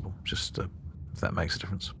not invisible. Just if that makes a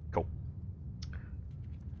difference. Cool.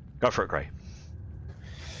 Go for it, Gray.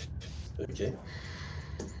 Okay.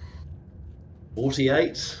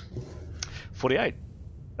 48. 48.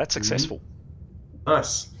 That's successful.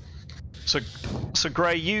 Nice. So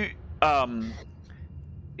Gray, you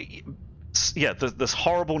this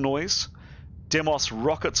horrible noise. Demos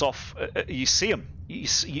rockets off. You see him.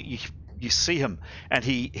 You see him, and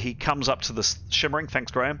he comes up to this shimmering.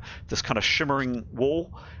 Thanks, Graham. This kind of shimmering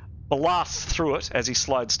wall, blasts through it as he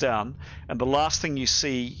slides down, and the last thing you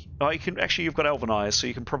see. You've got elven eyes, so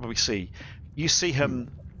you can probably see. You see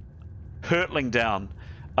him hurtling down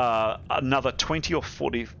another 20 or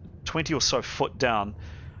so foot down,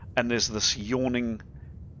 and there's this yawning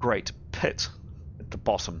great pit at the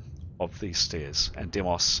bottom of these stairs, and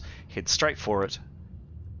Demos heads straight for it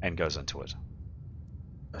and goes into it.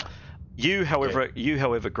 You,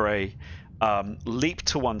 however, Gray, leap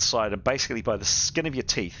to one side, and basically by the skin of your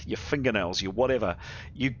teeth, your fingernails, your whatever,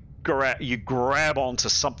 you grab onto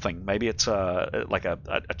something. Maybe it's like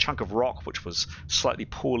a chunk of rock which was slightly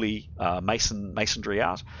poorly masonry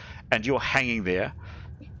out, and you're hanging there,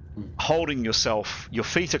 holding yourself. Your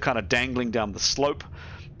feet are kind of dangling down the slope.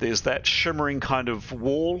 There's that shimmering kind of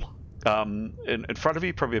wall in front of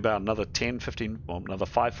you, probably about another 10, 15, well, another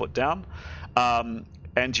 5 foot down,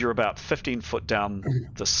 and you're about 15 foot down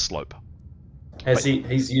the slope.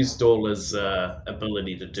 He's used all his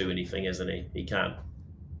ability to do anything, hasn't he? He can't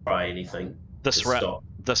try anything. This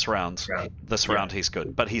round, he's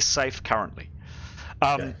good, but he's safe currently.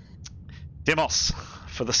 Okay. Demos,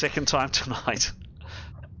 for the second time tonight,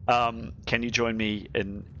 can you join me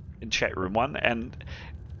in chat room 1? And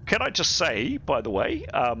can I just say, by the way,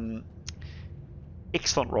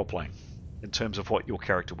 excellent role playing in terms of what your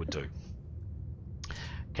character would do.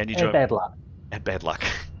 Can you join? Bad luck. And bad luck.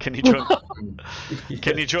 Can you join?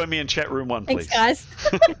 Can you join me in chat room 1, please? Thanks,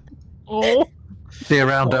 guys. See you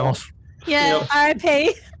around, Demos. Yeah,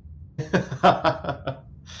 RIP.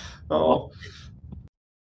 Oh.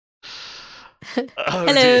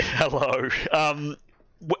 Hello. Dear, hello.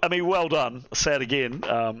 I mean, well done. I'll say it again.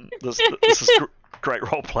 This is great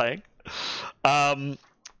role playing.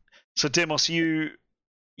 So Demos, you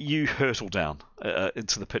hurtle down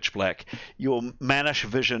into the pitch black. Your mannish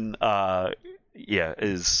vision,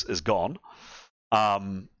 is gone.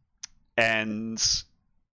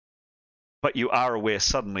 But you are aware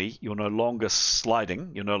suddenly you're no longer sliding.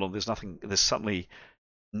 You're no longer there's suddenly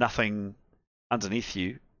nothing underneath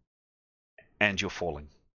you, and you're falling,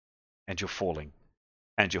 and you're falling,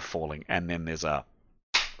 and you're falling, and then there's a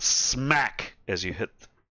smack as you hit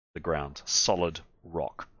the ground, solid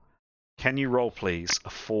rock. Can you roll, please, a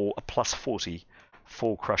plus 40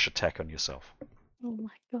 full crush attack on yourself? Oh my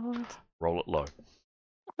god. Roll it low.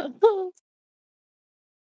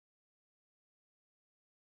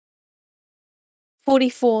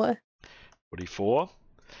 44. 44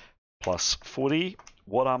 plus 40.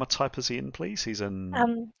 What armor type is he in, please? He's in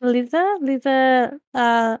Leather, lamella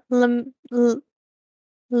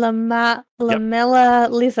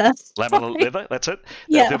leather. lamella leather. That's it.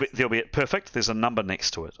 Yeah. There'll be it. Perfect. There's a number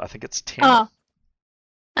next to it. I think it's 10. Oh.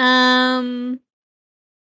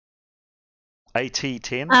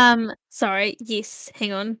 AT10. Sorry. Yes.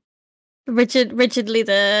 Hang on. Rigid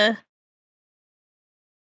leather.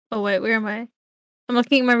 Oh wait, where am I? I'm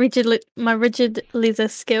looking at my rigid leather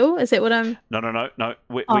skill. Is that what I'm? No.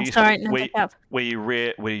 Sorry. No, where you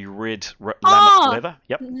read Oh! leather.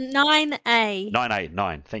 Yep. 9A.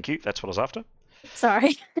 9. Thank you. That's what I was after.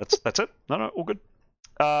 Sorry. That's it. No, all good.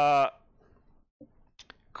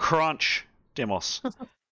 Crunch, Demos.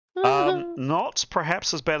 Not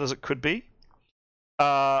perhaps as bad as it could be.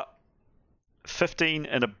 15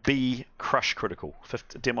 and a B crush critical.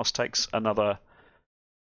 Demos takes another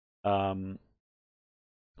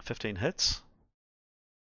 15 hits.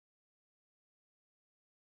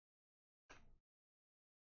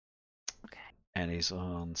 Okay. And he's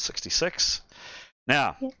on 66.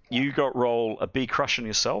 Now, you got roll a B crush on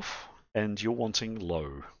yourself, and you're wanting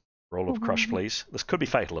low. Roll of crush, please. This could be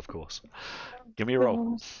fatal, of course. Give me a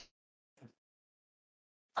roll.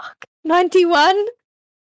 Fuck. 91.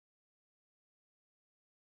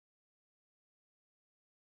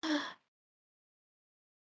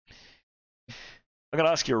 I'm going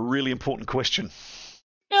to ask you a really important question.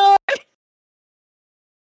 No.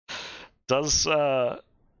 Does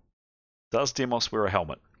Demos wear a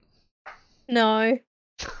helmet? No.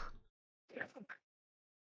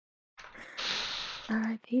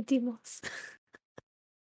 R.I.P. Demos.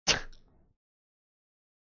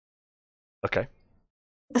 Okay.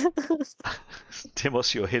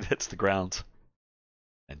 Demos, your head hits the ground,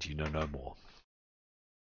 and you know no more.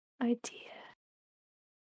 Oh dear.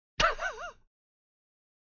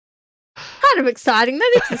 Kind of exciting though.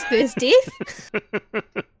 That's his first death.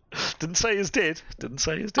 Didn't say he's dead.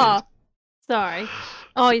 Oh, sorry.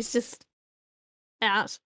 Oh, he's just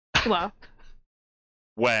out. Well.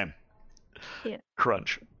 Wham. Yeah.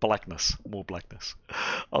 Crunch. Blackness. More blackness.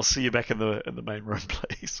 I'll see you back in the main room,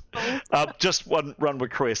 please. Just one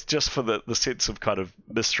request, just for the sense of kind of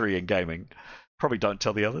mystery and gaming. Probably don't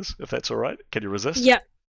tell the others, if that's all right. Can you resist? Yep.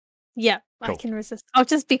 Cool. I can resist. I'll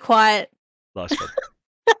just be quiet. Nice one.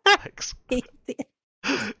 Thanks.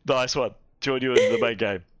 Nice one. Join you in the main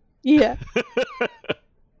game. Yeah.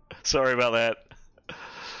 Sorry about that.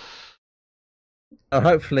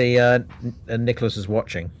 Hopefully, Nicholas is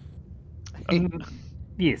watching.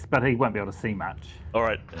 Yes, but he won't be able to see much. All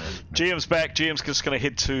right. GM's back. GM's just going to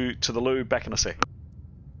head to the loo. Back in a sec.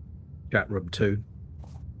 Chat room 2.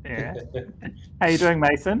 Yeah. How you doing,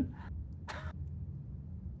 Mason?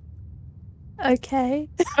 Okay.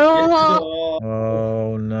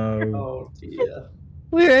 Oh no. Oh dear.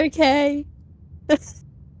 We're okay. I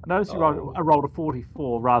noticed you rolled a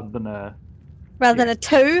 44 rather than a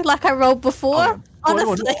 2, like I rolled before.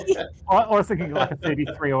 Honestly. I was thinking like a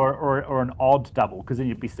 33 or an odd double, because then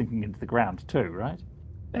you'd be sinking into the ground too, right?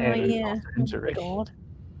 Yeah. Injury. Oh, God.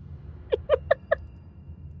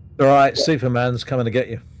 All right, Superman's coming to get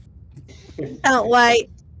you. Can't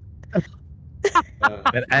wait.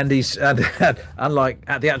 And he's unlike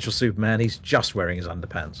the actual Superman, he's just wearing his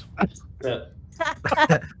underpants,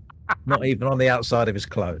 not even on the outside of his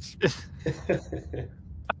clothes.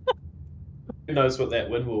 Who knows what that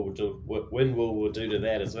wind will do? What wind will do to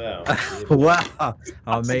that as well? Wow!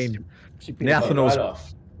 I mean,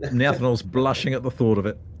 Nathanel's blushing at the thought of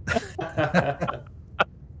it.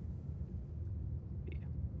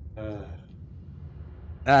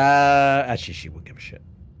 Actually, she wouldn't give a shit.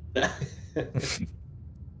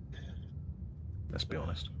 Let's be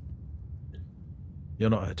honest. You're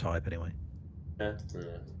not her type, anyway. Fair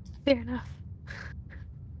enough.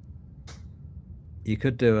 You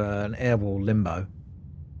could do an airwall limbo.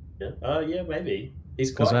 Yeah. Oh, yeah, maybe.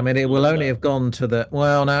 Because I mean, it will only have gone to the.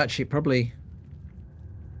 Well, no, actually, probably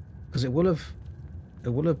because it will have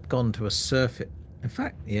gone to a surface. In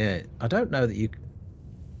fact, yeah, I don't know that you.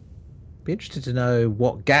 Be interested to know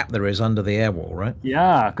what gap there is under the air wall, right?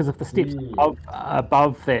 Yeah, because if the steps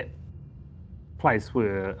above that place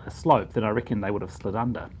were a slope, then I reckon they would have slid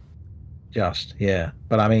under. Just, yeah.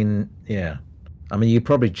 But I mean, yeah. I mean, you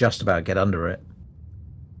probably just about get under it.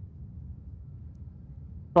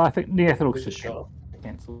 But I think Neathanel should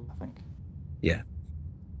cancel, I think. Yeah.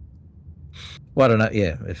 Well, I don't know.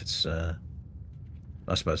 Yeah, if it's... I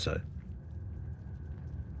suppose so.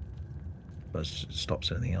 But it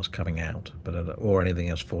stops anything else coming out, but or anything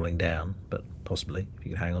else falling down. But possibly, if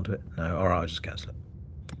you can hang on to it. No, all right, I'll just cancel it.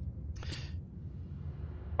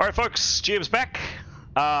 All right, folks, GM's back.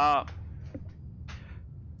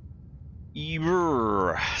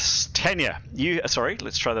 Tanya, sorry,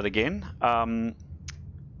 let's try that again. I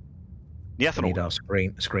need our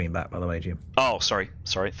screen back, by the way, Jim. Oh, sorry.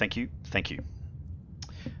 Thank you.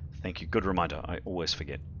 Good reminder. I always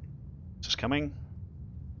forget. Just coming.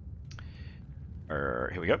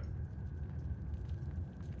 Here we go.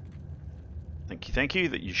 Thank you.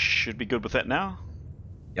 That you should be good with that now.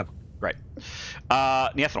 Yep. Great.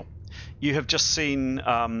 Neathanel, you have just seen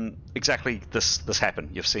exactly this happen.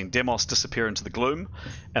 You've seen Demos disappear into the gloom,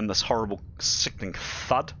 and this horrible, sickening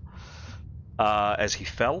thud as he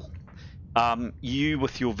fell. You,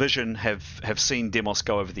 with your vision, have seen Demos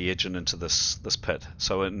go over the edge and into this pit.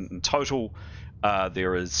 So in total,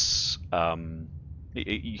 there is.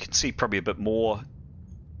 You can see probably a bit more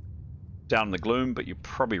down in the gloom, but you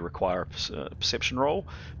probably require a perception roll.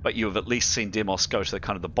 But you have at least seen Demos go to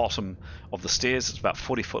the bottom of the stairs. It's about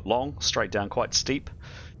 40 foot long, straight down, quite steep.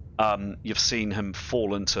 You've seen him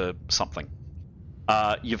fall into something.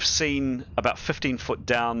 You've seen about 15 foot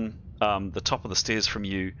down the top of the stairs from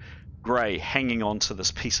you, Gray hanging onto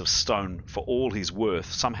this piece of stone for all he's worth.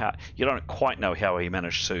 Somehow, you don't quite know how he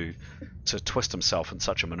managed to twist himself in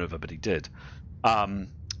such a maneuver, but he did.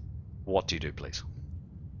 What do you do, please?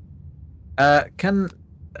 Can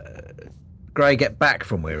Gray get back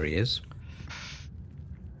from where he is?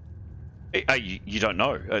 You don't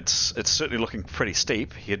know. It's certainly looking pretty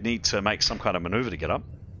steep. You'd need to make some kind of maneuver to get up.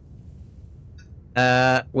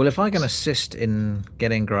 Well, if I can assist in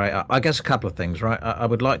getting Gray up, I guess a couple of things, right? I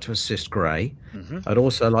would like to assist Gray. Mm-hmm. I'd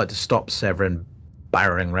also like to stop Severin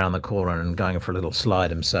barreling around the corner and going for a little slide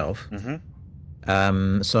himself.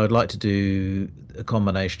 Mm-hmm. So I'd like to do a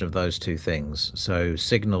combination of those two things. So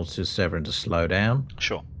signal to Severin to slow down.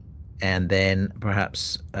 Sure. And then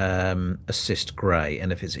perhaps assist Gray.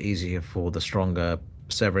 And if it's easier for the stronger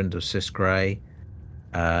Severin to assist Gray,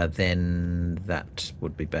 then that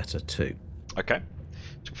would be better too. Okay.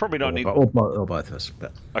 So probably don't need... Or both of us.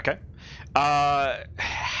 But... Okay.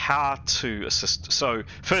 How to assist? So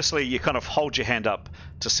firstly, you kind of hold your hand up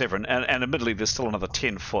to Severin, and admittedly there's still another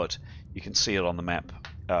 10 foot. You can see it on the map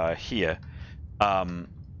here.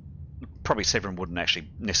 Probably Severin wouldn't actually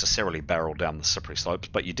necessarily barrel down the slippery slopes,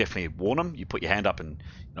 but you definitely warn him. You put your hand up and,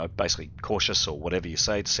 basically cautious or whatever you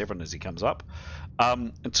say to Severin as he comes up.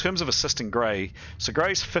 In terms of assisting Gray, so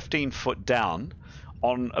Gray's 15 foot down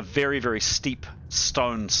on a very, very steep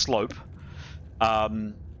stone slope,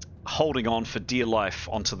 holding on for dear life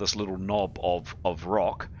onto this little knob of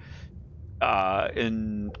rock.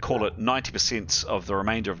 In call it 90% of the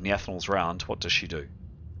remainder of Neathanel's round, what does she do?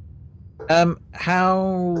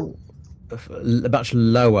 How much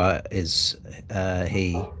lower is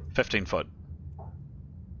he? 15 foot.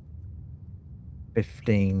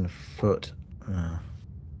 15 foot.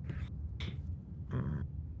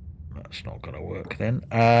 That's not going to work then.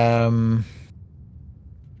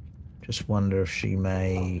 Just wonder if she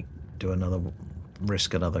may do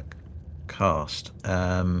risk another cast.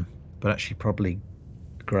 But actually, probably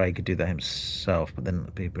Gray could do that himself, but then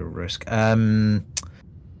it'd be a bit of a risk.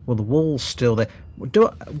 Well, the wall's still there.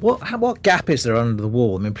 What gap is there under the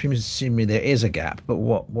wall? I mean, presumably there is a gap, but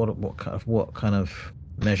what kind of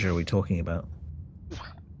measure are we talking about?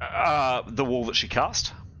 The wall that she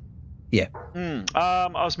cast? Yeah. I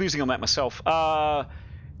was musing on that myself.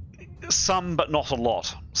 Some, but not a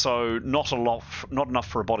lot. So not enough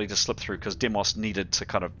for a body to slip through, because Demos needed to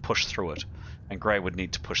kind of push through it, and Grey would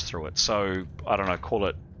need to push through it. So I don't know, call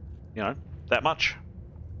it, that much.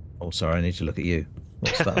 Oh, sorry, I need to look at you.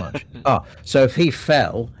 What's that much? So if he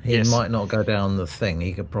fell, he might not go down the thing.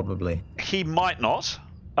 He could probably. He might not.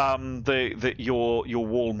 Your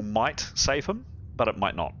wall might save him, but it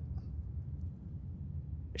might not.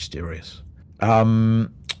 Mysterious.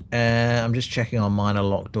 I'm just checking on minor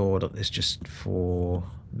locked door. It's just for.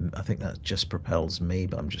 I think that just propels me,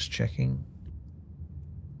 but I'm just checking.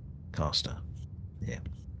 Caster. Yeah.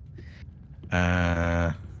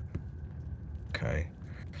 Okay.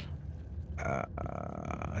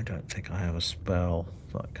 I don't think I have a spell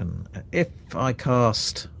that can. If I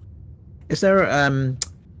cast, is there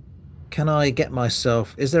can I get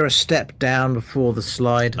myself? Is there a step down before the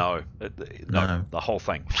slide? No. No. The whole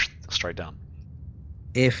thing straight down.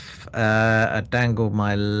 If I dangle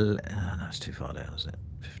my, no, it's too far down, isn't it?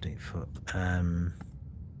 15 foot.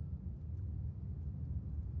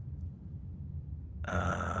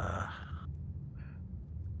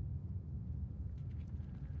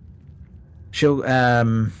 She'll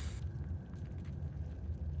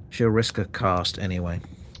risk a cast anyway.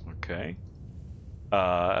 Okay.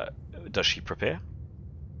 Does she prepare?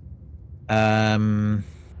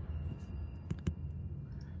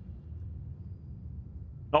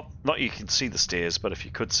 Not you can see the stairs, but if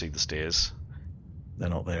you could see the stairs, they're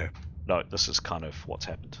not there. No, this is kind of what's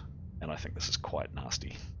happened, and I think this is quite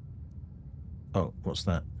nasty. Oh, what's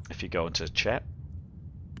that? If you go into chat.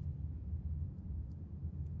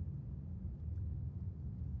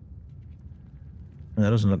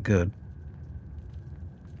 That doesn't look good.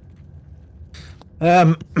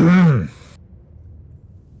 What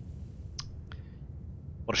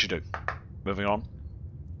does she do? Moving on.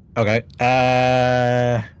 Okay.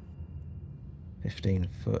 15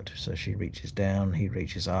 foot. So she reaches down. He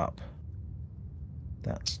reaches up.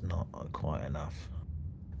 That's not quite enough.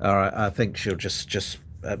 All right. I think she'll just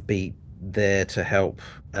be there to help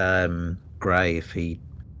Grey if he.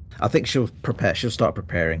 I think she'll prepare. She'll start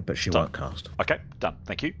preparing, but she won't cast. Okay, done.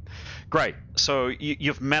 Thank you. Great. So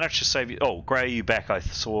you've managed to save. Oh, Grey, are you back? I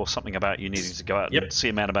saw something about you needing to go out and see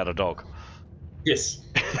a man about a dog. Yes.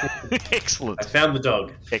 Excellent. I found the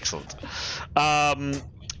dog. Excellent.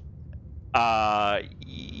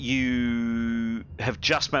 You have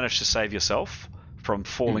just managed to save yourself from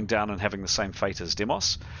falling down and having the same fate as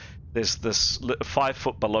Demos. There's this 5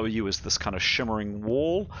 foot below you is this kind of shimmering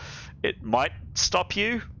wall. It might stop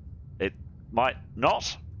you. It might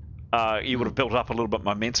not. You would have built up a little bit of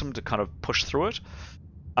momentum to kind of push through it.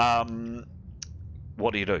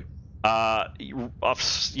 What do you do? You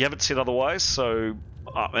haven't said otherwise, so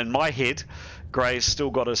in my head, Grey's still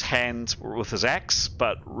got his hand with his axe,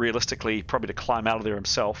 but realistically, probably to climb out of there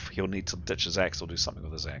himself, he'll need to ditch his axe or do something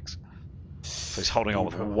with his axe. So he's holding on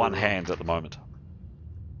with one hand at the moment.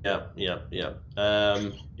 Yeah. You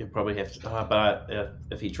probably have to. But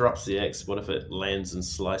if he drops the axe, what if it lands and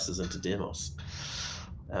slices into Demos?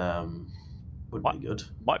 Would be good.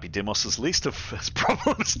 Might be Demos's least of his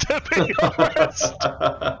problems, to be honest.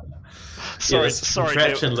 This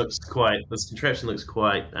contraption looks quite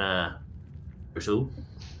brutal.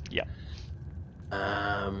 Yeah.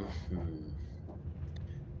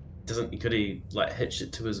 Could he like hitch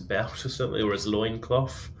it to his belt or something, or his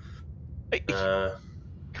loincloth?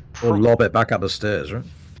 Or lob it back up the stairs, right?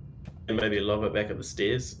 And maybe lob it back up the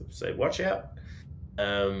stairs. Say, watch out.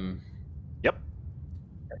 Yep.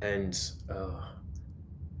 And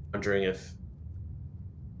wondering if.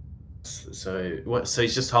 So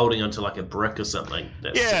he's just holding onto like a brick or something.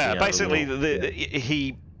 Yeah, basically,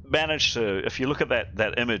 he managed to. If you look at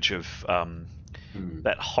that image of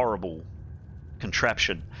that horrible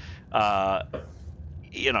contraption,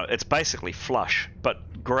 it's basically flush.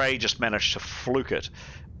 But Grey just managed to fluke it,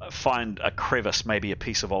 find a crevice, maybe a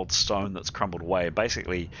piece of old stone that's crumbled away.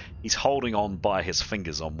 Basically, he's holding on by his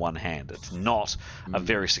fingers on one hand. It's not a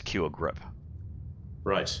very secure grip.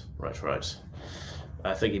 Right.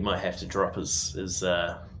 I think he might have to drop his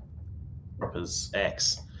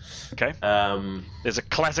axe. Okay. There's a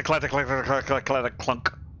clatter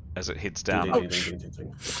clunk as it heads down.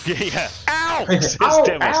 Yeah. Ow!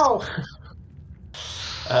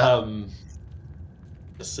 Ow!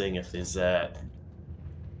 Just seeing if there's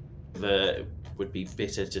would be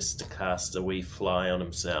better just to cast a wee fly on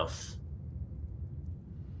himself.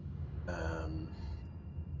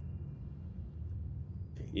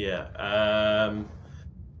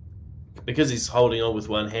 Because he's holding on with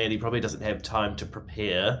one hand, he probably doesn't have time to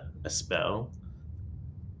prepare a spell.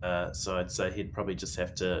 So I'd say he'd probably just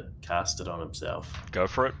have to cast it on himself. Go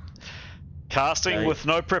for it. Casting Okay. with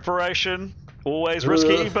no preparation, always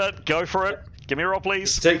risky, but go for it. Give me a roll,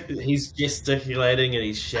 please. He's gesticulating and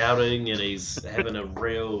he's shouting and he's having a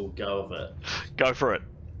real go of it. Go for it.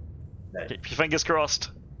 Okay. Keep your fingers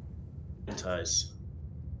crossed. Toes.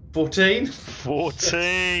 14?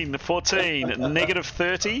 14. 14. Negative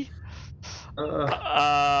 30.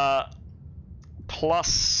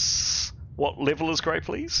 Plus... What level is Grey,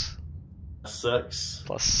 please? 6.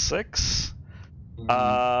 Plus 6.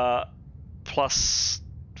 Plus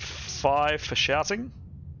 5 for shouting.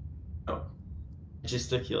 Oh.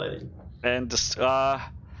 Gesticulating. And just,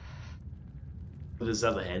 with his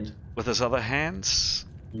other hand. with his other hands.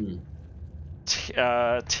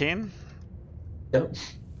 10. Yep.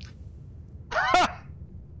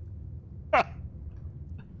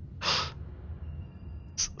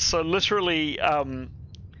 So literally, a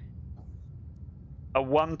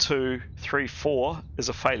 1, 2, 3, 4 is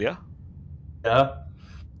a failure. Yeah.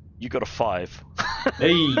 You got a 5.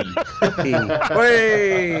 Hey.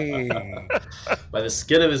 Way! By the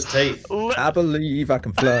skin of his teeth. I believe I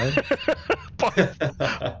can fly.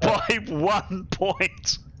 by 1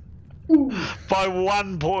 point. By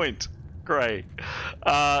 1 point. Great.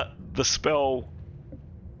 The spell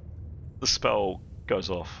goes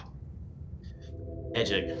off.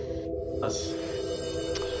 Magic. That's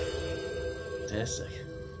fantastic.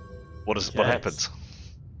 What Okay. happens?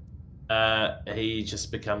 He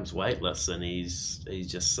just becomes weightless and he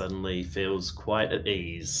just suddenly feels quite at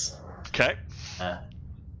ease. Okay.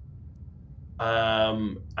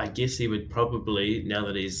 I guess he would probably, now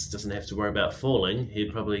that he doesn't have to worry about falling,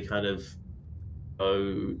 he'd probably kind of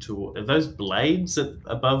go to... Are those blades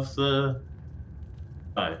above the...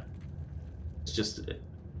 No. It's just...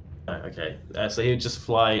 Oh, okay. So he would just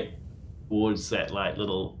fly towards that like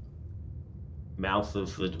little mouth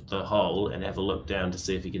of the hole and have a look down to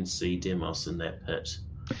see if he can see Demos in that pit.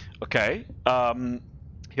 Okay.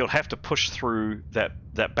 He'll have to push through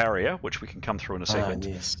that barrier, which we can come through in a second.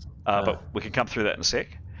 Yes. But we can come through that in a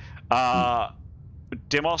sec.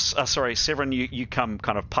 Demos, Severin, you come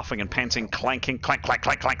kind of puffing and panting, clanking, clank, clank,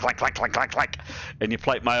 clank, clank, clank, clank, clank, clank, clank, and your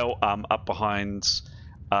plate mail up behind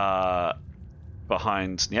Neathanel.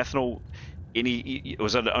 It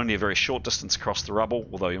was only a very short distance across the rubble,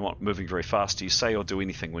 although you're not moving very fast. Do you say or do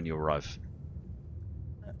anything when you arrive?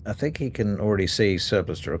 I think he can already see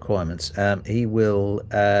surplus to requirements. He will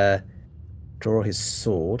draw his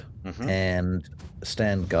sword and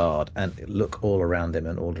stand guard and look all around him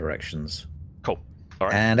in all directions. Cool. All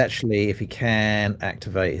right. And actually, if he can,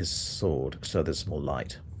 activate his sword so there's more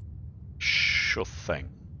light. Sure thing.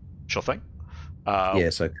 Sure thing. Yeah,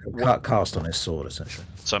 so cast on his sword, essentially.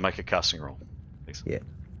 So make a casting roll, please. Yeah.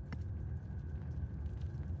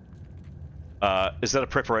 Is that a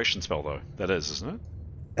preparation spell, though? That is, isn't it?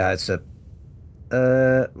 It's a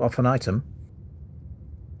off an item.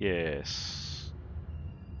 Yes.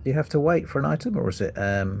 Do you have to wait for an item, or is it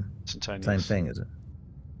Instantaneous. same thing? Is it?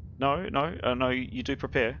 No. You do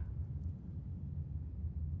prepare.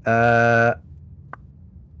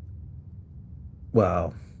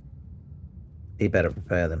 Well, he better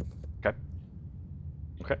prepare them. Okay.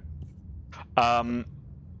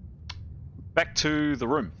 Back to the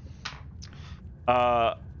room.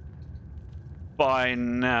 By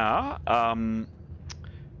now,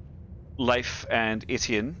 Leif and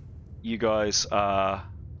Etienne, you guys are...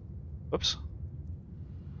 Whoops.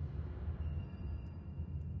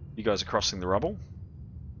 You guys are crossing the rubble.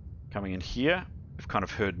 Coming in here. You've kind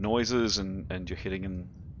of heard noises and you're heading in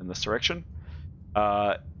this direction.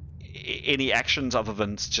 Any actions other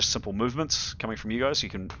than just simple movements coming from you guys? You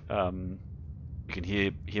can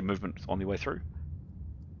hear movement on the way through.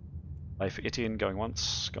 Leif, Etienne going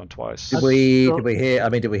once, going twice. Did we hear? I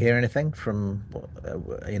mean, did we hear anything from?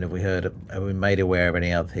 We heard. Are we made aware of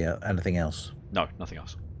anything else? No, nothing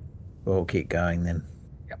else. We'll keep going then.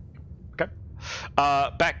 Yep. Okay.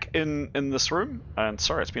 Back in this room, and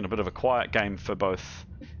sorry, it's been a bit of a quiet game for both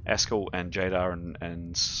Askell and Jadar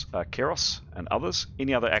and Keros and others.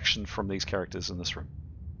 Any other action from these characters in this room?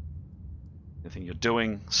 Anything you're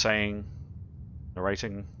doing, saying,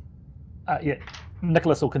 narrating? Yeah.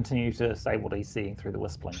 Nicholas will continue to say what he's seeing through the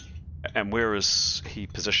whistling. And where is he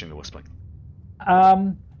positioning the whistling?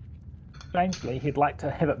 Strangely, he'd like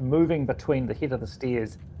to have it moving between the head of the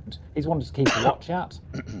stairs. He's wanted to keep a watch out.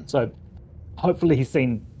 So hopefully he's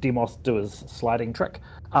seen Demos do his sliding trick.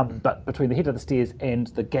 But between the head of the stairs and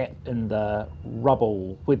the gap in the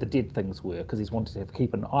rubble where the dead things were, because he's wanted to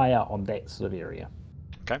keep an eye out on that sort of area.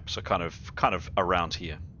 Okay, so kind of around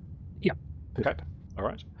here. Yeah. Perfect. Okay. All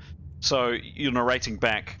right. So you're narrating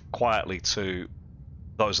back quietly to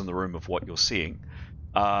those in the room of what you're seeing.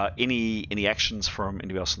 Any actions from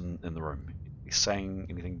anybody else in the room? Saying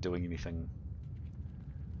anything, doing anything?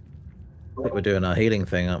 I think we're doing our healing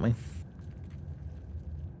thing, aren't we?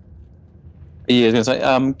 Yeah, I was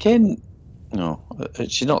going to say, no,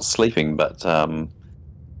 she's not sleeping, but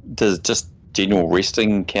does just general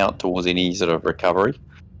resting count towards any sort of recovery?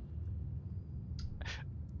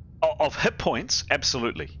 Of hit points,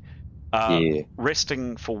 absolutely. Yeah.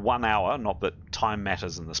 Resting for 1 hour, not that time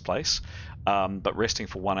matters in this place, but resting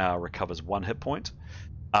for 1 hour recovers 1 hit point.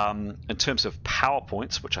 In terms of power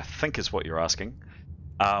points, which I think is what you're asking,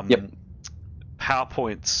 Yep. Power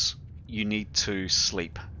points, you need to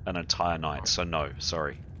sleep an entire night, so no,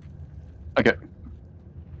 sorry. Okay.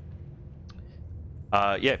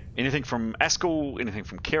 Yeah, anything from Askell, anything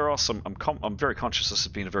from Keros. I'm very conscious this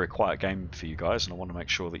has been a very quiet game for you guys, and I want to make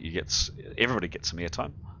sure that everybody gets some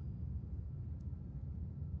airtime.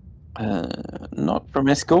 Not from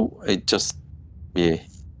Eskel. It just, yeah,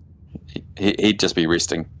 he'd just be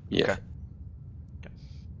resting. Yeah. Okay.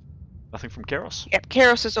 Nothing from Keros? Yep,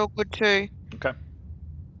 Keros is all good too. Okay.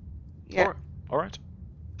 Yeah. All right.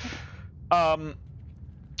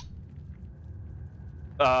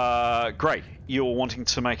 Great. You're wanting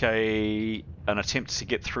to make an attempt to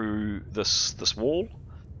get through this wall.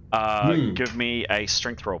 Give me a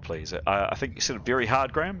strength roll, please. I think you said it very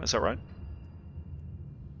hard, Graham. Is that right?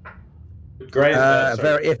 Great.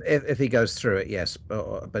 If he goes through it, yes.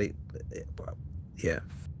 But yeah.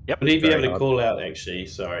 Yep. Would he be able to call out, actually,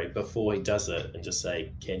 sorry, before he does it and just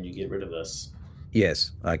say, can you get rid of this?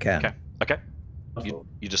 Yes, I can. Okay.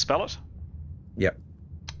 You dispel it? Yep.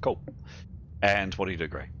 Cool. And what do you do,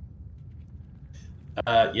 Gray?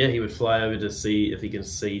 Yeah, he would fly over to see if he can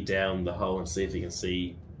see down the hole and see if he can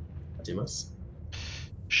see Demas.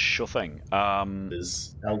 Sure thing.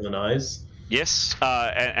 There's elven eyes. Yes,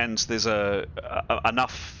 and there's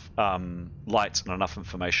enough light and enough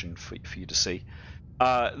information for you to see.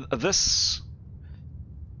 All of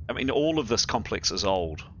this complex is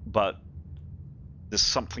old, but there's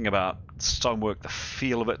something about stonework, the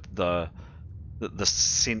feel of it, the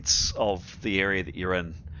sense of the area that you're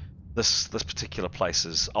in. This particular place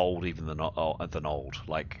is old, even than old.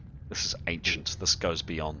 Like, this is ancient. This goes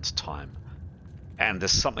beyond time. And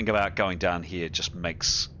there's something about going down here just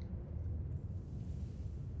makes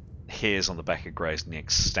hairs on the back of Gray's neck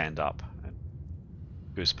stand up, and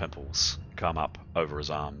goose pimples come up over his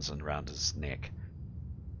arms and around his neck.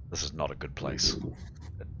 This is not a good place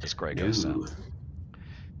as Gray goes down.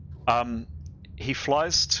 He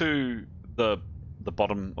flies to the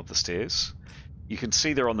bottom of the stairs. You can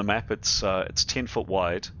see there on the map it's 10 foot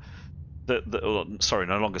wide. Sorry,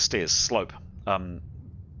 no longer stairs, slope.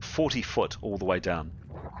 40 foot all the way down.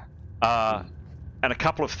 And a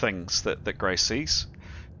couple of things that Gray sees.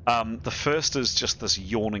 The first is just this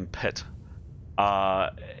yawning pit.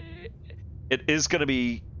 It is going to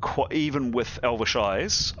be even with elvish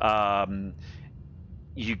eyes.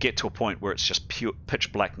 You get to a point where it's just pure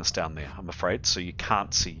pitch blackness down there, I'm afraid. So you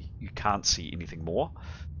can't see anything more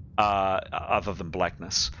other than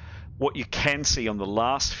blackness. What you can see on the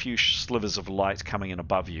last few slivers of light coming in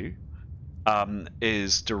above you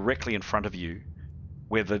is directly in front of you,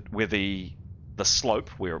 where the slope,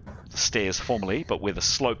 where the stairs formerly, but where the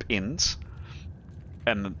slope ends,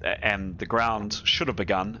 and the ground should have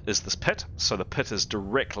begun, is this pit. So the pit is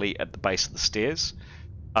directly at the base of the stairs.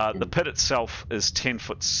 The pit itself is 10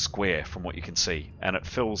 foot square from what you can see, and it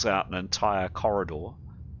fills out an entire corridor.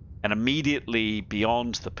 And immediately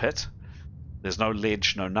beyond the pit, there's no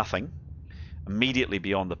ledge, no nothing. Immediately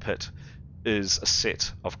beyond the pit is a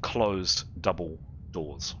set of closed double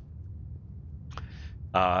doors.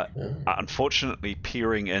 Unfortunately,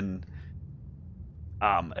 peering in,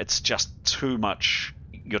 it's just too much.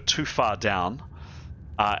 You're too far down,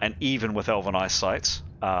 and even with elven eyesight,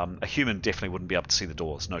 a human definitely wouldn't be able to see the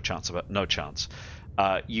doors. No chance of it. No chance.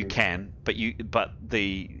 You can, but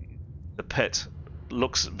the pit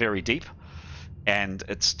looks very deep, and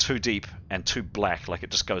it's too deep and too black. Like, it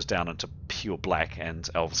just goes down into pure black, and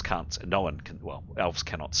elves can't. No one can. Well, elves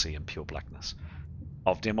cannot see in pure blackness.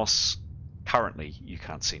 Of Demos, currently, you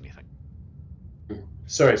can't see anything.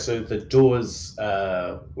 Sorry, so the doors,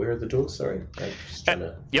 where are the doors? Sorry. I'm just trying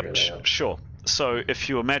to figure that out. Sure. So if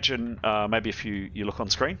you imagine, maybe if you look on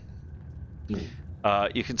screen,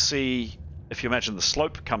 you can see, if you imagine the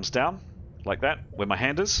slope comes down like that, where my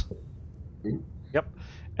hand is. Yep.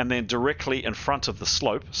 And then directly in front of the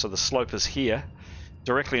slope, so the slope is here,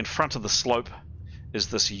 directly in front of the slope is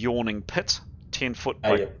this yawning pit, 10 foot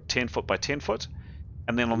by 10 foot by 10 foot.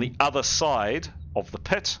 And then on the other side of the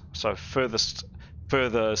pit, so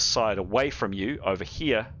further side away from you, over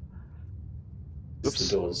here, It's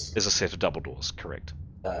the doors. Is a set of double doors, correct.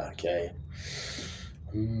 Okay.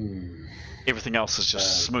 Everything else is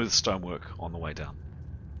just smooth stonework on the way down.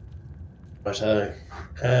 Righto.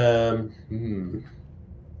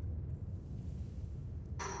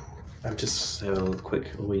 I'm just having a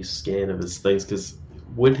quick wee scan of his things, because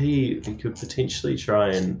he could potentially try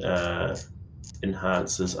and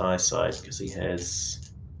enhance his eyesight, because he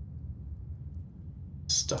has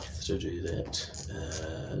stuff to do that.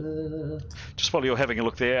 Just while you're having a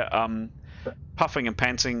look there, puffing and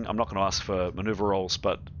panting, I'm not going to ask for maneuver rolls,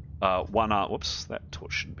 but one arm, whoops, that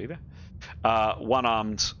torch shouldn't be there.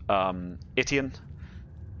 One-armed Etienne,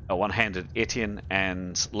 one-handed Etienne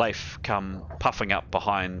and Leif come puffing up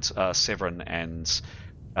behind Severin and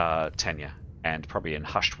Tanya, and probably in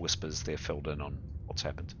hushed whispers they're filled in on what's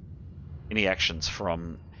happened. Any actions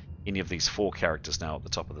from any of these 4 characters now at the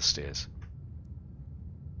top of the stairs?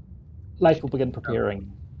 Leif will begin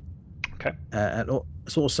preparing. Okay. And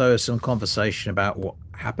it's also some conversation about what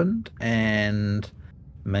happened, and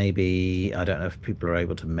maybe, I don't know if people are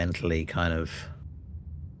able to mentally kind of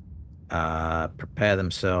prepare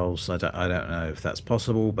themselves. I don't know if that's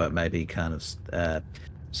possible, but maybe kind of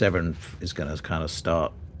Severin is going to kind of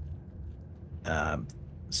start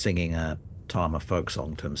singing a Timer folk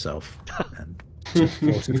song to himself and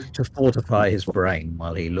to fortify his brain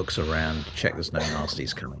while he looks around to check there's no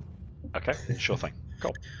nasties coming. Okay, sure thing.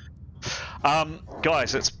 Cool.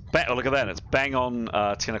 Guys, it's look at that. It's bang on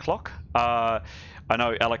 10 o'clock. I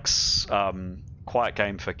know Alex, quiet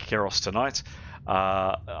game for Keros tonight.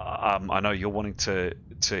 I know you're wanting to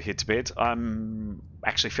head to bed. I'm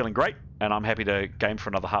actually feeling great, and I'm happy to game for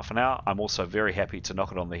another half an hour. I'm also very happy to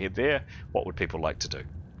knock it on the head there. What would people like to do?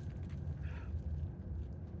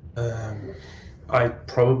 I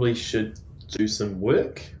probably should do some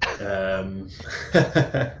work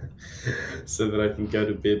so that I can go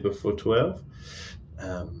to bed before 12.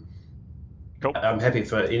 Cool. I'm happy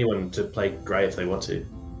for anyone to play Grey if they want to.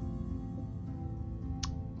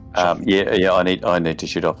 Yeah. I need to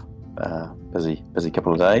shoot off. Busy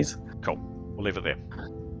couple of days. Cool. We'll leave it there.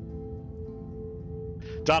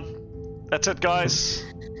 Done. That's it, guys.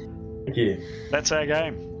 Thank you. That's our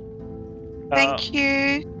game. Thank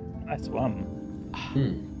you. Nice one.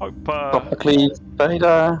 Hope. Sophocles,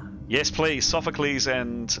 Vader. Yes, please. Sophocles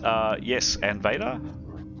and and Vader.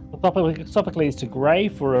 Sophocles to Grey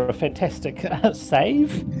for a fantastic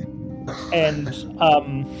save, and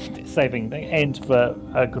saving thing, and for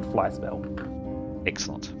a good fly spell.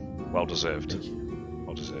 Excellent. Well deserved.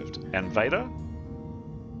 Well deserved. And Vader?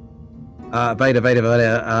 Vader.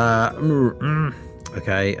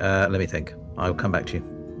 Okay, let me think. I'll come back to you.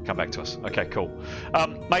 Come back to us. Okay, cool.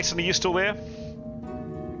 Mason, are you still there?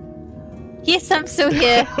 Yes, I'm still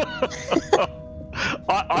here.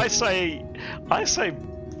 I say,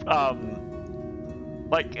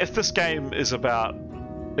 like, if this game is about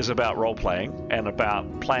role playing and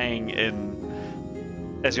about playing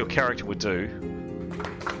in as your character would do,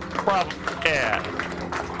 yeah,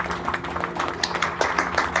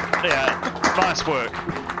 nice work.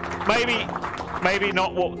 Maybe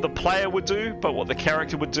not what the player would do, but what the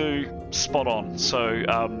character would do, spot on. So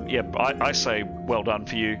I say well done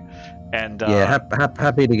for you. And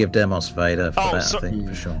happy to give Demos Vader for that. I think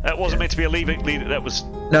for sure. That wasn't meant to be a lead. That was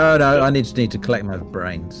no. I need to collect my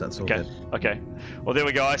brains. That's all good. Okay. Well, there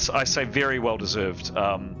we go. I say very well deserved.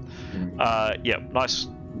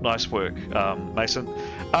 Nice work, Mason.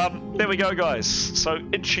 There we go, guys. So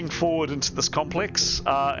inching forward into this complex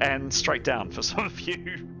and straight down for some of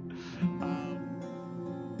you.